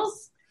something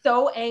else?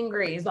 So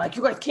angry. He's like,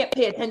 you guys can't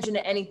pay attention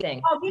to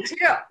anything. Oh, me too.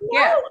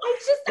 No,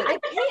 I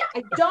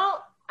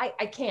can't.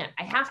 I can't.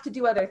 I have to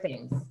do other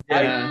things.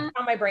 Yeah.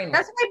 On my brain.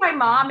 That's the way my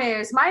mom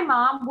is. My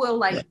mom will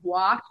like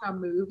watch a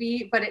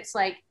movie, but it's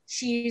like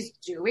she's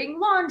doing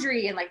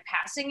laundry and like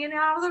passing it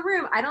out of the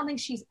room. I don't think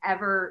she's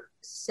ever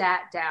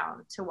sat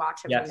down to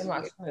watch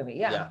a movie.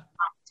 Yeah.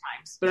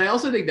 Times. But I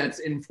also think that's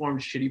informed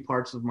shitty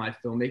parts of my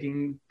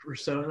filmmaking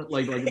persona,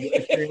 like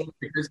experience,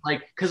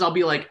 because I'll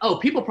be like, oh,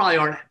 people probably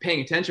aren't paying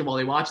attention while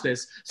they watch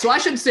this, so I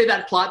should say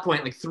that plot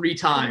point like 3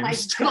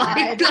 times. Oh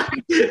my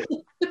God.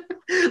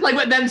 Like,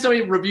 but then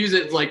somebody reviews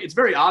it, it's like, it's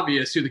very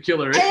obvious who the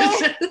killer is.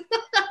 I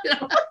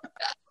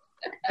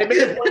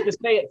made a point to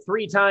say it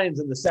 3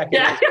 times in the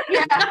second.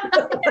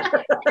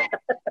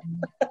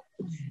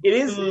 It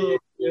is.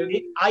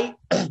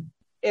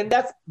 And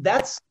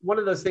that's one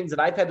of those things that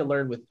I've had to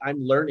learn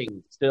I'm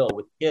learning still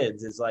with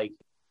kids is like,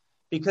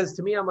 because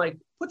to me, I'm like,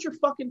 put your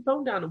fucking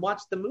phone down and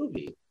watch the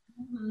movie.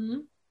 Mm-hmm.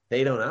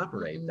 They don't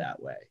operate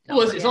that way.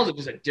 Well, it's also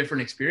just a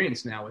different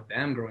experience now with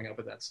them growing up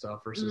with that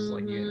stuff versus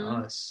like you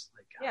and us.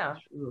 Like,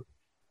 gosh,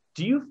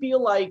 Do you feel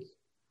like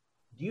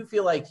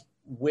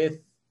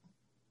with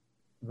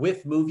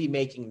movie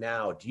making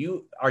now,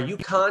 are you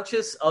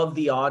conscious of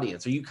the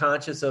audience? Are you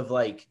conscious of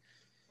like,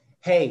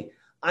 hey,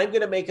 I'm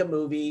going to make a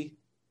movie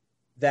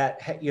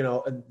that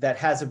that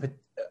has a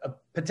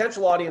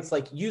potential audience,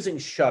 like using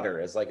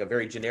Shudder as like a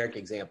very generic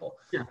example.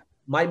 Yeah.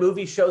 My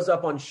movie shows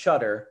up on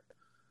Shudder.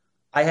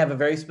 I have a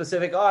very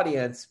specific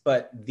audience,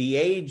 but the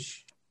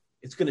age,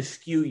 it's going to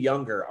skew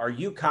younger. Are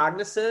you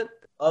cognizant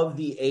of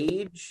the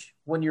age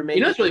when you're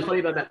making? What's really funny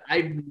about that?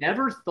 I've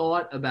never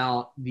thought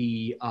about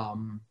the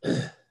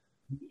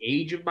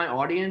age of my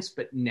audience,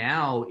 but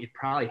now it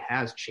probably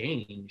has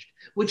changed,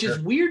 which is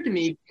weird to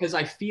me because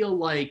I feel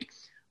like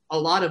a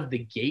lot of the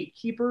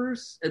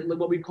gatekeepers,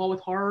 what we call with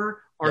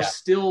horror, are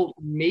still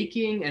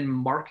making and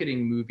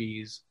marketing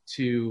movies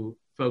to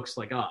folks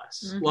like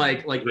us,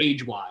 like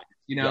age-wise,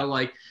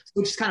 like,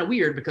 which is kind of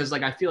weird because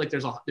like I feel like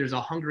there's a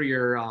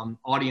hungrier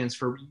audience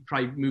for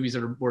probably movies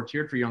that are more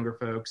tiered for younger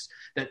folks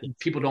that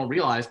people don't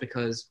realize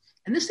because,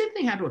 and the same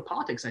thing happened with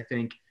politics. I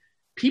think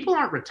people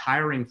aren't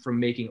retiring from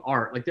making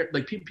art.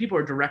 Like people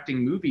are directing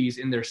movies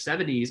in their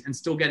 70s and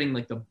still getting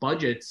like the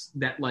budgets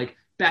that like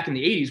back in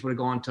the 80s would have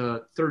gone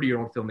to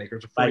 30-year-old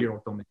filmmakers or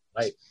 40-year-old filmmakers.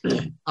 Right.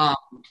 I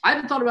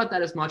haven't thought about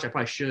that as much. I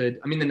probably should.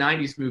 I mean, the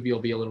 90s movie will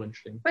be a little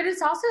interesting. But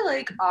it's also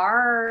like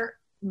our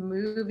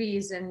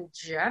movies in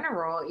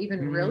general,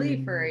 even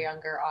really for a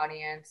younger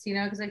audience,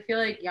 because I feel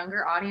like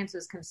younger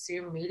audiences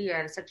consume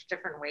media in such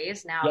different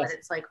ways now that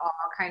it's like all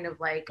kind of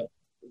like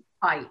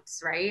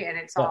fights, right? And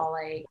it's all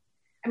like,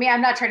 I mean,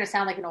 I'm not trying to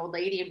sound like an old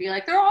lady and be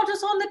like, they're all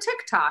just on the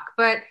TikTok,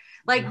 but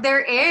like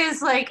there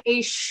is like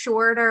a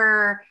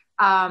shorter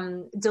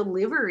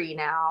delivery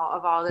now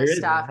of all this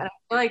stuff. And I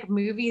feel like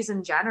movies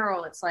in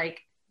general, it's like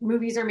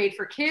movies are made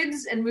for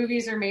kids and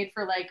movies are made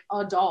for like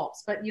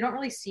adults, but you don't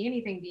really see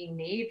anything being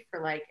made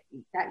for like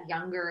that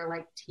younger,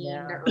 like teen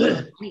or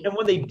early 20s. And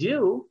when they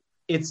do,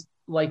 it's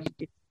like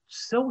it's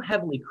so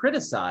heavily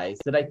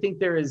criticized that I think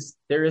there is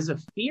a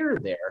fear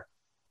there.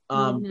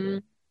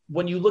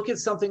 When you look at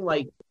something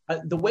like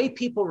the way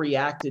people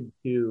reacted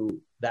to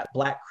that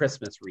Black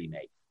Christmas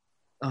remake,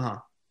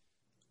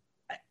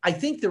 I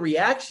think the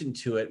reaction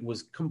to it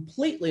was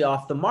completely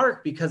off the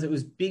mark because it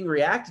was being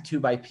reacted to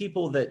by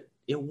people that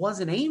it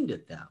wasn't aimed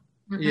at them.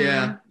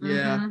 Yeah.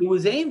 It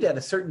was aimed at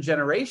a certain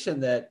generation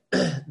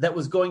that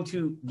was going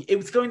to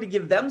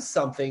give them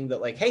something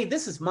that like, hey,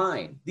 this is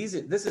mine. This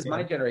is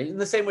my generation. In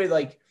the same way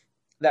like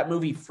that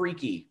movie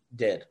Freaky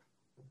did.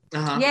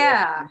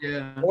 Yeah.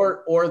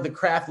 Or the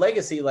Craft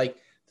Legacy, like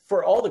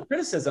for all the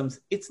criticisms,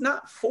 it's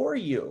not for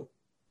you.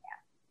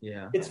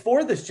 Yeah. It's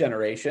for this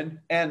generation,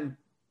 and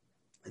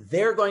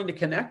they're going to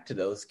connect to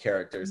those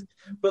characters.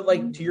 But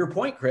like to your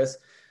point, Chris,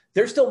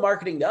 they're still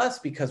marketing to us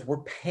because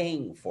we're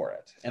paying for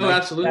it. And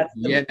absolutely.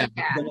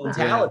 The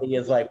mentality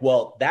is like,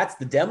 well, that's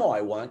the demo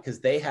I want because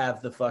they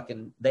have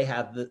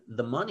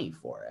the money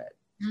for it.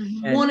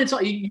 Mm-hmm.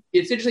 And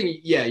it's interesting.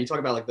 Yeah, you talk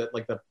about the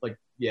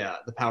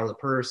power of the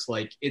purse.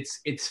 Like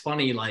it's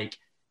funny. Like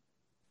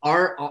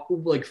our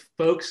like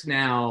folks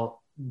now,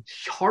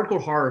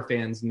 hardcore horror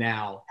fans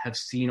now have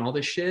seen all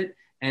this shit.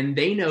 And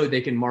they know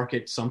they can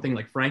market something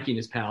like Frankie and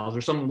His Pals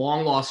or some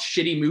long lost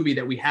shitty movie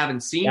that we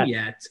haven't seen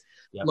yet.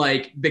 Yep.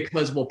 Like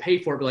because we'll pay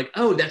for it, but like,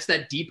 oh, that's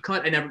that deep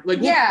cut.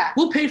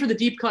 We'll pay for the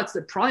deep cuts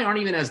that probably aren't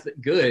even as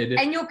good.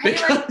 And you'll pay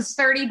like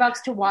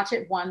 $30 to watch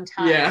it one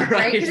time,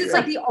 right? Because it's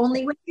like the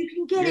only way you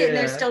can get it. And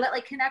there's still that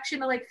like connection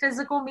to like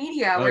physical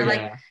media where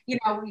like, you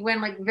know, when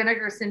like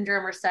Vinegar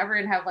Syndrome or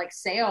Severin have like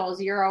sales,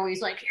 you're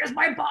always like, here's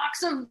my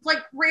box of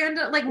like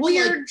random, like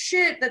weird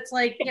shit that's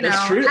like, you know,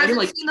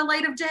 hasn't seen the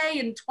light of day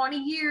in 20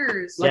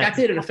 years. Like I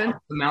paid an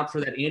offensive amount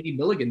for that Andy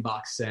Milligan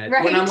box set.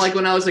 Right?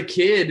 When I was a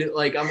kid,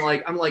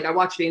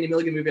 I watched the Andy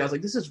Milligan movie. I was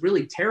like, this is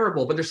really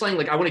terrible. But they're saying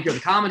like, I want to hear the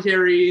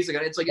commentaries.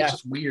 Like, it's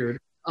just weird.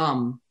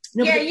 You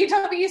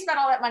told me you spent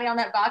all that money on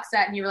that box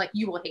set, and you were like,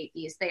 you will hate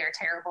these. They are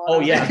terrible. Oh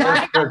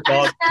yeah, they're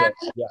dog shit.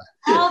 Yeah.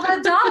 All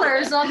the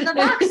dollars on the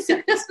box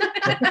set.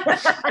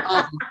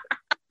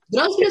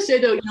 But I was gonna say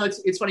though, you know,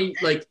 it's funny.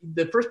 Like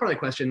the first part of the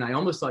question, I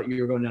almost thought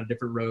you were going down a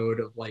different road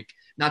of like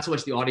not so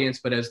much the audience,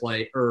 but as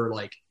like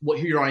who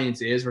your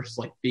audience is versus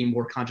like being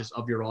more conscious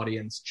of your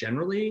audience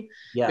generally.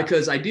 Yeah.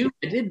 Because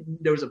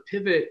there was a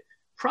pivot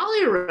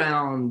probably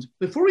around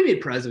before we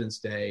made President's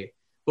Day,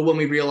 but when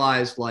we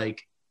realized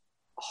like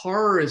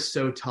horror is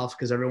so tough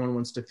because everyone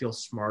wants to feel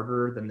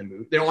smarter than the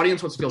movie. Their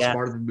audience wants to feel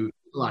smarter than the movie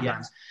a lot of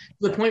times.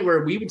 To the point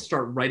where we would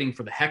start writing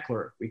for the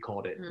heckler, we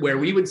called it, where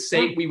we would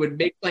say we would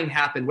make something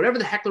happen. Whatever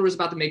the heckler was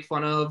about to make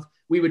fun of,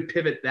 we would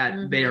pivot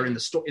that there in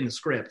the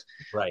script.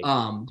 Right.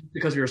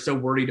 Because we were so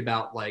worried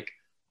about like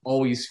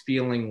always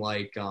feeling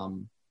like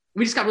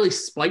we just got really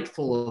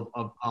spiteful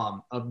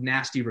of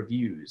nasty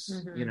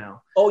reviews, you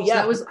know. Oh yeah. So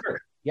that was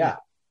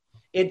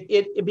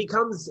it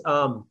becomes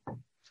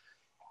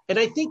and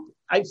I think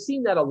I've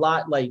seen that a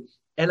lot, like,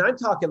 and I'm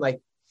talking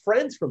like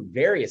friends from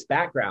various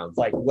backgrounds,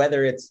 like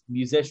whether it's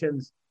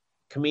musicians,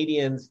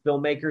 comedians,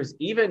 filmmakers,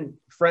 even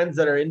friends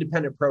that are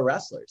independent pro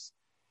wrestlers.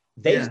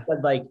 They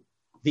said like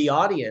the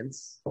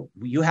audience,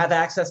 you have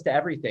access to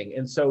everything.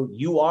 And so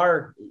you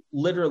are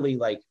literally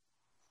like,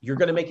 you're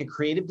going to make a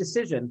creative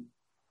decision,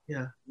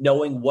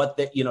 knowing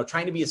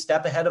trying to be a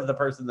step ahead of the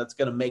person that's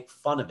going to make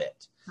fun of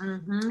it.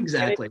 Mm-hmm.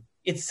 Exactly.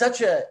 It's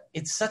such a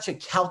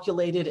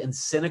calculated and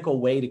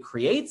cynical way to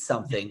create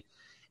something.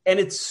 And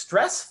it's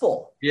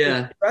stressful.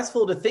 Yeah. It's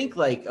stressful to think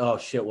like, oh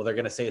shit, well, they're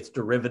going to say it's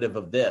derivative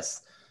of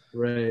this.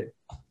 Right.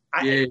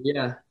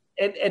 And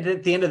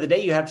at the end of the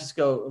day, you have to just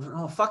go,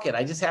 oh, fuck it.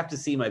 I just have to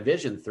see my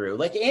vision through.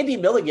 Like Andy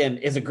Milligan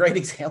is a great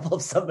example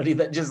of somebody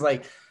that just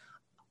like,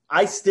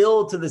 I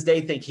still to this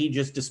day think he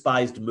just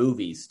despised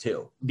movies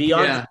too.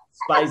 Beyond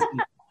despising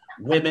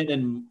women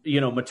and,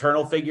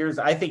 maternal figures,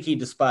 I think he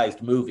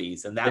despised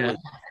movies. And that was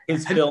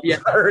his film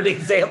an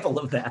example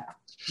of that.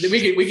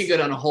 We could go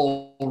down a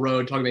whole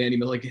road talking about Andy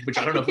Milligan, which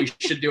I don't know if we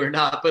should do or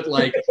not, but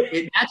like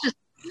that's just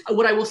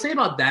what I will say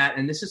about that.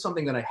 And this is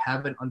something that I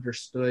haven't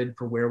understood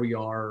for where we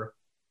are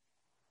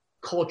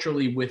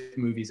culturally with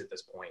movies at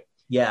this point.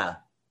 Yeah.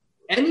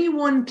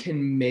 Anyone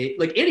can make,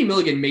 like Andy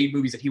Milligan made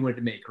movies that he wanted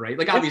to make, right?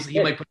 Like obviously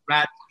he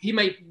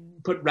might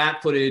put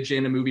rat footage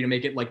in a movie to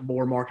make it like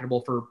more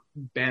marketable for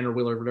Ben or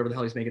Will or whatever the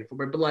hell he's making it for.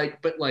 But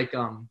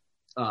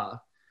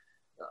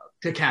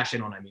to cash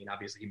in on, I mean,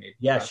 obviously he made.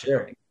 Yeah,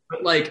 sure.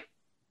 But like,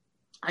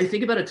 I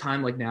think about a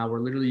time like now where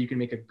literally you can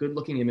make a good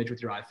looking image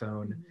with your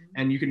iPhone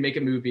and you can make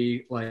a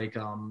movie like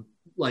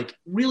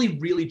really,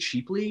 really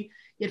cheaply.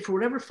 Yet for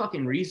whatever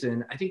fucking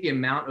reason, I think the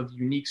amount of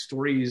unique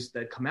stories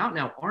that come out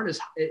now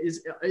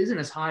isn't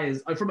as high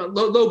as from a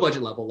low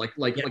budget level, like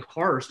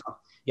horror stuff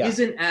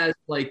isn't as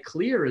like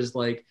clear as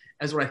what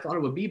I thought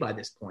it would be by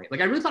this point.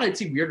 Like I really thought I'd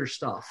see weirder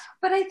stuff.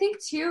 But I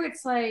think too,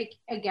 it's like,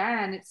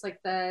 again, it's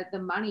like the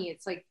money.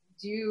 It's like,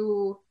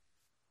 do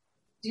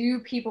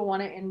people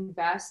want to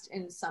invest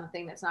in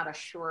something that's not a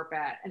sure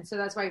bet? And so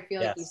that's why I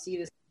feel like you see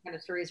this kind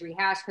of stories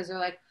rehashed because they're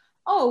like,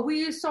 oh,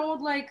 we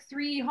sold like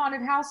 3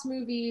 haunted house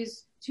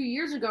movies 2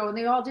 years ago and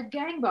they all did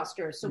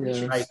gangbusters. So we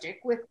should stick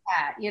with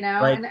that,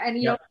 Right. And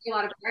you don't see a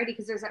lot of variety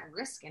because there's that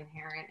risk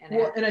inherent in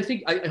it. And I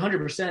think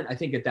 100%, I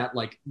think at that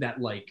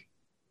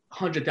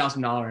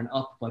 $100,000 and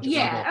up budget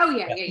level. Oh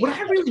yeah. What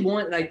I really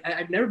want, and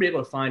I've never been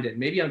able to find it.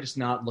 Maybe I'm just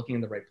not looking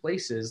in the right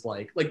places.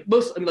 Like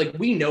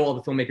we know all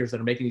the filmmakers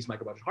that are making these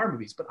micro budget horror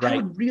movies, but I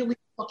would really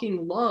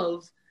fucking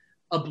love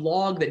a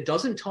blog that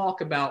doesn't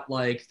talk about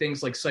like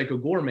things like Psycho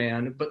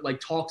Goreman, but like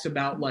talks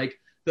about like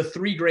the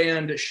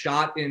 $3,000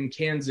 shot in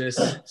Kansas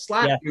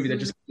slash movie that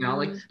just came out.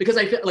 Like, because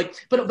I feel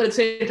like, but at the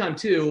same time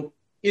too,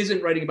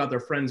 isn't writing about their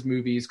friends'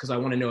 movies because I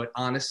want to know it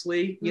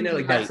honestly. You know,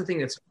 like that's the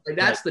thing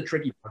that's the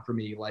tricky part for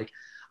me. Like,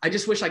 I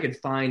just wish I could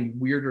find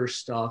weirder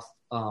stuff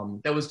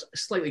that was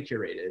slightly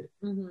curated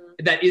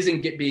that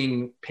isn't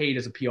being paid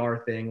as a PR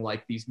thing,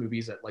 like these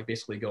movies that like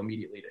basically go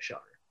immediately to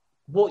Shudder.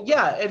 Well,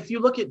 yeah, if you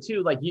look at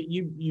too, like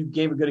you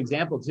gave a good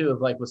example too of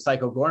like with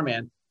Psycho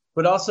Goreman,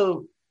 but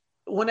also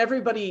when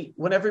everybody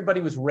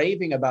was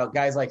raving about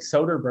guys like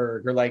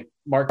Soderbergh or like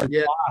Marcus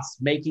Voss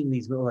making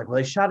these movies, like, well,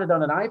 they shot it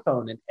on an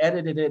iPhone and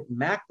edited it in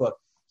MacBook.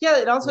 Yeah,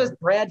 it also has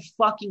Brad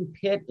fucking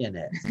Pitt in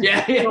it.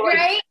 Yeah, so, like,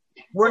 right.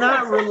 We're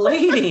not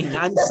relating.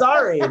 I'm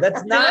sorry.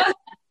 That's not.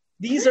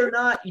 These are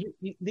not.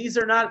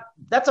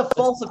 That's a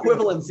false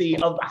equivalency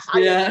of the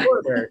highest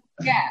order.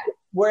 Yeah.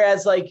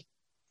 Whereas, like,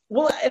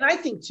 well, and I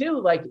think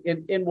too, like,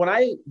 in when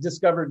I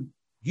discovered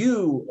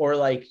you or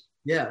like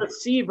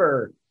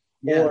Receiver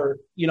or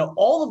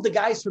all of the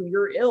guys from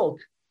your ilk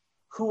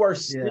who are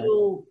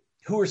still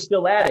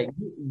at it.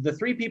 The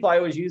three people I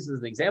always use as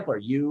an example are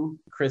you,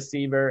 Chris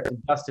Seaver,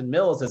 and Dustin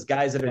Mills as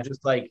guys that are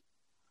just like,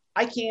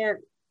 I can't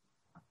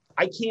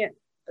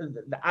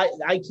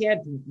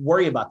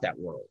worry about that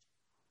world.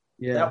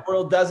 Yeah. That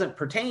world doesn't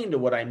pertain to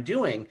what I'm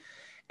doing.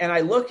 And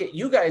I look at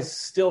you guys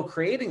still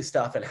creating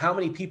stuff and how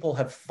many people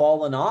have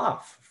fallen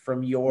off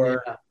from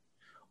your,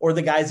 or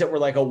the guys that were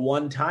like a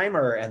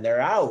one-timer and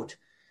they're out.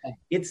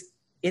 It's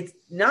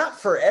not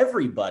for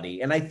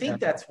everybody. And I think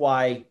that's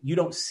why we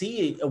don't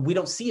see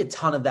a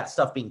ton of that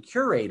stuff being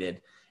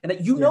curated.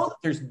 And know that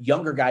there's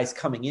younger guys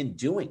coming in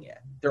doing it.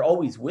 There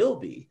always will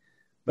be.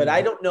 But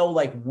I don't know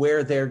like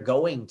where they're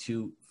going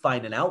to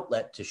find an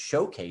outlet to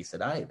showcase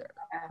it either.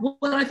 Well,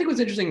 and I think what's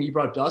interesting, you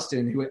brought up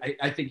Dustin, who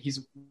I think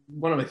he's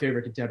one of my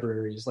favorite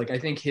contemporaries. Like, I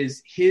think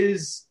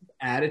his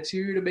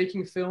attitude of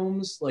making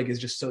films like is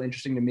just so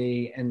interesting to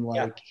me, and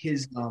like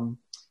his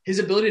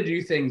ability to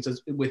do things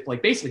with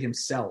like basically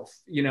himself.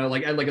 You know,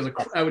 like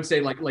I would say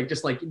like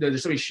just like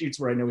there's so many shoots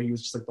where I know he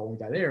was just like the only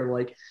guy there.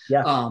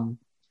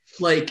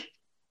 Like,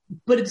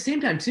 but at the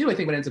same time too, I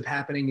think what ends up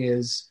happening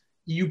is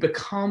you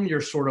become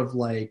your sort of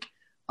like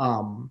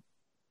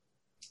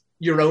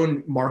your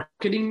own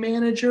marketing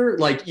manager.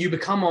 Like you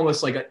become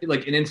almost like an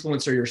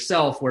influencer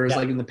yourself. Whereas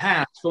like in the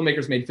past,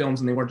 filmmakers made films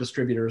and they weren't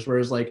distributors.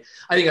 Whereas like,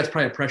 I think that's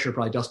probably a pressure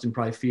Dustin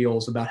probably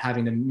feels about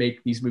having to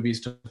make these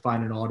movies to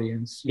find an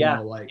audience. You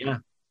know, like,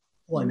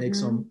 well, I make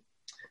some.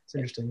 It's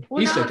interesting.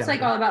 Well, now it's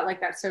like all about like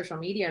that social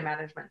media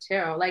management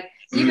too. Like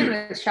even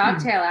with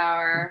Shogtail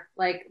Hour,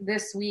 like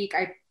this week,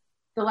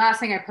 the last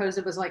thing I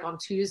posted was like on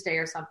Tuesday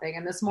or something.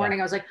 And this morning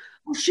I was like,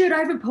 oh shit, I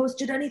haven't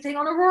posted anything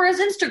on Aurora's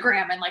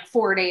Instagram in like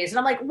 4 days. And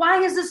I'm like, why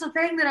is this a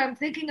thing that I'm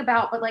thinking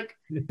about? But like,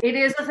 it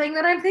is a thing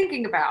that I'm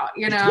thinking about,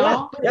 you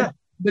know? Yeah.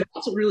 But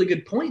that's a really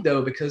good point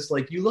though, because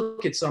like you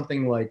look at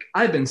something like,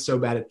 I've been so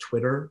bad at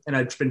Twitter and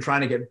I've been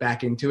trying to get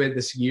back into it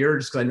this year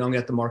just because I know I'm going to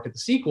have to market the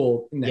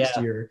sequel next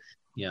year.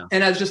 Yeah.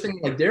 And I was just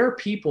thinking like, there are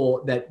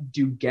people that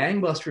do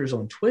gangbusters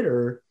on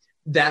Twitter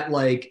that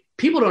like,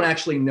 people don't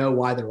actually know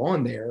why they're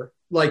on there.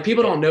 Like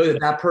people don't know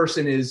that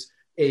person is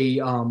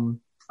a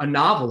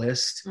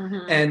novelist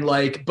and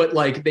like, but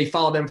like they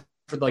follow them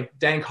for like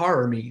dank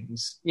horror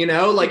memes, you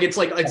know, like it's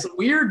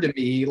weird to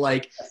me,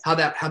 like how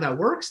that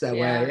works that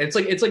way. It's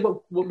like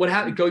what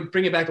happened, go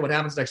bring it back to What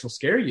Happens Next Will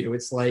Scare You.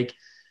 It's like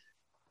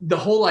the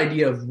whole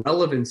idea of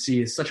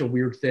relevancy is such a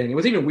weird thing. And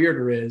what's even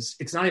weirder is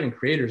it's not even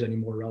creators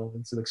anymore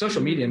relevant. So like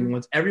social media, I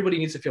mean, everybody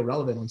needs to feel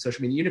relevant on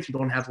social media, even if you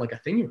don't have like a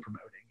thing you're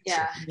promoting.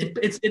 Yeah.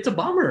 It's a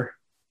bummer.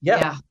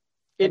 Yeah.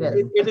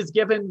 It is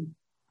given,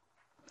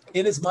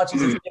 in as much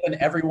as it's given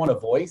everyone a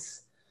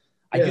voice,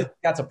 I do think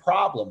that's a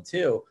problem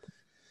too.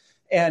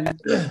 And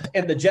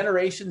the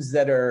generations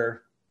that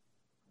are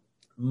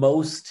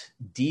most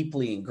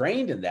deeply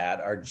ingrained in that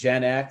are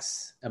Gen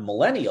X and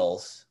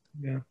millennials.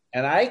 Yeah.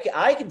 And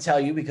I can tell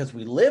you, because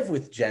we live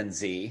with Gen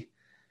Z,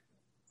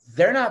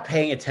 they're not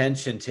paying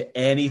attention to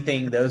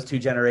anything those two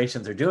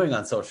generations are doing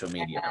on social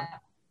media.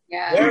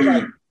 Yeah. They're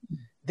like,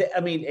 I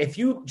mean, if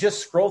you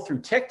just scroll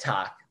through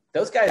TikTok,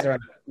 those guys are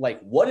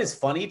like, what is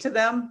funny to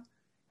them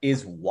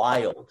is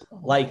wild.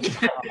 Like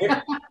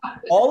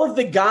all of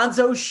the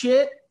gonzo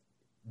shit,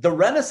 the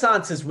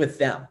Renaissance is with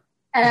them.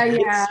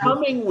 It's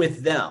coming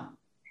with them.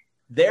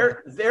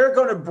 They're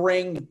going to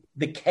bring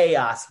the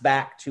chaos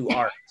back to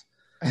art.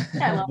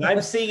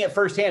 I'm seeing it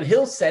firsthand.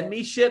 He'll send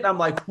me shit and I'm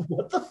like,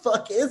 what the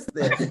fuck is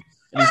this?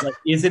 And he's like,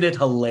 isn't it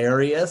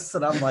hilarious?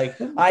 And I'm like,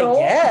 I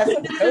guess.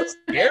 It's so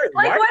scary.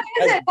 Like, what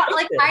is it?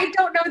 Like, I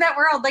don't know that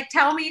world. Like,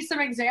 tell me some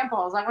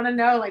examples. I want to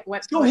know, like,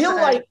 what. So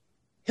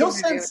he'll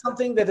send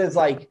something that is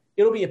like,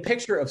 it'll be a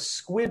picture of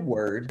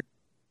Squidward,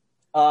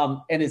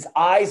 and his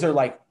eyes are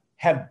like,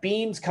 have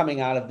beams coming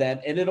out of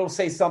them. And it'll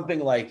say something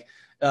like,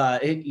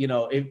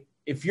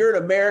 if you're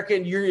an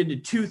American, you're into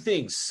two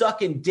things,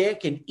 sucking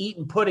dick and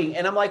eating pudding.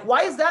 And I'm like,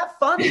 why is that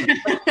funny?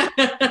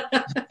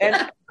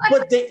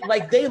 But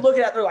they look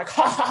at it, they're like,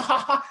 ha ha ha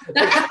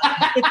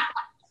ha.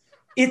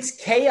 It's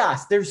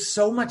chaos. There's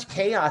so much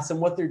chaos in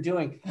what they're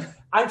doing.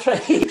 I'm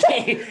trying.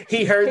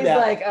 He heard He's that.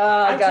 like,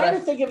 I'm trying to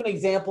think of an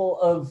example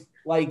of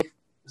like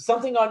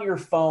something on your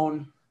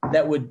phone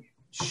that would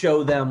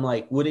show them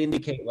like would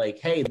indicate like,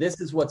 hey,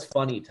 this is what's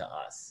funny to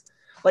us.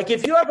 Like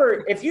if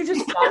you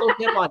just follow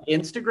him on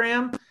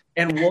Instagram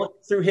and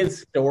look through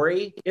his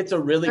story, it's a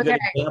really good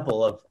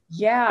example of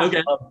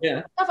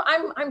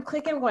I'm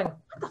clicking, going, what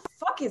the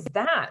fuck is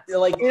that?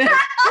 Like.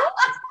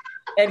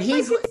 And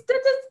he's it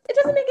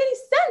doesn't make any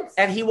sense.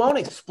 And he won't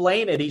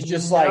explain it. He's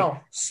just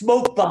like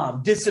smoke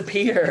bomb,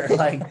 disappear,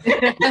 like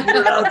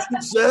you're out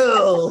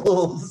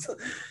yourselves.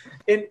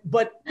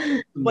 But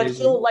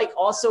he'll like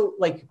also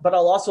like, but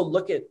I'll also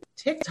look at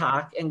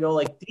TikTok and go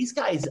like, these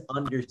guys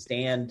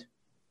understand.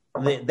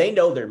 They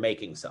know they're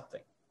making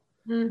something.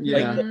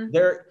 Yeah.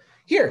 Like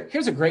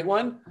here's a great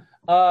one.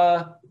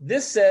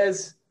 This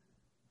says,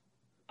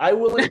 "I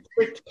will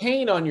inflict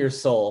pain on your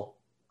soul."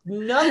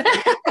 Nothing.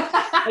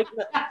 Like,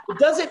 it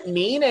doesn't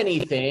mean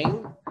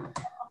anything.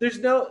 There's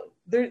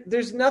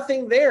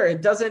nothing there.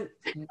 It doesn't.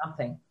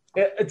 Nothing.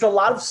 It's a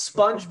lot of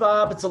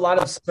SpongeBob. It's a lot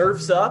of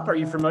Surf's Up. Are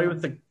you familiar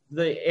with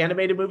the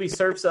animated movie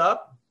Surf's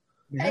Up?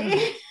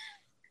 Yeah.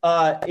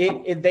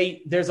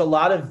 There's a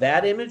lot of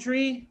that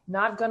imagery.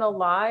 Not gonna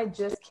lie,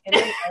 just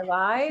kidding. I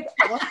lied.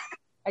 What?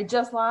 I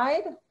just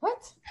lied.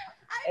 What?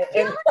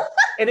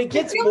 And it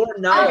gets more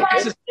nice.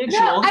 I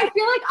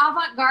feel like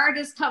avant-garde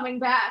is coming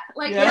back.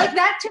 Like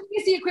that to me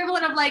is the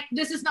equivalent of like,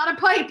 this is not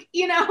a pipe,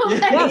 you know?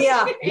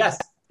 Yes.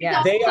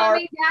 They are.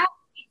 Back.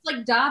 It's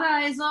like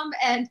Dadaism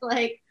and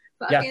like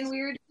fucking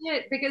weird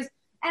shit. And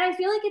I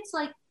feel like it's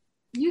like,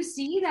 you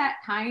see that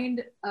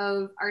kind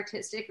of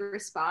artistic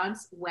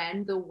response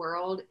when the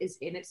world is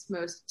in its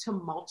most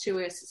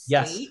tumultuous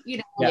state, you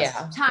know,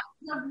 times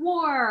of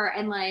war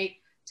and like,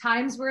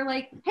 times where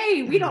like,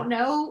 hey, we don't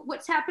know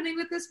what's happening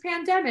with this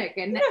pandemic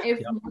and if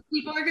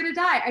people are gonna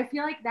die. I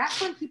feel like that's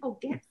when people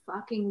get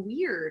fucking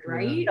weird,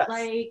 right? Yes.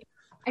 Like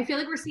I feel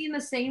like we're seeing the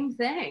same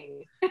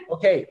thing.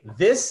 Okay,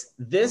 this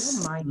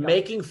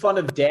making fun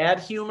of dad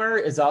humor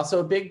is also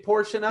a big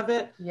portion of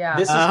it. Yeah.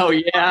 This is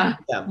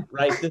them,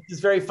 right? This is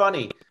very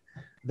funny.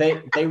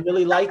 They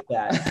really like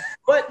that.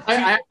 But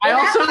I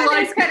also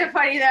like. It's kind of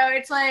funny though.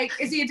 It's like,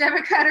 is he a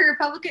Democrat or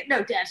Republican?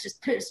 No, Dad's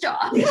just pissed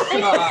off.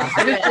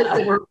 I just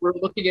think we're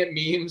looking at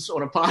memes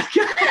on a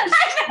podcast.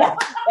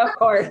 Of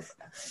course.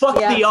 Fuck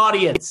the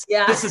audience.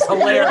 Yeah. This is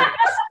hilarious.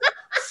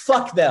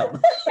 Fuck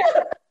them.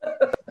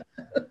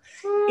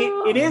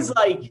 It is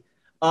like,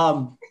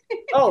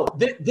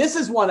 this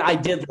is one I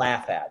did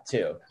laugh at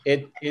too.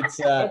 It's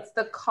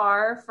the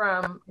car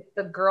from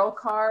the girl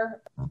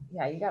car.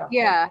 Yeah, you got.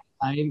 Yeah.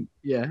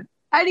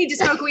 I need to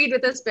smoke weed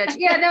with this bitch.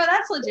 Yeah, no,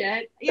 that's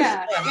legit.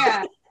 Yeah.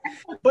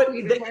 But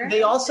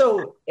they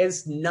also,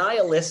 as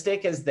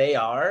nihilistic as they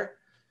are,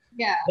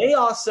 they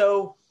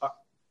also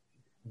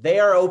they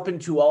are open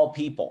to all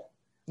people.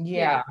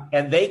 Yeah.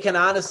 And they can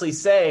honestly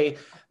say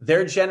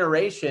their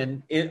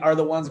generation are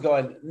the ones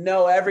going,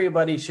 no,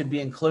 everybody should be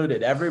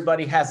included.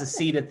 Everybody has a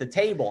seat at the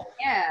table.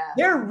 Yeah.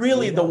 They're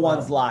really the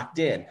ones locked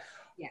in.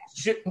 Yeah.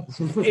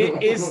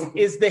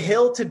 Is the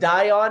hill to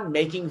die on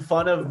making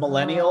fun of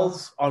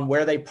millennials on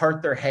where they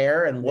part their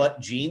hair and what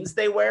jeans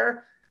they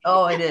wear?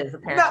 Oh, it is,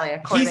 apparently,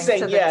 according he's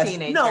saying to the yes.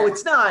 teenager. No,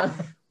 it's not.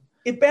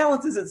 It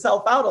balances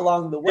itself out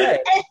along the way.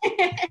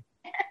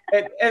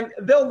 and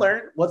they'll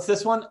learn. What's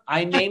this one?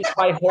 I named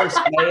my horse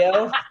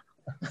Mayo.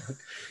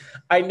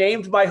 I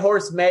named my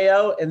horse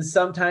Mayo and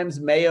sometimes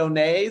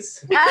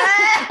mayonnaise.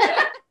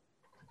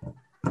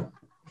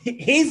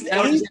 He's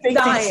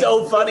thinking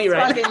so funny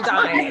right now.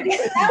 Dying.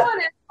 That one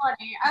is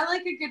funny. I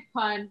like a good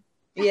pun.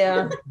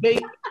 Yeah.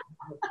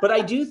 But I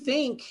do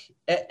think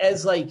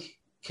as like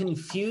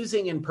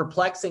confusing and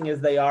perplexing as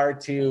they are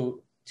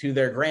to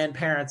their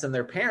grandparents and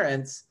their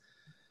parents,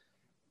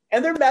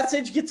 and their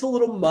message gets a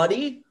little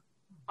muddy,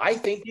 I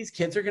think these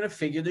kids are going to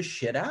figure this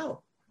shit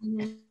out.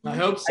 I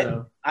hope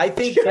so. I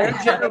think their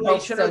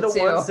generation are the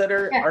ones that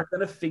are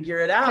going to figure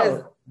it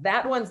out.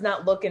 That one's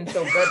not looking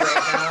so good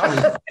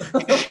right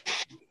now.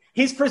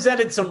 He's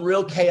presented some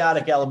real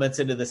chaotic elements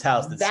into this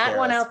house. That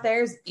one out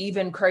there is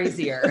even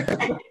crazier.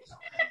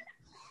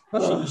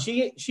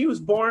 She was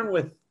born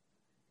with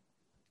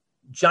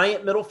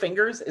giant middle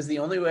fingers is the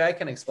only way I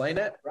can explain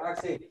it.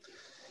 Roxy.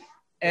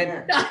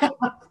 And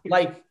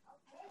like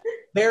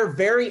they're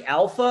very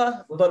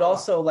alpha, but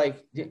also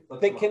like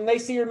can they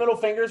see your middle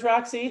fingers,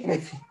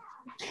 Roxy?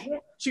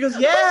 She goes,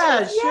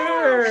 yeah,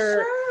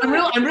 sure.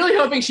 I'm really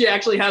hoping she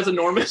actually has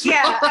enormous,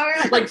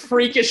 like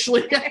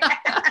freakishly.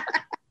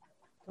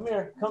 Come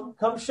here.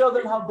 Come show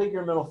them how big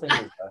your middle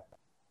fingers are.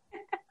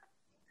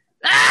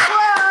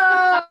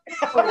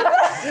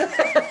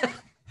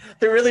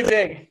 They're really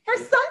big. For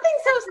something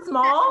so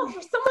small,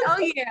 for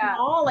someone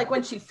small, like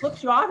when she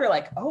flips you off, you're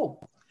like, oh.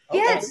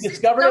 Yes, we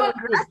discovered so it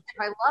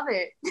I love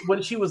it.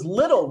 When she was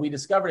little, we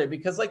discovered it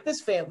because like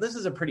this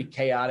is a pretty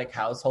chaotic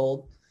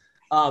household.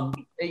 So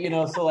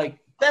like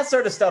that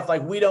sort of stuff,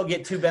 like we don't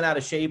get too bent out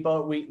of shape.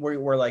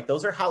 We're like,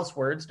 those are house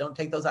words. Don't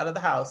take those out of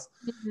the house.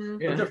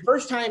 Mm-hmm. Yeah. But the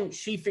first time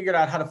she figured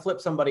out how to flip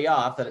somebody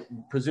off, that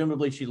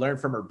presumably she learned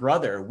from her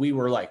brother, we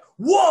were like,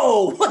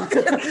 whoa,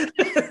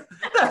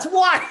 that's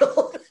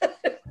wild.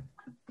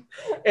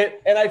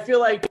 and I feel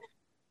like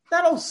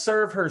that'll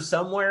serve her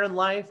somewhere in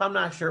life. I'm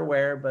not sure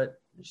where, but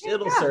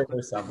it'll serve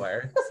her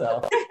somewhere.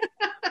 So,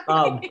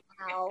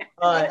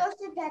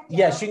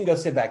 yeah, she can go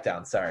sit back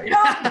down. Sorry.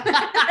 No,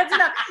 that's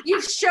enough.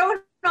 You've shown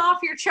off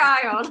your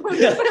child.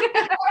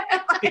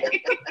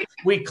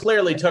 We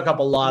clearly took up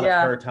a lot of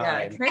her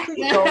time.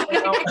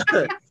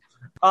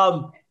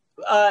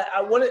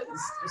 I want to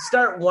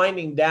start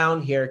winding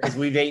down here because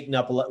we've eaten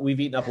up a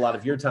lot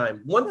of your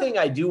time. One thing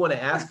I do want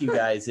to ask you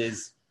guys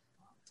is,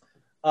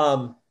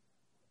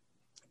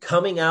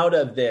 coming out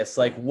of this,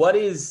 like what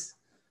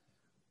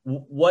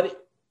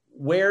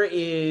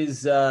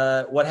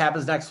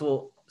happens next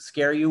will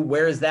scare you?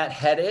 Where is that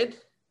headed?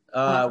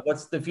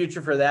 What's the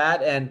future for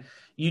that? And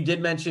you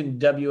did mention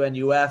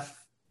WNUF,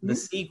 the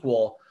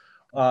sequel.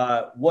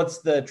 What's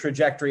the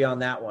trajectory on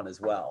that one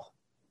as well?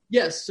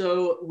 Yes.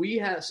 So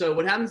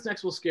what happens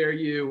next will scare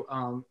you.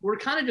 We're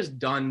kind of just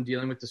done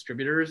dealing with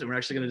distributors, and we're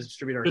actually going to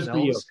distribute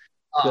ourselves.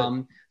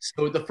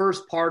 So the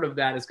first part of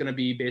that is going to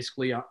be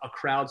basically a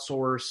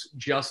crowdsource,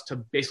 just to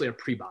basically a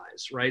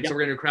pre-buys, right? Yep. So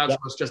we're going to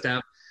crowdsource just to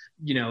have,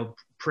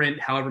 print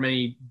however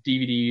many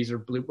DVDs or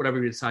whatever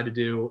we decide to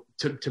do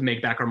to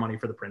make back our money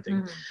for the printing.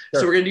 Mm-hmm.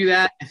 Sure. So we're going to do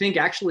that. I think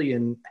that's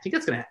going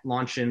to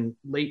launch in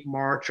late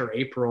March or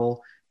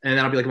April, and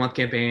that'll be like a month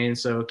campaign.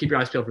 So keep your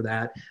eyes peeled for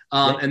that.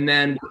 And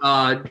then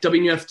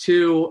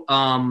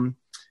WNUF2,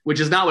 which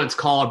is not what it's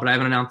called, but I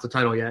haven't announced the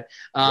title yet.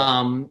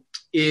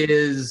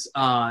 Is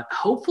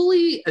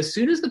hopefully as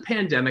soon as the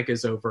pandemic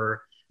is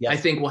over, I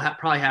think we'll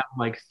probably have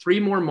like 3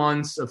 more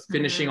months of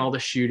finishing all the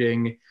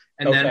shooting,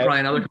 and then probably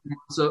another couple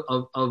months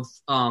of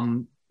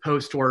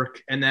post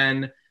work. And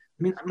then,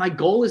 my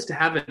goal is to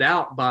have it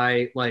out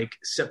by like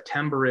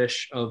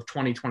September-ish of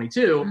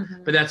 2022,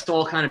 but that's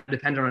all kind of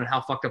dependent on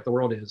how fucked up the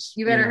world is.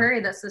 You better hurry.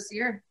 That's this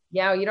year.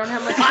 Yeah, you don't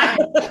have much time.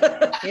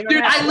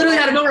 Dude, I literally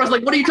had to know where I was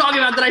like, what are you talking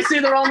about? Did I say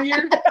the wrong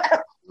year?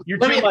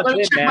 Let me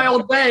check my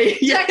old bay.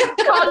 Yeah.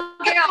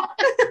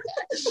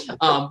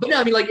 But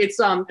no, it's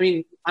I'm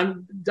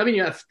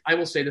WNUF. I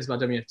will say this about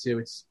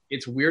WNUF2.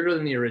 It's weirder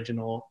than the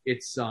original.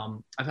 It's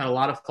I've had a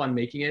lot of fun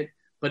making it,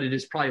 but it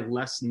is probably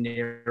less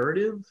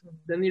narrative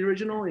than the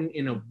original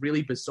in a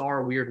really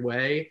bizarre, weird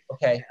way.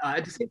 Okay.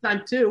 At the same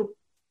time too,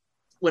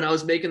 when I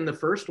was making the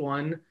first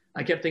one,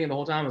 I kept thinking the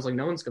whole time, I was like,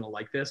 no one's gonna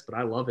like this, but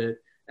I love it.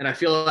 And I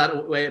feel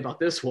that way about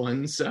this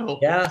one. So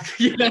yeah.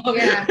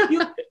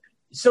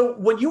 So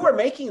when you were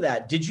making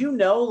that, did you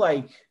know,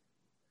 like,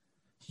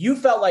 you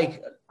felt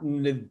like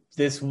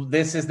this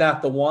is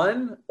not the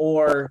one,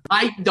 or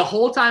the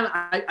whole time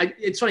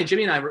it's funny.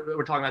 Jimmy and I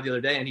were talking about the other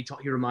day, and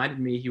he reminded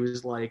me. He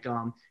was like,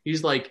 when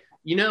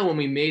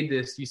we made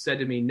this, you said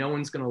to me, no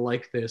one's gonna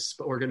like this,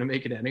 but we're gonna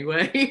make it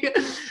anyway.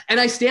 And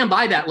I stand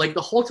by that. Like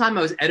the whole time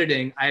I was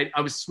editing,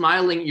 I was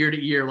smiling ear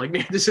to ear, like,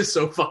 man, this is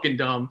so fucking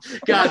dumb.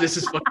 God, this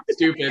is fucking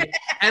stupid.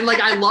 And like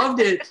I loved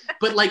it,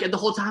 but like the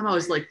whole time I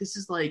was like, this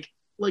is like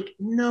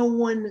no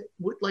one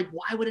would, like,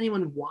 why would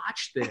anyone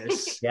watch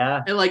this?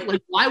 Yeah. And like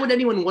why would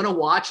anyone want to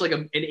watch like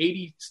an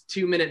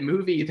 82-minute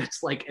movie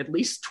that's like at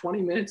least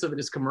 20 minutes of it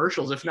is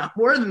commercials, if not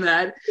more than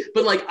that.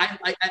 But like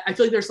I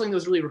feel like there's something that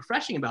was really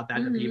refreshing about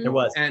that to people. There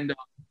was. And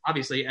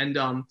obviously and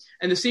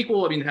the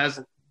sequel, it has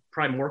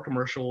probably more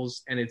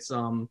commercials, and it's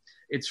out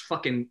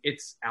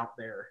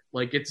there.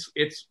 Like there's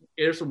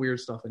some weird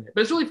stuff in it,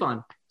 but it's really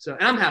fun. So,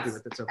 and I'm happy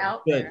with it. So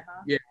out there,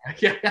 huh?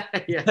 Yeah.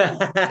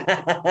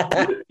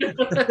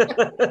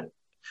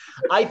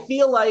 I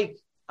feel like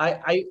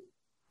I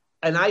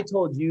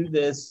told you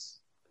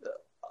this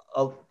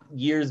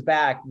years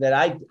back that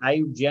I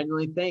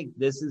genuinely think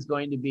this is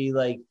going to be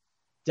like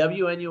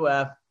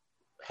WNUF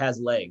has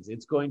legs.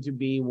 It's going to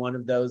be one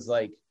of those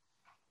like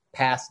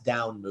passed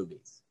down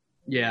movies.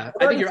 Yeah,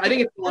 I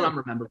think it's the one I'm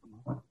remembering.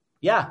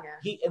 Yeah.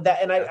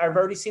 I've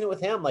already seen it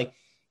with him. Like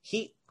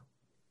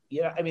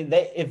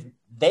if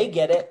they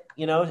get it,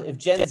 if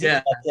Gen Z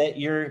gets it,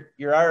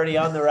 you're already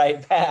on the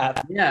right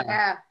path.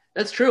 Yeah,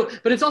 that's true.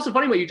 But it's also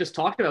funny what you just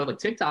talked about, like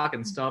TikTok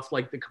and stuff.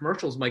 Like the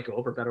commercials might go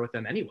over better with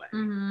them anyway.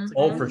 Mm-hmm.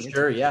 Oh, for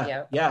sure.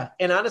 Yeah.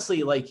 And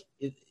honestly, like,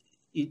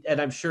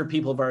 and I'm sure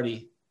people have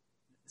already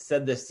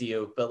said this to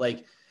you, but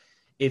like,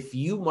 if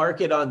you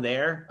market on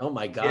there, oh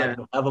my God,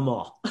 you'll have them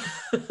all.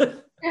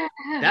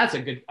 That's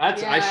a good.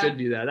 I should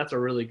do that. That's a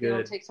really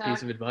good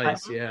piece of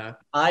advice.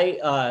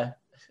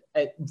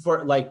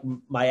 For like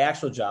my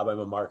actual job, I'm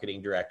a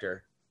marketing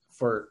director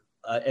for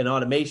an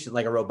automation,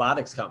 like a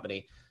robotics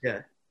company.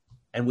 Yeah.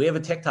 And we have a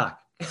TikTok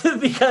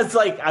because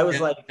like, I was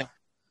like,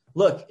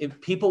 look,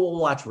 if people will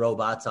watch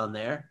robots on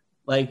there,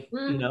 like,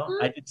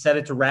 I did set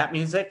it to rap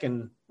music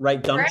and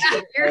write dumb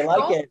shit. I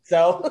like it.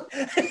 So,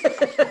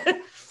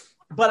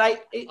 but I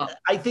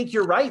think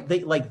you're right.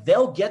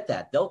 They'll get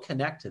that. They'll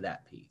connect to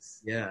that piece.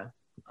 Yeah.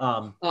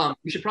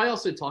 We should probably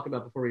also talk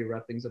about, before we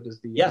wrap things up, is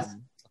the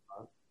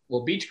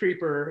Well, Beach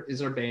Creeper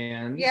is our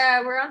band. Yeah,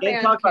 we're on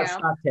And talk about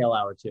Cocktail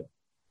Hour too.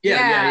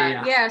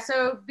 Yeah.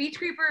 So Beach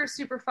Creeper is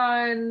super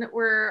fun.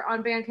 We're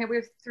on Bandcamp. We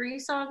have 3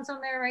 songs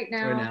on there right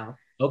now.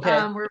 Okay.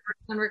 We're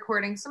working on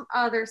recording some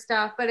other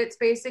stuff, but it's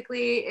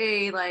basically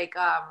a like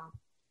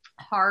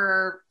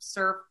horror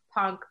surf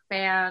punk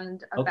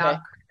band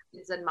about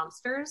cryptids and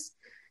monsters.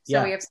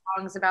 So we have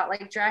songs about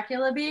like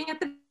Dracula being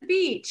at the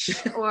beach,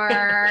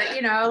 or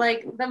you know,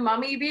 like the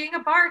Mummy being a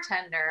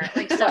bartender,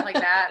 like stuff like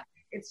that.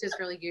 It's just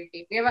really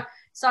goofy. We have a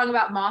song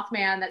about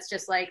Mothman that's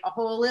just like a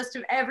whole list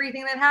of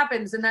everything that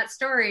happens in that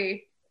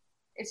story.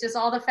 It's just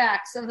all the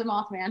facts of the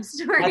Mothman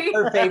story.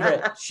 That's her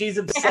favorite. She's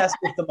obsessed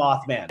with the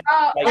Mothman.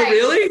 Oh, like,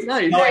 really?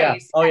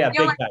 Nice. Oh yeah,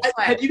 big time.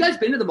 Have you guys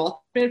been to the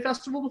Mothman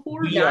Festival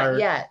before? Not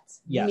yet.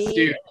 Yes.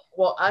 Me,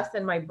 well, us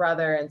and my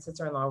brother and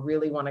sister-in-law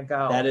really want to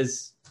go. That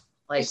is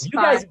like you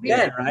guys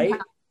been, right?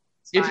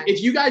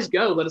 If you guys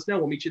go, let us know.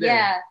 We'll meet you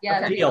there.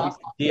 Yeah. Deal. Awesome.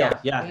 Yeah.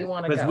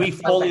 Because we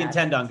fully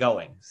intend on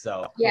going.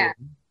 So yeah.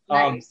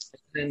 Nice.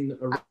 And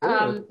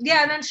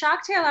then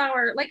Shocktail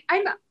Hour. Like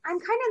I'm kind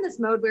of in this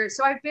mode where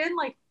I've been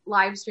like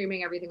live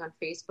streaming everything on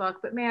Facebook,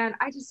 but man,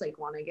 I just like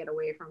want to get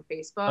away from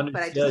Facebook.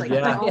 But I just like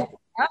don't know.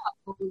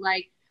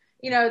 Like,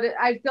 you know, that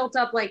I've built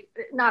up like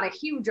not a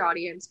huge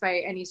audience by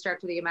any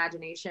stretch of the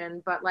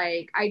imagination, but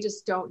like I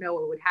just don't know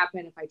what would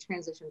happen if I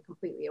transitioned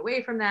completely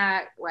away from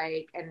that,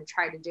 like, and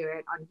try to do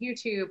it on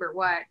YouTube or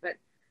what. But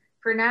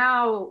for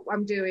now,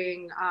 I'm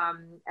doing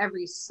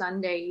every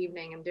Sunday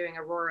evening, I'm doing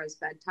Aurora's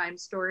bedtime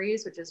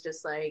stories, which is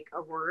just like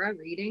Aurora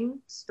reading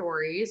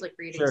stories, like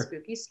reading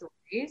spooky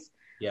stories.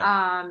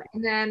 Yeah.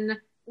 And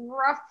then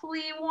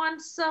roughly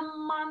once a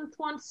month,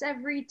 once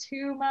every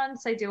 2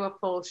 months, I do a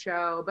full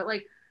show. But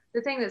like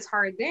the thing that's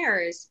hard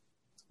there is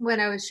when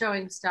I was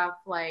showing stuff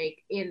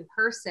like in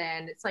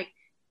person, it's like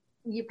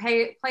you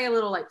play a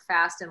little like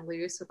fast and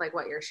loose with like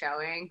what you're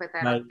showing, but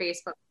then on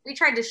Facebook, we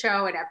tried to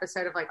show an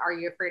episode of like Are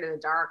You Afraid of the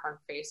Dark on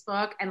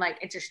Facebook, and like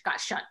it just got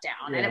shut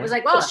down. And it was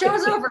like, well,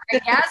 show's over, I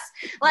guess.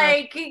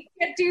 Like you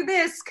can't do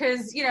this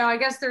because, you know, I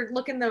guess they're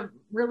looking to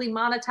really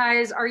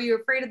monetize Are You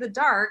Afraid of the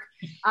Dark?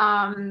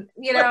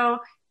 You know,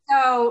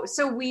 so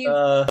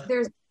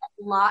there's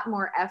a lot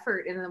more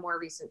effort in the more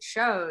recent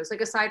shows, like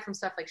aside from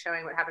stuff like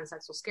showing What Happens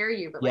Next Will Scare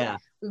You, but like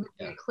we've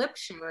been doing clip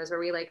shows where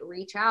we like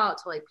reach out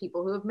to like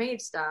people who have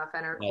made stuff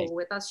and are cool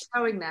with us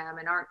showing them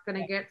and aren't going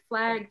to get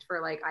flagged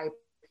for like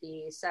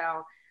IP.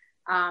 So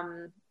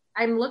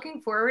I'm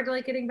looking forward to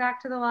like getting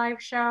back to the live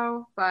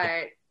show,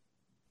 but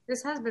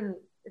it's been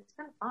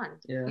fun.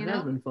 Yeah, it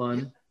has been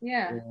fun.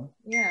 Yeah.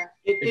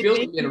 It feels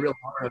like in a real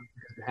honor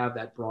to have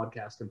that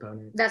broadcast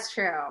component. That's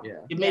true. Yeah,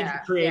 it made you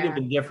creative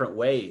in different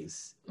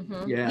ways.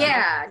 Mm-hmm.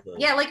 Yeah.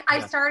 Like I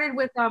started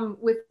with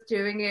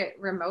doing it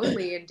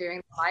remotely and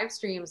doing live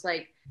streams.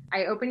 Like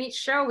I open each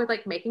show with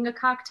like making a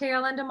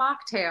cocktail and a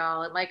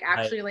mocktail, and like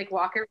actually like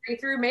walk it right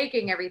through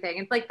making everything.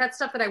 And like that's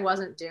stuff that I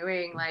wasn't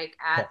doing like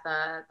at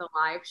the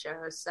live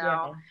shows.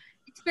 So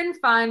it's been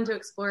fun to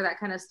explore that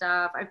kind of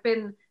stuff. I've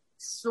been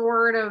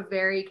sort of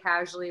very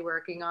casually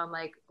working on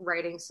like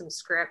writing some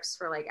scripts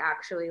for like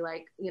actually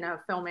like, you know,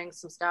 filming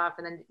some stuff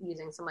and then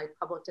using some like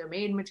public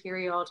domain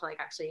material to like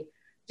actually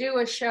do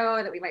a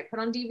show that we might put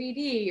on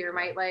DVD or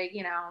might like,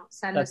 you know,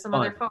 send to some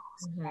other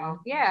folks. So,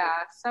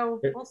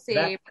 so we'll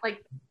see.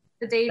 Like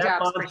the day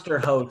job monster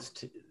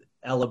host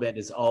element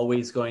is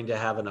always going to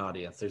have an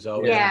audience. There's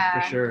always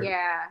for sure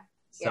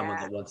someone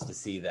that wants to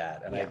see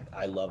that, and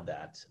I love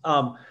that.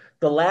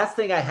 The last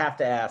thing I have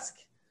to ask,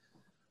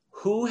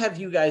 who have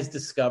you guys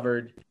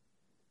discovered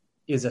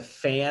is a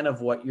fan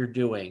of what you're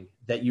doing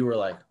that you were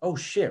like, oh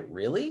shit,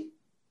 really?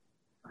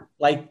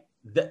 Like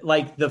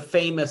the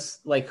famous,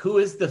 like who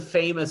is the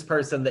famous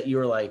person that you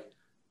were like,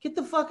 get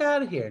the fuck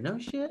out of here? No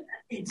shit.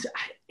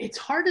 It's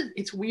hard to,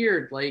 it's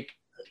weird. Like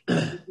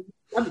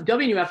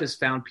WNUF has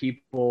found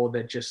people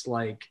that just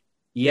like,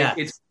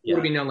 it's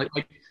to be known.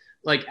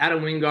 Like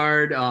Adam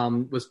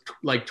Wingard was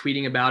like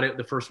tweeting about it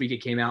the first week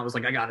it came out. It was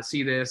like, I got to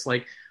see this.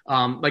 Like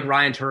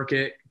Ryan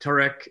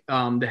Turek,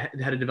 the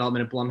head of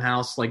development at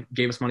Blumhouse, like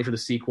gave us money for the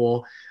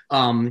sequel.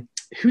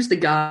 Who's the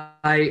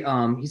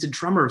guy? He's a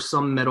drummer of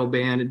some metal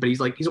band, but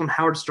he's on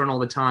Howard Stern all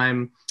the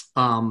time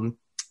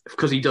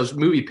because he does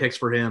movie picks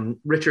for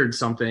him. Richard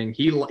something.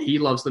 He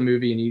loves the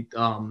movie, and he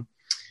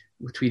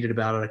tweeted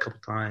about it a couple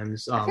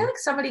times. I feel like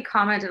somebody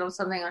commented on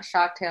something on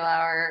Shocktail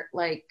Hour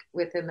like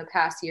within the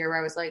past year where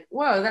I was like,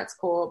 whoa, that's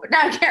cool. But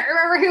now I can't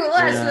remember who it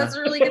was. So that's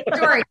a really good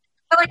story.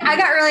 But like I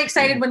got really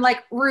excited when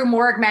like Rue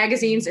Morgue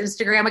magazine's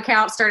Instagram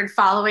account started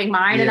following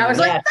mine, and I was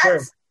like,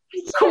 that's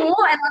cool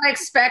and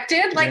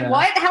unexpected. Like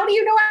what? How do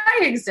you know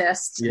I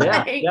exist? And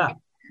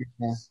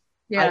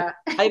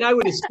I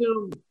would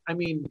assume, I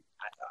mean,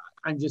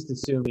 I'm just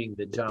assuming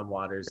that John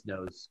Waters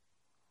knows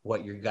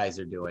what you guys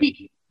are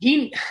doing.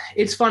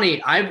 It's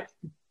funny. I've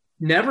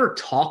never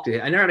talked to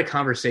him. I never had a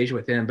conversation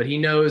with him, but he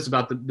knows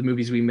about the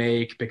movies we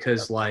make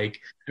because like,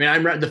 I mean, I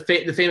remember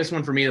the famous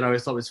one for me that I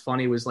always thought was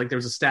funny was like there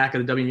was a stack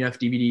of the WNUF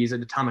DVDs at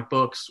Atomic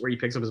Books where he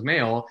picks up his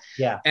mail.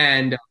 Yeah.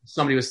 And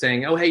somebody was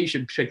saying, "Oh, hey, you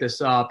should pick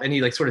this up." And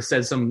he like sort of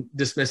said some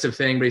dismissive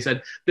thing, but he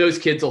said those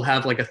kids will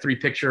have like a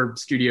 3-picture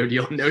studio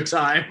deal in no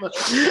time.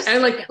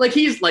 And like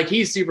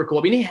he's super cool.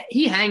 I mean,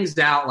 he hangs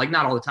out like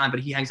not all the time, but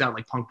he hangs out at,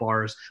 like punk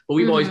bars. But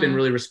we've always been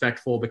really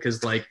respectful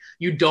because like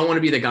you don't want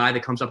to be the guy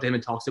that comes up to him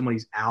and talks to him when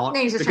he's out.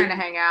 He's just trying to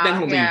hang out. Then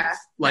he'll leave.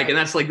 Like, and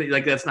that's like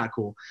that's not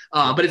cool.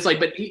 But it's like,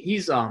 but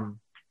he's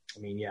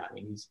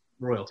he's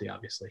royalty,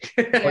 obviously.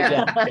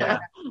 Yeah.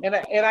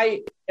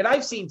 And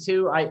I've seen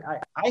too. I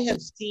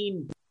have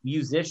seen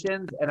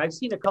musicians, and I've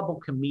seen a couple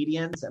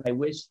comedians, and I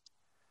wish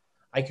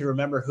I could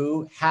remember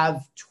who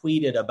have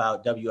tweeted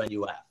about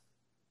WNUF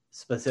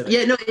specifically.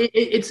 Yeah, no,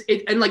 it's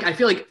and like I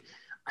feel like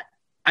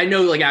I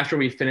know like after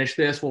we finish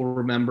this, we'll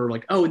remember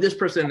like, oh, this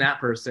person and that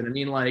person. I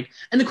mean, like,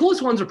 and the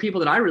coolest ones are people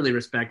that I really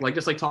respect, like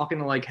just like talking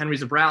to like Henry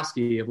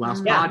Zabrowski of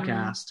Last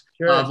Podcast,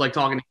 of like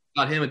talking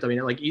about him at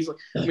WNUF. Like he's like,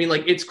 I mean,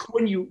 like it's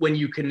cool when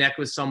you connect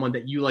with someone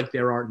that you like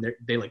their art and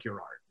they like your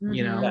art,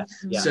 you know.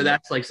 So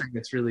that's like something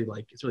that's really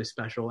like it's really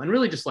special and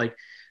really just like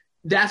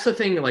that's the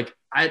thing. Like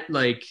I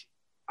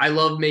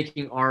love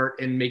making art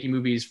and making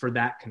movies for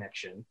that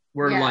connection.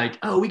 We're like,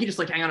 oh, we could just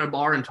like hang out at a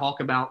bar and talk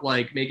about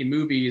like making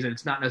movies, and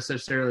it's not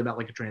necessarily about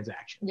like a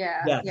transaction.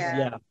 Yeah.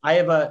 I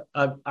have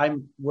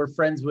we're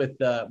friends with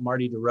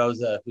Marty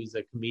DeRosa, who's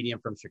a comedian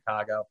from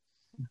Chicago,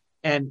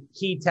 and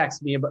he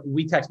texts me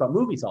we text about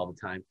movies all the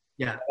time.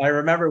 Yeah, I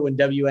remember when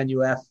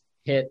WNUF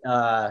hit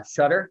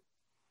Shudder.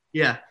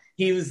 Yeah.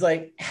 He was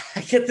like,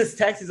 I get this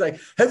text. He's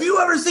like, have you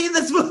ever seen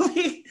this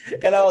movie?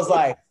 And I was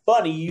like,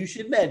 funny, you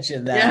should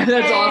mention that. Yeah,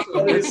 that's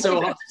awesome. It's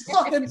so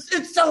awesome.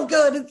 It's so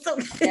good. It's so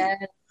good. Yeah.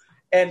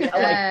 And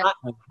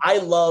I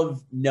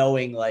love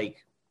knowing, like,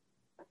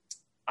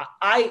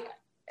 I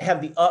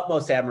have the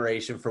utmost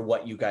admiration for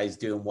what you guys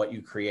do and what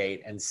you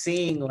create, and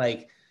seeing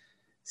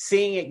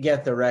it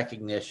get the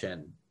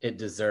recognition it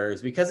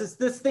deserves, because it's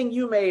this thing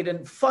you made,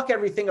 and fuck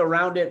everything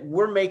around it.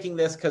 We're making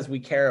this because we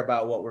care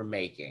about what we're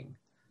making.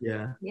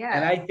 Yeah.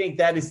 And I think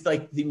that is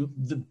like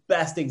the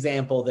best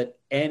example that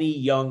any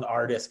young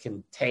artist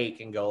can take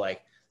and go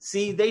like,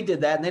 see, they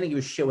did that, and they didn't give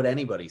a shit what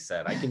anybody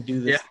said. I can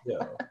do this too.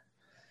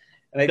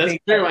 And that's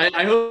true.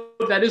 I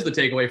hope that is the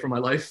takeaway from my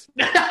life.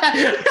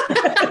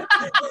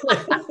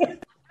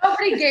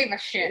 Nobody gave a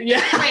shit.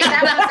 Yeah. Wait,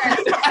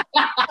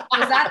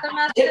 was that the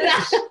message?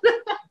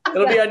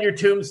 It'll be on your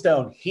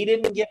tombstone. He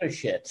didn't give a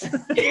shit.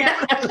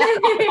 Yeah.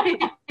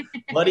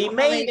 But he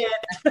made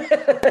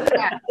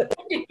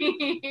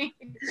it.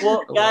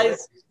 Well,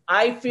 guys,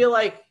 I feel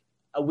like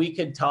we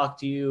could talk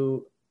to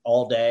you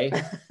all day.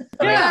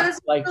 That's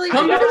really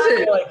come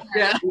visit.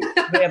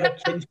 We have a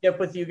kinship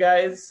with you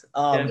guys.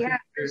 For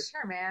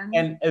sure, man.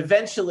 And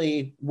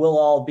eventually, we'll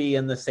all be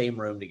in the same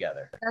room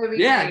together. That would be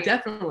great.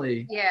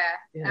 Definitely. Yeah,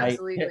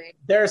 absolutely.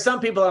 There are some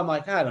people I'm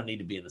like, I don't need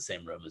to be in the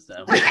same room as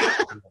them.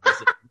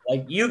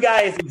 Like you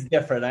guys, it's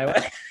different.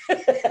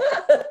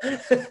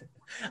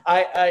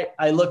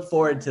 I look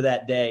forward to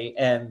that day,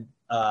 and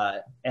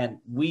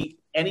we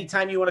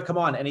anytime you want to come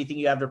on, anything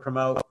you have to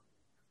promote.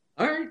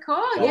 All right,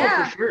 cool.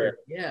 For sure.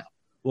 Yeah,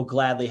 we'll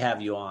gladly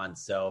have you on.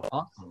 So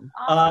awesome.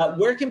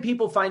 Where can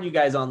people find you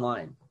guys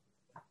online?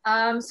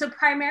 So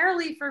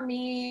primarily for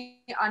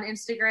me on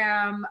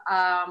Instagram,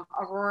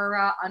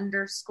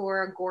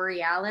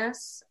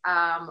 Aurora_Gorealis,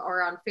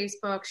 or on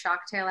Facebook,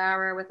 Shocktail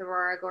Hour with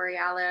Aurora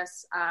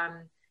Gorealis.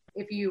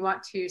 If you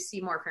want to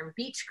see more from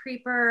Beach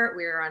Creeper,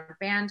 we're on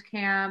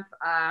Bandcamp.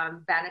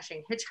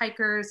 Vanishing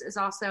Hitchhikers is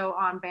also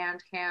on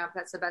Bandcamp.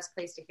 That's the best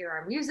place to hear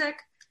our music.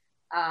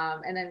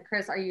 And then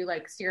Chris, are you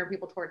like steering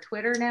people toward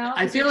Twitter now?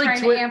 I feel like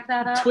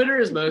Twitter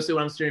is mostly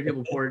what I'm steering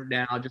people toward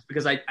now, just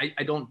because I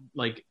don't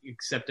like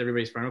accept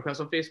everybody's friend requests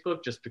on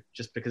Facebook, just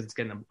because it's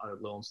getting a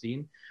little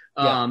obscene.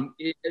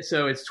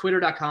 So it's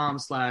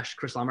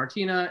twitter.com/Chris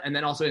LaMartina, and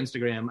then also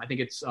Instagram. I think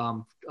it's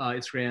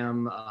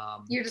Instagram.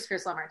 You're just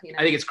Chris LaMartina.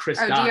 I think it's Chris.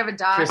 Do you have a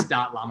dot?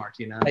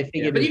 Chris.LaMartina. I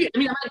think but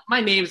my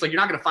name's like, you're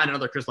not going to find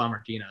another Chris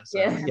LaMartina.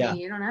 So. I mean,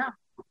 you don't know.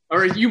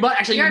 Or you might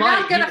actually. You're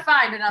not going to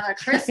find another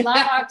Chris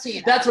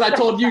LaMartina. That's what I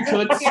told you,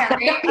 Toots.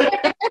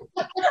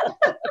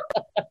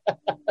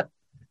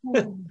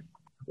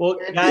 Well,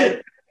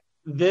 guys,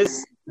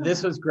 this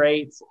was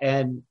great,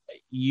 and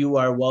you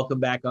are welcome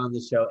back on the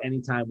show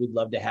anytime. We'd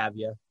love to have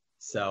you.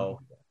 So,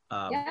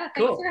 thanks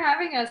for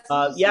having us.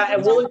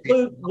 And we'll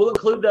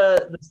include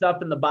the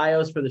stuff in the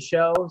bios for the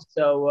show.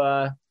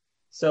 So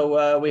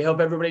we hope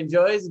everybody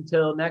enjoys.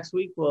 Until next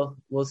week,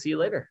 we'll see you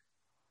later.